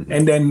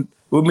 and then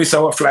we missed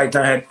our flight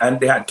and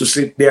they had to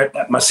sit there.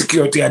 My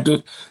security had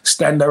to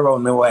stand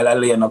around me while I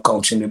lay on a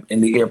couch in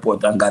the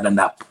airport and got a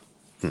nap.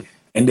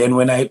 And then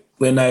when I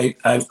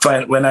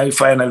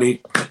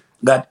finally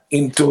got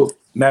into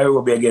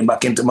Nairobi again,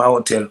 back into my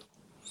hotel,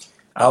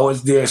 I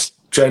was there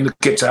trying to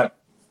catch a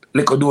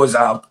little doors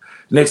up.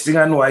 Next thing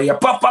I know, I hear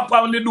pop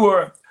on the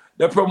door.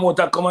 The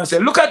promoter come and say,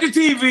 "Look at the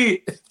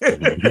TV."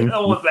 I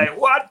was like,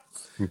 "What?"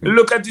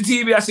 Look at the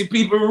TV. I see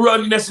people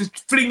running. They see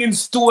flinging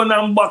stone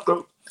and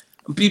bottle.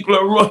 And people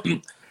are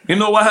running. You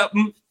know what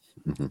happened?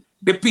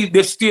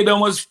 The stadium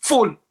was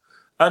full,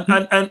 and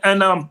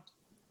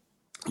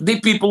the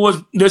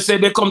people they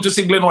said they come to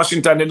see Glen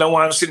Washington. They don't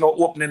want to see no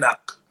opening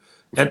act.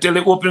 Until they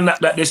open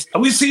act like this,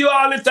 we see you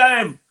all the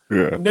time.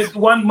 Yeah.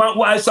 One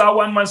man, I saw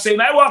one man saying,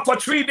 "I walked for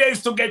 3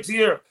 days to get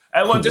here.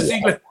 I want to see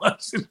Glen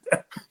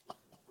Washington."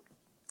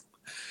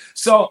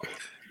 So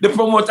the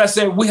promoter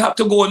said, "We have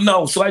to go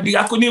now." So I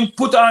couldn't even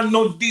put on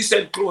no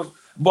decent clothes,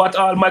 bought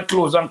all my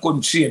clothes and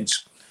couldn't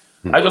change.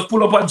 I just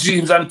pull up a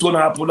jeans and put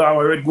on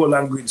a red, gold,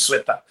 and green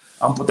sweater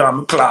and put on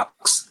my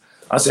Clarks.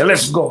 I said,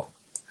 "Let's go."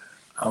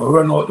 And we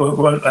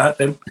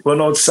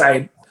run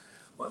outside.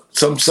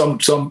 Some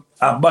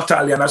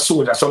battalion of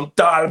soldiers, some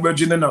tall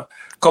virgin,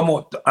 come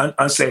out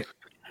and say,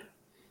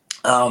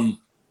 "Don't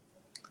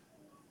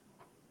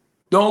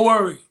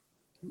worry,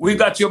 we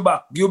got your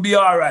back. You'll be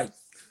all right."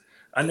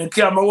 And then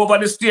came over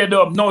the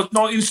stadium.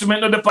 No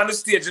instrument on the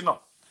stage,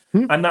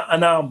 And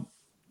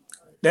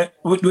then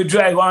we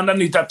drive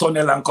underneath a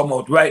tunnel and come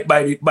out right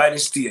by the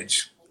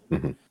stage.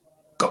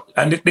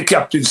 And the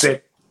captain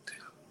said,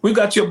 "We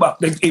got your back."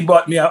 He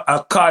bought me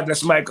a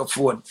cordless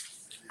microphone.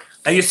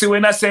 And you see,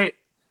 when I say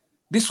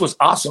this was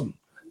awesome.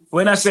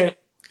 When I say,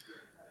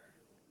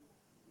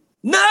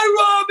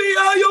 Nairobi,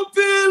 how you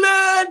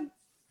feeling?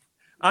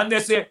 And they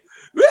say,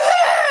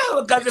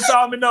 because they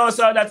saw me now,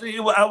 so that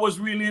I was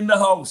really in the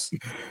house.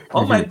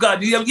 Oh my God.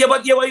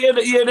 But you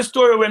hear the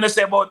story when they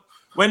say about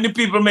when the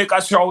people make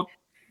a shout.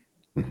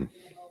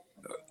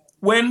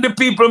 When the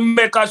people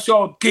make a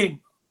shout, King.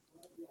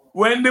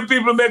 When the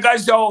people make a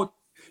shout,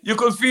 you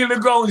could feel the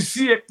ground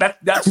shake.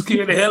 That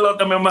scared the hell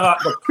out of me. My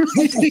heart.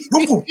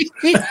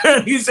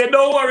 He said,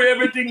 don't worry,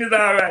 everything is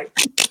all right.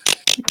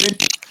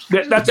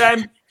 That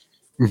time,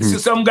 so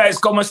some guys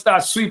come and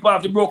start sweep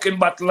off the broken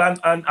bottle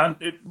and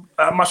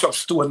mash up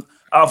stone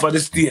off of the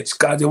stage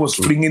because they was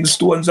flinging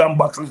stones and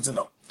bottles, you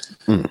know.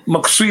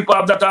 Sweep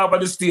off that off of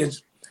the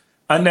stage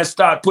and then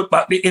start put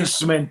back the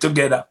instrument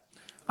together.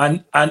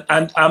 And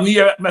I'm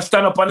here, I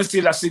stand up on the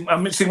stage,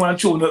 I'm sing one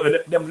tune,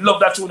 them love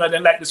that tune and they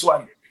like this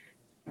one.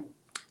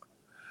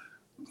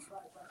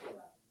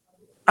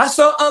 I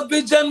saw a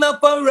vision of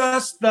a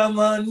Rasta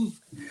man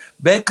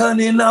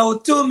beckoning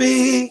out to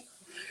me.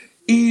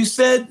 He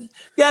said,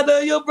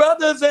 gather your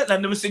brothers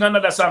and then we sing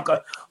another song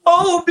called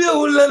Oh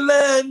Beulah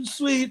Land,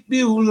 sweet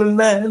Beulah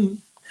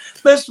Land,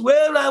 that's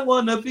where I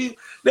wanna be.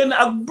 Then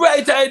a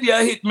bright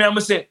idea hit me. I'm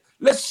gonna say,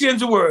 let's change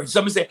the words.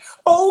 I'm gonna say,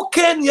 oh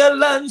Kenya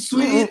land,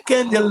 sweet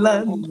Kenya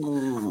land,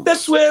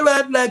 that's where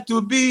I'd like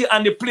to be.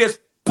 And the place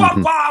pop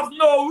off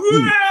no.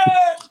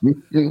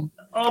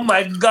 Oh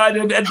my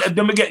God,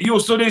 then we get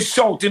used to this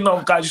shouting now,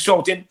 because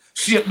shouting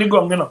shake the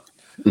ground, you know.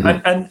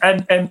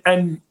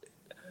 And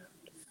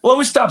when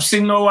we stop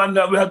singing now, and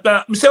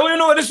we say, well, you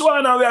know, this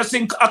one now we are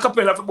sing a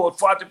cappella for about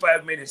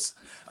 45 minutes.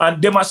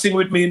 And them are sing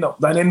with me now.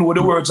 And they know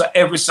the words of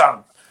every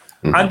song.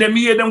 And then me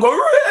hear them go,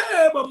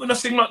 but I'm not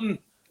sing nothing.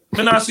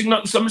 I'm not sing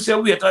nothing. So I say,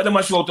 wait, I them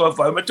a shout out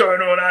for. I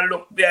turn around and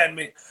look behind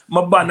me.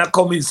 My band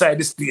come inside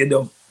the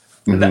stadium.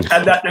 And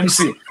that them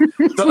see.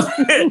 So,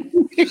 then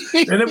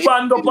the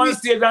band up on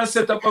stage and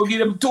set up, I'll give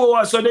them 2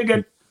 hours. So they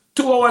get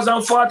 2 hours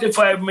and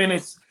 45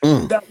 minutes.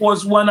 That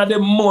was one of the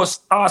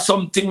most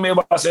awesome things me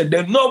ever said.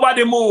 Then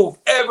nobody moved.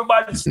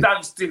 Everybody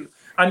stand still.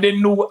 And they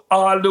knew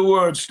all the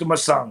words to my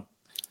song.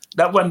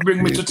 That one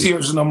bring me to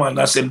tears, you know, man.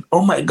 I said,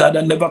 oh my God,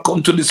 I never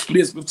come to this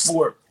place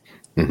before.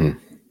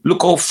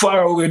 Look how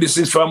far away this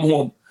is from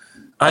home.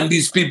 And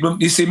these people,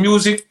 you see,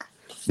 music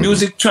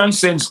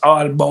transcends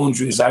all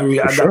boundaries. I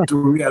got to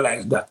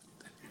realize that.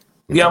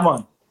 Yeah,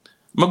 man.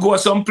 I go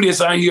some place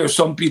and hear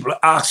some people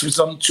ask for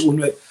some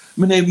tune. I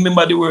don't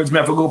remember the words. I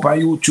have to go up on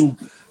YouTube,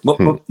 but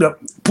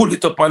pull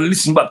it up and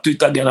listen back to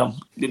it again.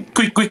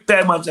 Quick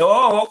time and say,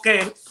 oh,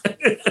 okay.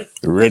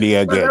 Ready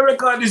again. I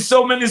recorded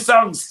so many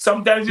songs.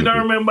 Sometimes you don't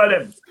remember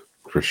them.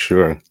 For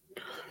sure.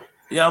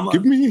 Yeah, man.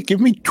 Give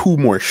me 2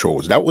 more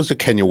shows. That was the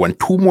Kenya one.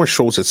 2 more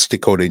shows that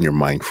stick out in your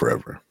mind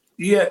forever.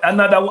 Yeah,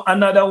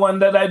 another one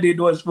that I did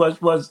was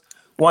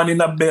one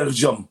in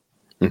Belgium.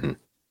 In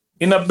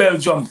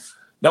Belgium,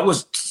 that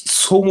was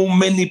so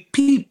many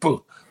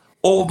people,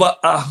 over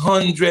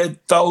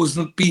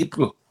 100,000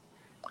 people.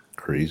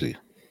 Crazy.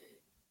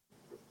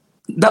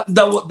 That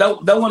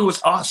one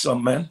was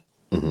awesome, man.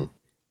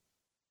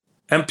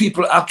 And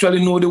people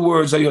actually know the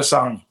words of your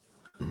song.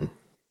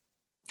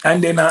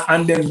 And then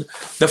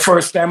the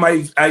first time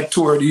I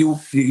toured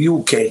the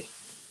UK.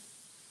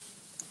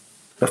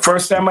 The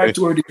first time I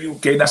toured the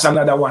UK, that's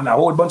another one. A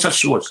whole bunch of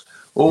shows.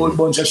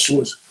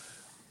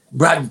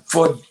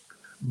 Bradford,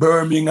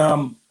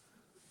 Birmingham,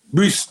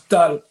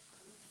 Bristol.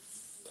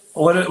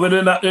 Where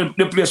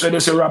the place where they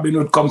say Robin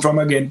Hood come from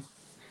again?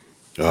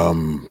 I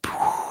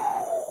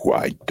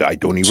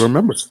don't even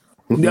remember.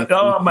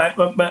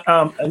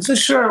 It's a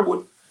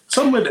Sherwood,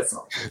 somewhere there.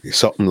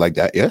 Something like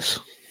that, yes?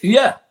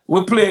 Yeah,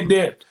 we played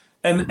there.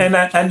 And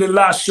the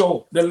last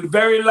show, the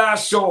very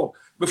last show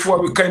before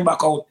we came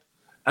back out,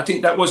 I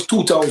think that was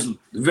 2000,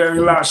 the very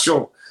last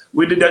show.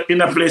 We did that in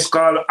a place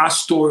called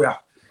Astoria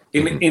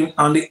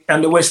on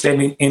the West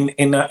End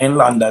in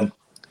London.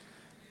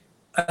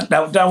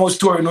 That was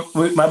touring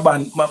with my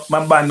band. My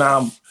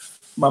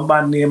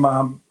band name.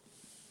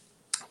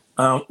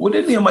 What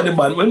the name of the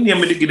band? What the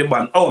name of the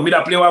band? Oh, me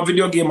that play one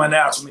video game and they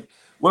ask me,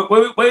 what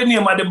the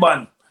name of the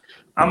band?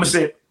 I'ma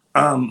say,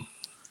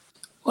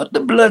 what the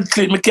blood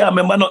clean? Me can't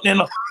remember nothing, you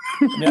know.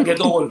 Me I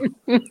get old.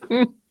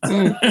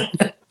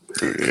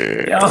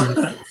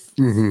 Yeah.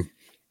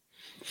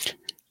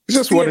 It's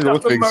just one of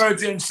those things.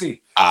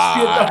 Emergency.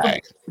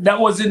 That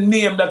was the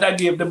name that I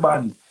gave the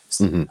band.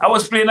 I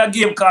was playing a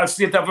game called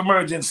State of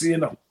Emergency, you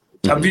know,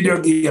 a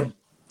video game.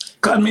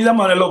 Call me the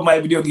man, I love my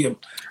video game.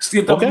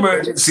 State of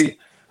Emergency.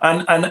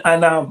 And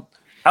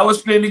I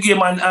was playing the game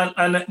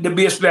and the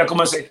bass player come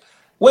and say,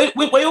 where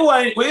you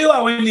want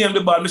to name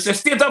the band? I said,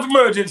 State of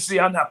Emergency,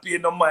 I'm not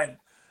paying no mind.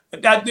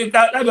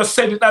 I just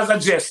said it as a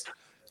jest.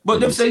 But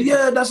they say,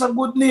 yeah, that's a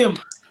good name.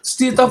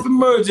 State of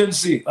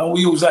Emergency. And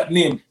we use that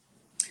name.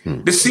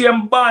 The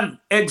same band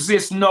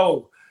exists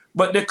now,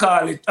 but they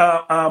call it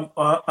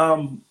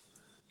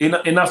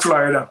in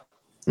Florida.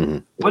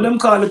 What them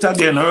call it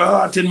again?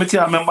 I can't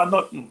remember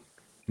nothing.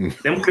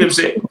 Them claim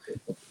say,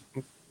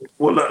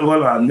 hold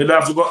on, you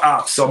have to go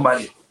ask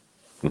somebody.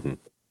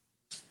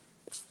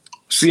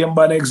 same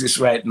band exists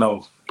right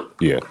now.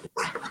 Yeah.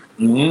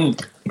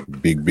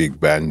 Big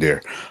band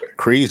there.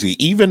 Crazy.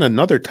 Even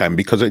another time,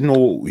 because I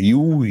know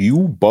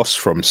you bust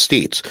from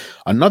States.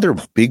 Another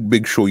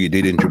big show you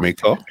did in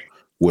Jamaica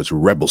was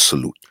Rebel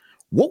Salute.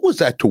 What was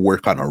that to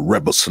work on a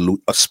Rebel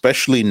Salute,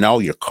 especially now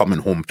you're coming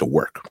home to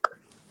work?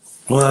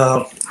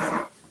 Well,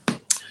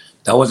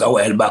 that was a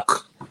while back.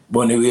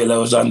 Bunny Wailer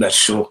was on that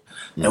show.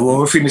 And when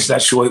we finished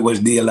that show, it was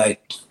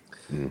daylight.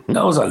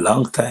 That was a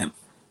long time.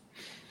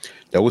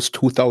 That was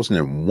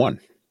 2001.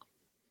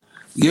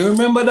 You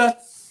remember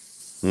that?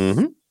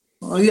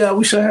 Oh, yeah, I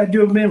wish I had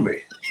your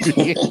memory.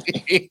 Yeah,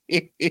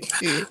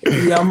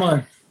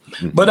 man.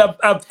 But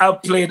I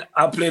played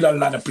a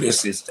lot of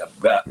places.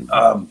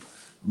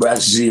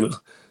 Brazil,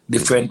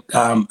 different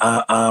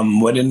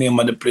what the name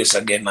of the place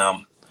again?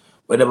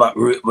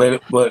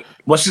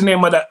 What's the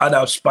name of that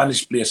other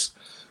Spanish place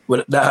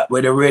where the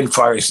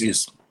rainforest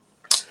is?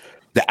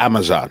 The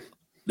Amazon.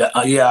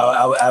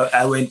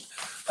 I went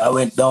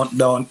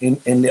down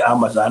in the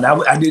Amazon.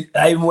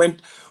 I even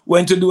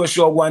went to do a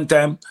show one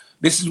time.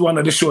 This is one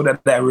of the shows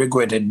that I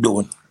regretted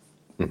doing.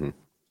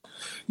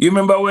 You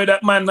remember where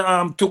that man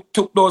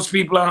took those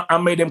people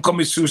and made them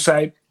commit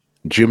suicide?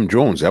 Jim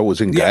Jones. That was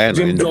in Guyana,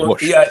 Jim in the Jones,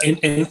 bush. Yeah, in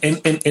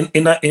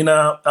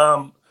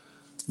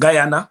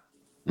Guyana.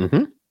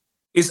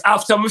 It's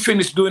after we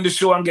finished doing the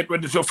show and get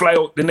ready to fly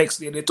out the next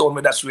day. They told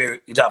me that's where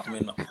it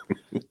happened.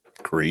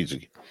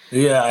 Crazy.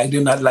 Yeah, I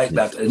did not like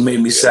that. It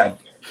made me sad.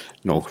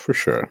 No, for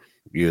sure.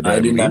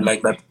 I did not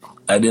like that.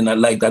 I did not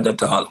like that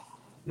at all.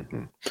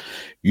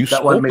 You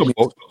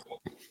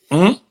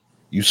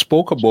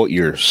spoke about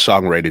your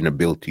songwriting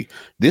ability.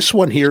 This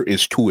one here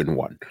is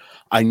 2-in-1.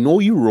 I know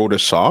you wrote a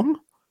song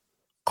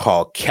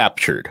called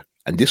Captured,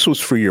 and this was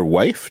for your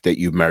wife that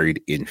you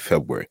married in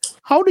February.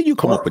 How did you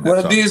come up with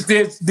that song? These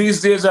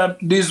days,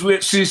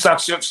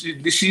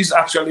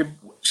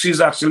 she's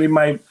actually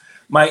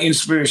my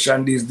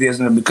inspiration these days,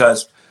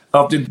 because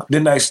of the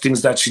nice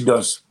things that she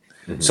does.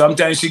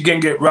 Sometimes she can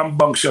get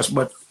rambunctious,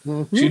 but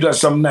she does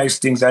some nice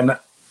things. And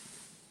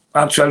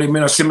actually,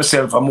 I see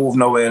myself, I move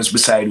nowhere else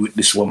beside with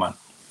this woman.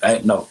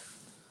 Right now,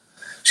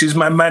 she's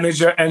my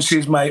manager and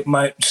she's my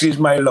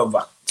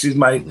lover. She's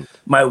my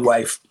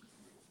wife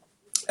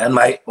and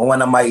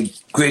one of my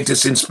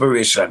greatest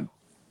inspiration.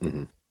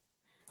 I'm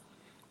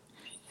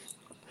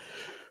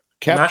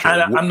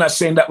not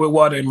saying that with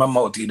water in my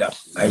mouth either.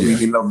 I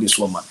really love this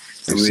woman.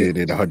 I say it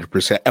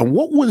 100%. And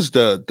what was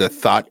the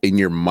thought in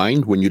your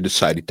mind when you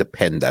decided to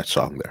pen that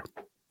song there?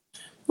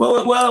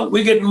 Well,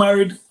 we get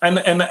married, and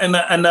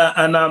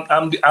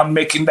I'm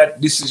making that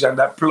decision,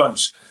 that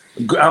plunge.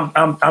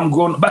 I'm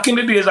going. Back in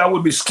the days, I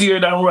would be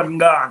scared and run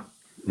gone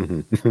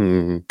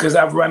because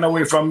I've run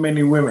away from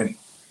many women.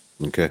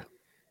 Okay.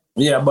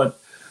 Yeah, but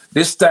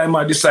this time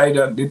I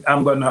decided that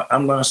I'm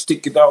gonna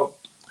stick it out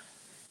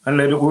and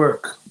let it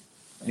work.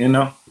 I'm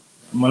gonna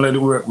let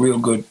it work real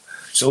good.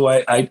 So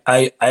I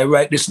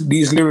write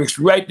these lyrics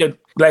right there,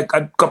 like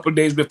a couple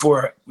days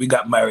before we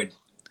got married.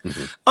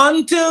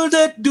 Until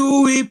that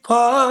do we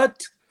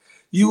part,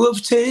 you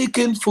have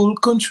taken full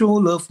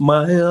control of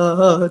my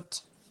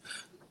heart.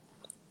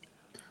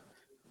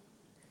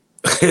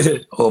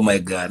 Oh my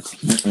God.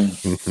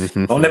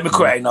 Don't let me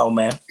cry now,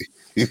 man.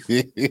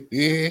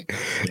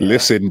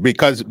 Listen,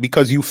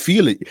 because you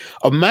feel it.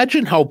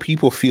 Imagine how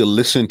people feel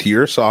listening to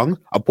your song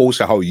opposed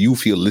to how you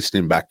feel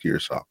listening back to your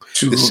song.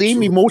 The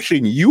same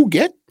emotion you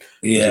get,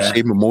 the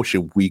same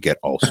emotion we get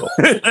also.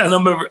 And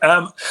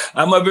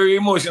I'm a very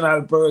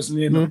emotional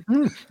person,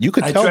 You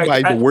could tell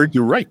by the word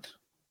you write.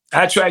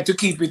 I try to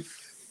keep it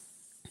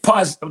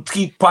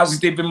keep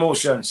positive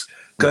emotions,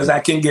 because I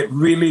can get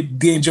really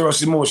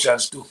dangerous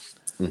emotions too.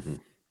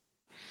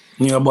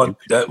 But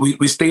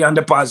we stay on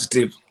the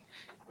positive.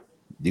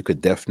 You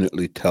could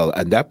definitely tell.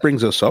 And that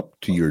brings us up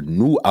to your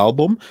new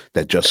album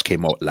that just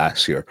came out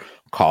last year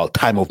called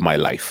Time of My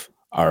Life.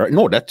 All right.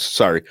 No,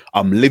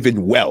 I'm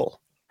Living Well.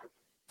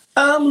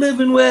 I'm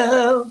living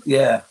well.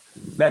 Yeah.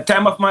 That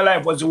Time of My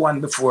Life was the one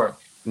before.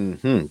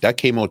 That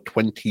came out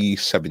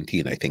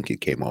 2017, I think it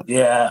came out.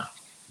 Yeah.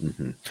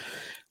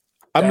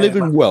 I'm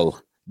Living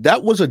Well.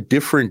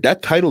 That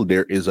title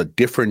there is a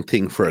different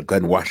thing for a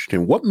Glen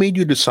Washington. What made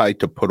you decide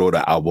to put out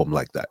an album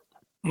like that?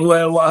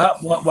 Well,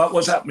 what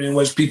was happening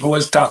was people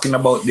was talking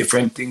about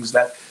different things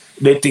that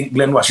they think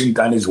Glen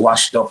Washington is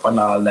washed up and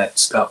all that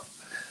stuff.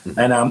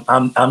 And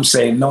I'm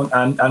saying no,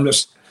 I'm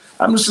just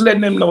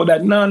letting them know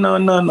that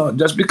no.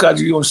 Just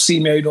because you don't see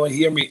me or you don't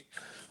hear me,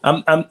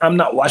 I'm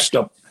not washed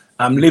up.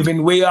 I'm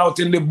living way out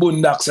in the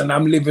boondocks and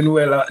I'm living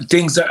well.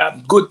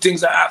 Good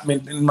things are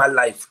happening in my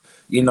life.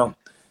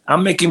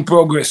 I'm making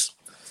progress.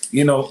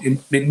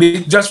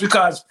 Just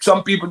because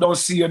some people don't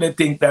see you, they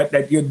think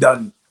that you're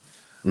done.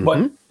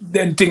 But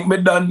then think me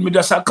done, me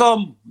just a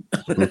come.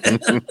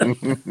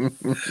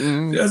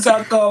 Just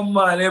a come,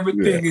 man.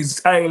 Everything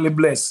is highly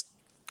blessed.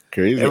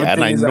 Crazy.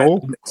 And I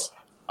know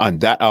on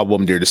that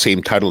album there, the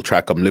same title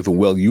track, I'm Living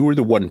Well, you were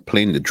the one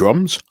playing the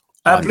drums.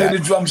 I play the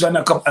drums on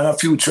a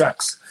few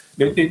tracks.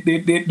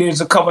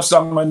 There's a cover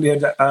song on there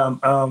that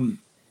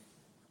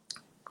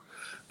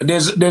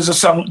There's a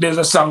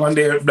song on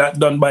there that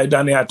done by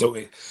Donny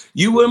Hathaway.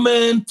 You were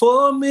meant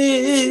for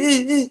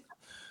me.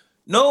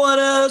 No one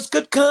else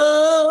could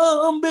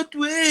come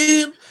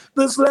between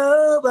this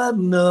love I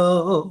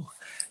know.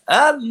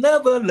 I'll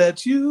never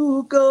let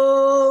you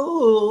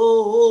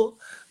go.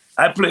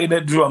 I played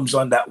the drums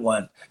on that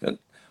one.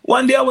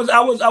 One day I was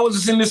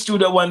in the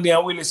studio one day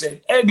and Willie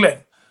said, "Hey Glenn,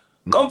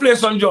 come play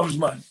some drums,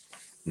 man."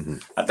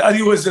 I thought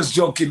he was just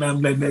joking.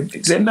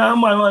 He said, "Nah,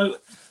 man."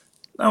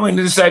 Now when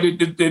they decided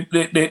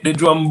the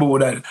drum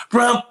board,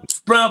 because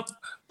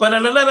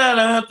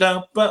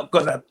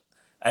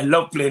I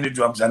love playing the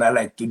drums and I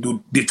like to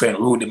do different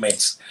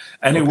rudiments.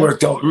 And it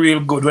worked out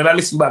real good. When I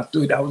listened back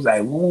to it, I was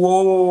like,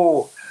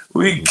 whoa,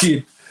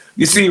 wicked.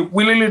 You see,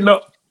 Willie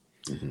Lindo,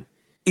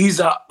 he's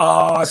an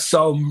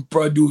awesome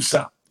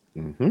producer.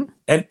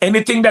 And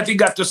anything that he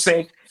got to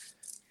say,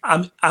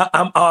 I'm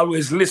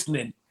always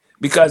listening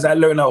because I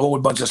learned a whole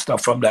bunch of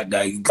stuff from that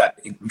guy. He got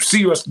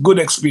serious, good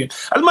experience.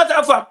 As a matter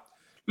of fact,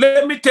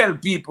 let me tell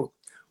people,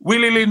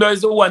 Willie Lindo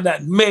is the one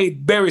that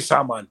made Bury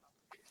Salmon.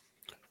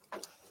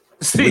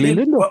 See,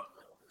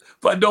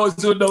 for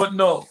those who don't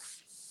know.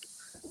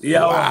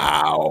 Yeah.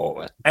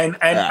 Wow. And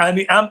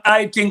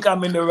I think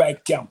I'm in the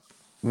right camp.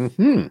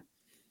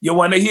 You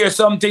want to hear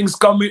some things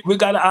coming? We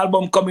got an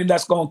album coming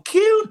that's going to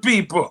kill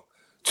people.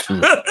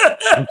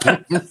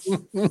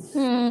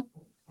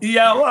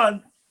 Yeah,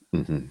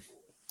 man.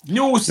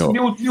 New,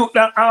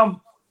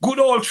 good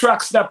old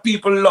tracks that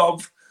people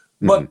love,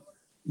 but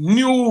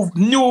new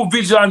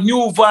vision,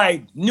 new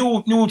vibe,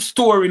 new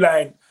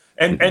storyline,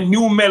 and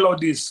new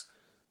melodies.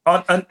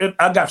 And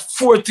I got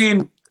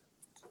 14.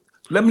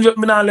 Let me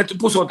not let you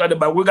push out of the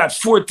bag. We got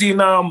 14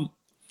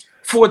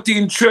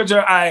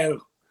 Treasure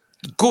Isle,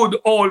 good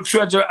old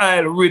Treasure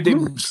Isle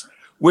rhythms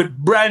with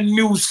brand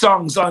new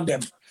songs on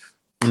them.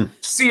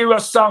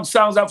 Serious songs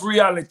of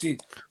reality,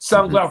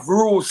 songs of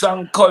roots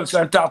and culture,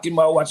 and talking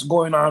about what's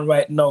going on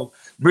right now,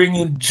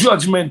 bringing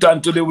judgment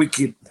onto the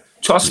wicked.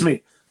 Trust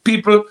me,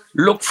 people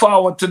look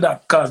forward to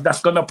that because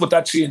that's going to put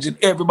a change in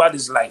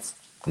everybody's life.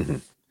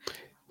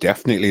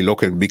 Definitely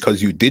looking,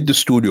 because you did the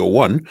Studio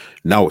One,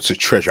 now it's a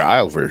Treasure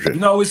Isle version.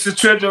 No, it's a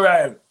Treasure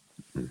Isle.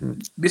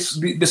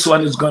 This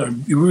one is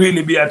going to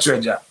really be a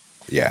treasure.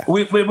 Yeah.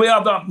 We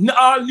have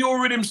all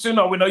new rhythms, you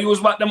know. We don't use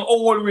back them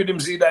old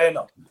rhythms either, you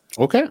know.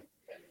 Okay.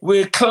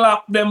 We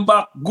clap them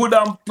back good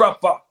and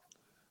proper.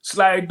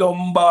 Slide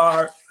down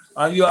bar,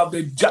 and you have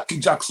the Jackie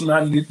Jackson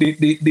and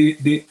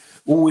the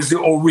who is the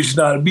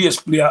original bass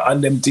player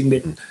and them thing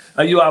there.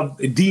 And you have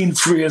Dean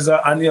Fraser,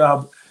 and you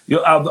have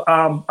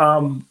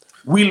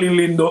Willie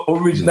Lindo,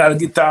 original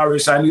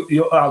guitarist, and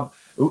you have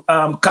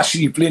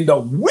Kashif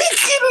Lindo,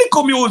 wicked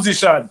little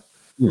musician,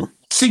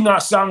 singer,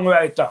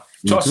 songwriter.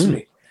 Trust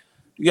me.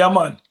 Yeah,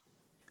 man.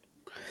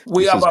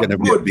 We have a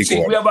good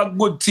team. We have a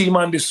good team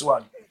on this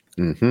one.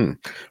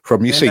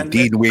 From you say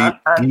Dean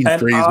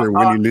Fraser,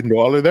 Willie Lindo,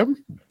 all of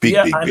them? Big.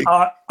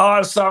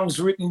 All songs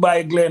written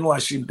by Glenn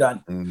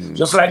Washington.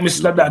 Just like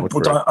Mr. Dad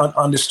put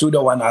on the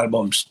Studio One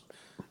albums.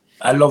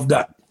 I love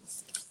that.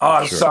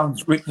 All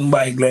songs written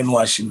by Glenn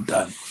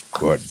Washington.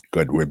 Good.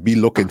 We'll be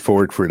looking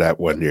forward for that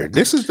one there.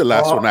 This is the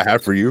last one I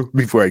have for you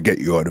before I get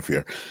you out of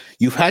here.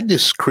 You've had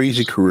this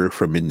crazy career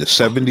from in the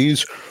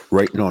 70s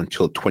right now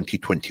until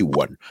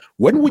 2021.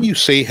 When would you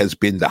say has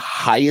been the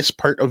highest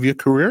part of your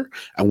career,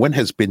 and when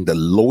has been the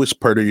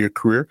lowest part of your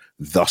career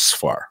thus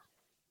far?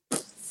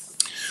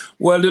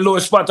 Well, the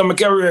lowest part of my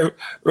career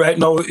right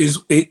now is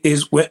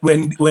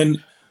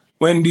when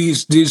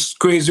these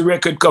crazy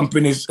record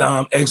companies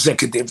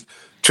executive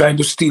trying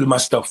to steal my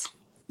stuff.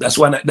 That's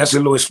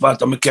the lowest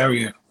part of my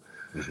career.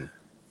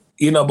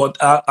 You know, but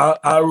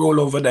I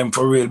roll over them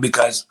for real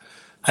because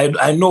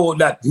I know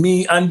that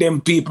me and them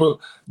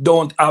people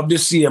don't have the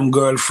same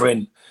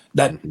girlfriend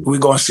that we're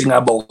going to sing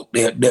about,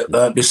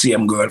 the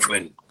same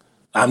girlfriend.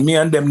 And me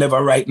and them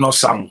never write no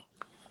song.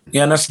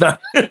 You understand?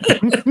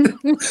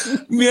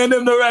 Me and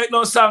them don't write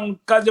no song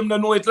because them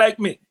don't know it like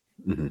me.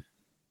 And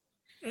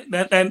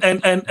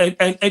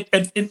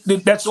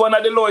that's one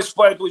of the lowest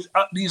point with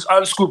these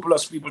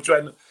unscrupulous people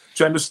trying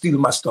to steal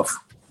my stuff.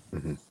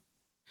 And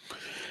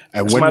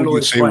that's when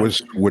would you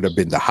say would have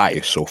been the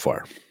highest so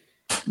far?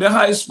 The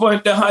highest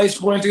point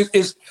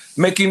is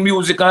making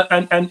music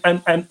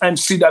and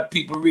see that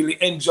people really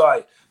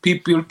enjoy.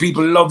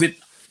 People love it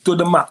to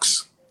the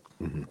max.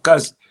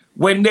 Because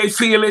when they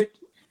feel it,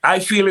 I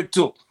feel it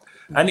too.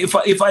 And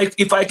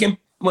if I can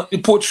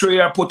portray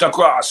or put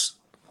across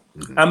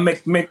and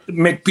make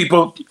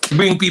people,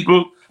 bring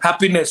people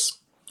happiness,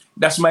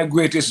 that's my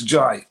greatest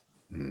joy.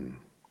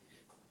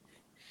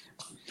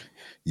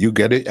 You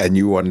get it and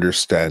you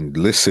understand.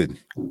 Listen,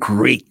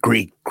 great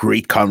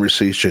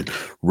conversation.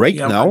 Right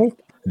now,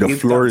 the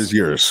floor is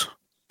yours.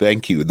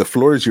 Thank you. The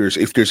floor is yours.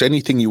 If there's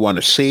anything you want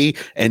to say,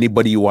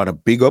 anybody you want to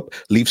big up,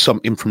 leave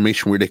some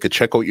information where they could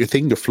check out your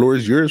thing. The floor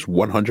is yours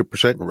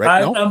 100%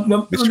 right now. I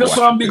just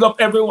want to big up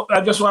everyone.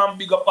 I just want to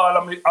big up all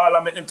of my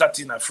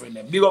entertainer friends.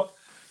 Big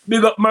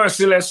up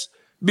Merciless.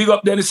 Big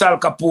up Dennis Al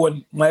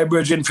Capone. My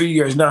virgin for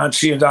years now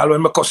changed. All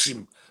when I cuss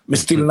him, I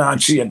still not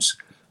change.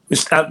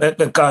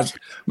 Because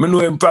I know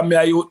him from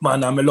my youth,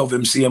 man, and I love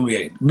him same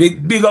way.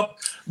 Big up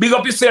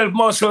yourself,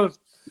 Muscle.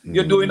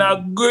 You're doing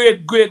a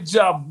great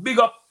job. Big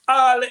up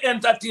all the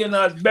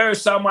entertainers, Barry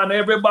Salmon,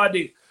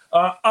 everybody,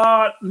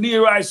 all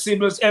Leroy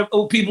siblings,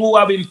 people who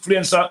have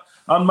influence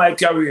on my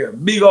career.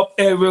 Big up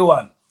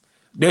everyone.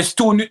 There's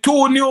too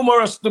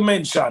numerous to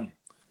mention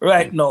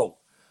right now.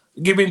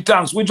 Giving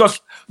thanks.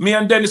 Me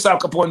and Dennis Al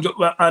Capone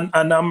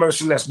and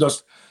Merciless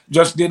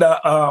just did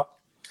a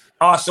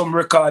awesome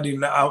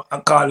recording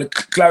called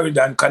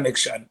Clarendon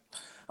Connection.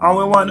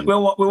 And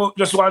we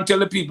just want to tell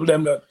the people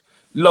them that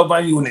love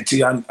and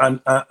unity and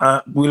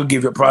will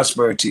give you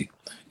prosperity.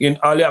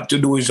 All you have to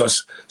do is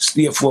just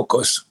stay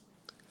focused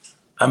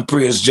and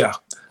praise Jah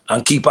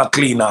and keep a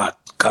clean heart,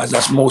 because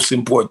that's most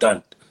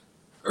important.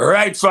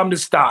 Right from the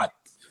start.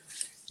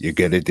 You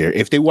get it there.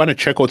 If they want to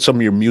check out some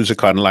of your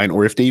music online,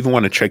 or if they even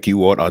want to check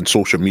you out on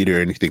social media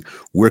or anything,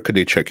 where could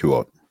they check you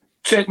out?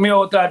 Check me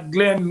out at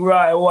Glenn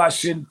Roy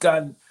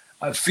Washington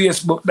at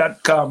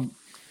Facebook.com.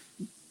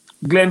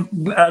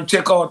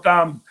 Check out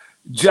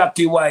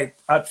Jackie White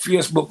at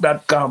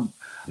Facebook.com.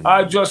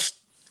 I just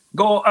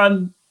go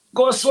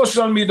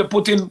social media,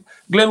 put in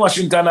Glenn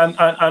Washington and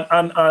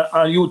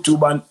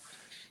YouTube and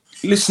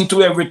listen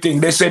to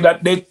everything. They say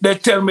that they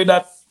tell me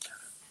that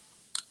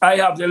I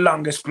have the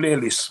longest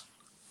playlist.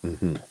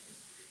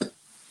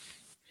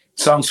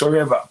 Songs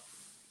forever.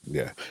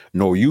 Yeah.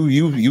 No,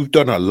 you've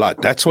done a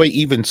lot. That's why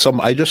even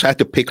I just had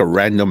to pick a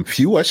random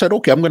few. I said,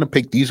 okay, I'm going to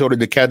pick these out of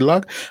the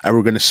catalog and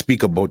we're going to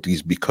speak about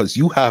these, because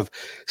you have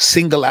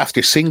single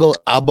after single,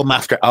 album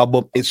after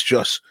album. It's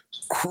just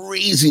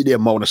crazy the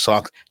amount of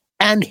songs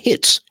and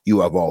hits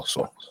you have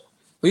also.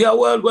 Yeah,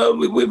 well,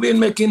 we've been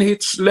making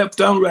hits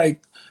left and right,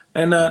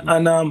 and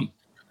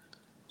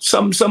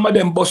some of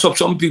them bust up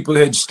some people's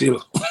heads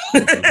still.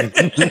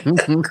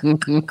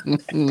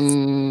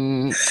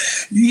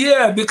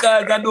 Yeah,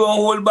 because I don't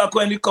hold back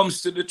when it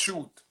comes to the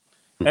truth.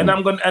 And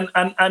I'm gonna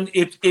and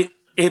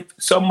if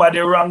somebody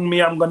wrong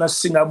me, I'm gonna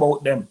sing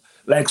about them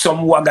like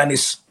some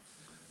wagonists.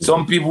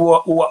 Some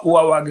people who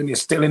are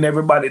wagonists telling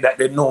everybody that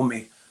they know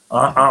me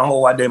and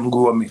how them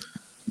grow me.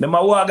 Them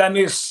are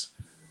wagonists.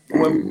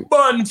 We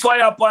burn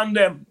fire upon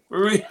them.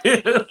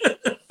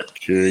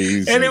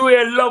 Crazy. Anyway,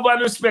 love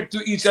and respect to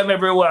each and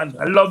every one.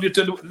 I love you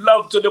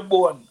love to the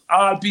bone.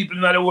 All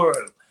people in the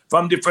world,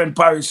 from different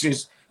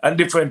parishes and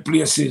different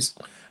places,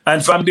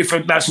 and from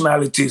different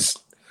nationalities.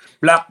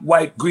 Black,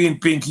 white, green,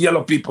 pink,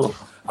 yellow people.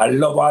 I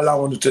love all I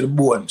want to the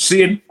bone.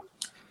 See?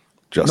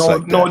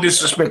 No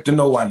disrespect to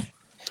no one.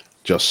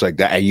 Just like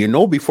that.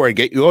 And before I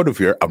get you out of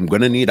here, I'm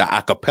going to need a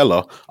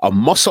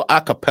Muscle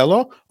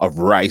acapella of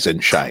Rise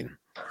and Shine.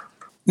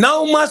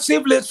 Now,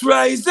 Massive, let's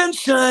rise and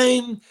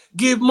shine.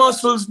 Give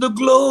Muscles the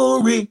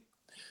glory.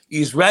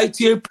 He's right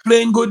here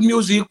playing good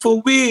music for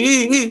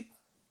we.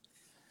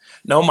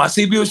 Now,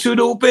 Massive, you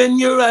should open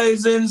your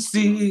eyes and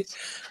see.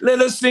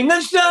 Let us sing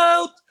and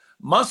shout.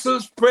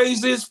 Muscles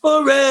praises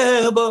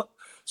forever,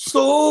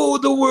 so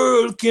the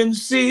world can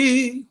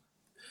see.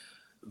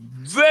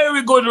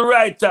 Very good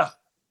writer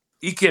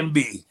he can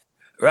be.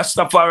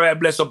 Rastafari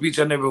bless up each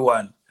and every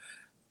one.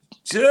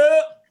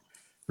 Yeah.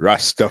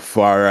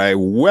 Rastafari.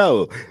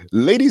 Well,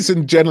 ladies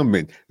and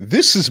gentlemen,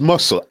 this is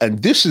Muscle,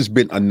 and this has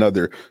been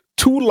another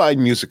Two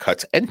Line Music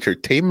Hut's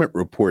Entertainment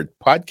Report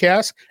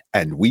podcast,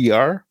 and we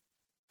are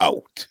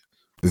out.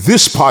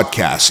 This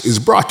podcast is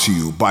brought to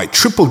you by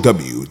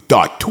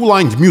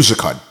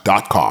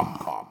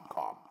www.twolinedmusichut.com.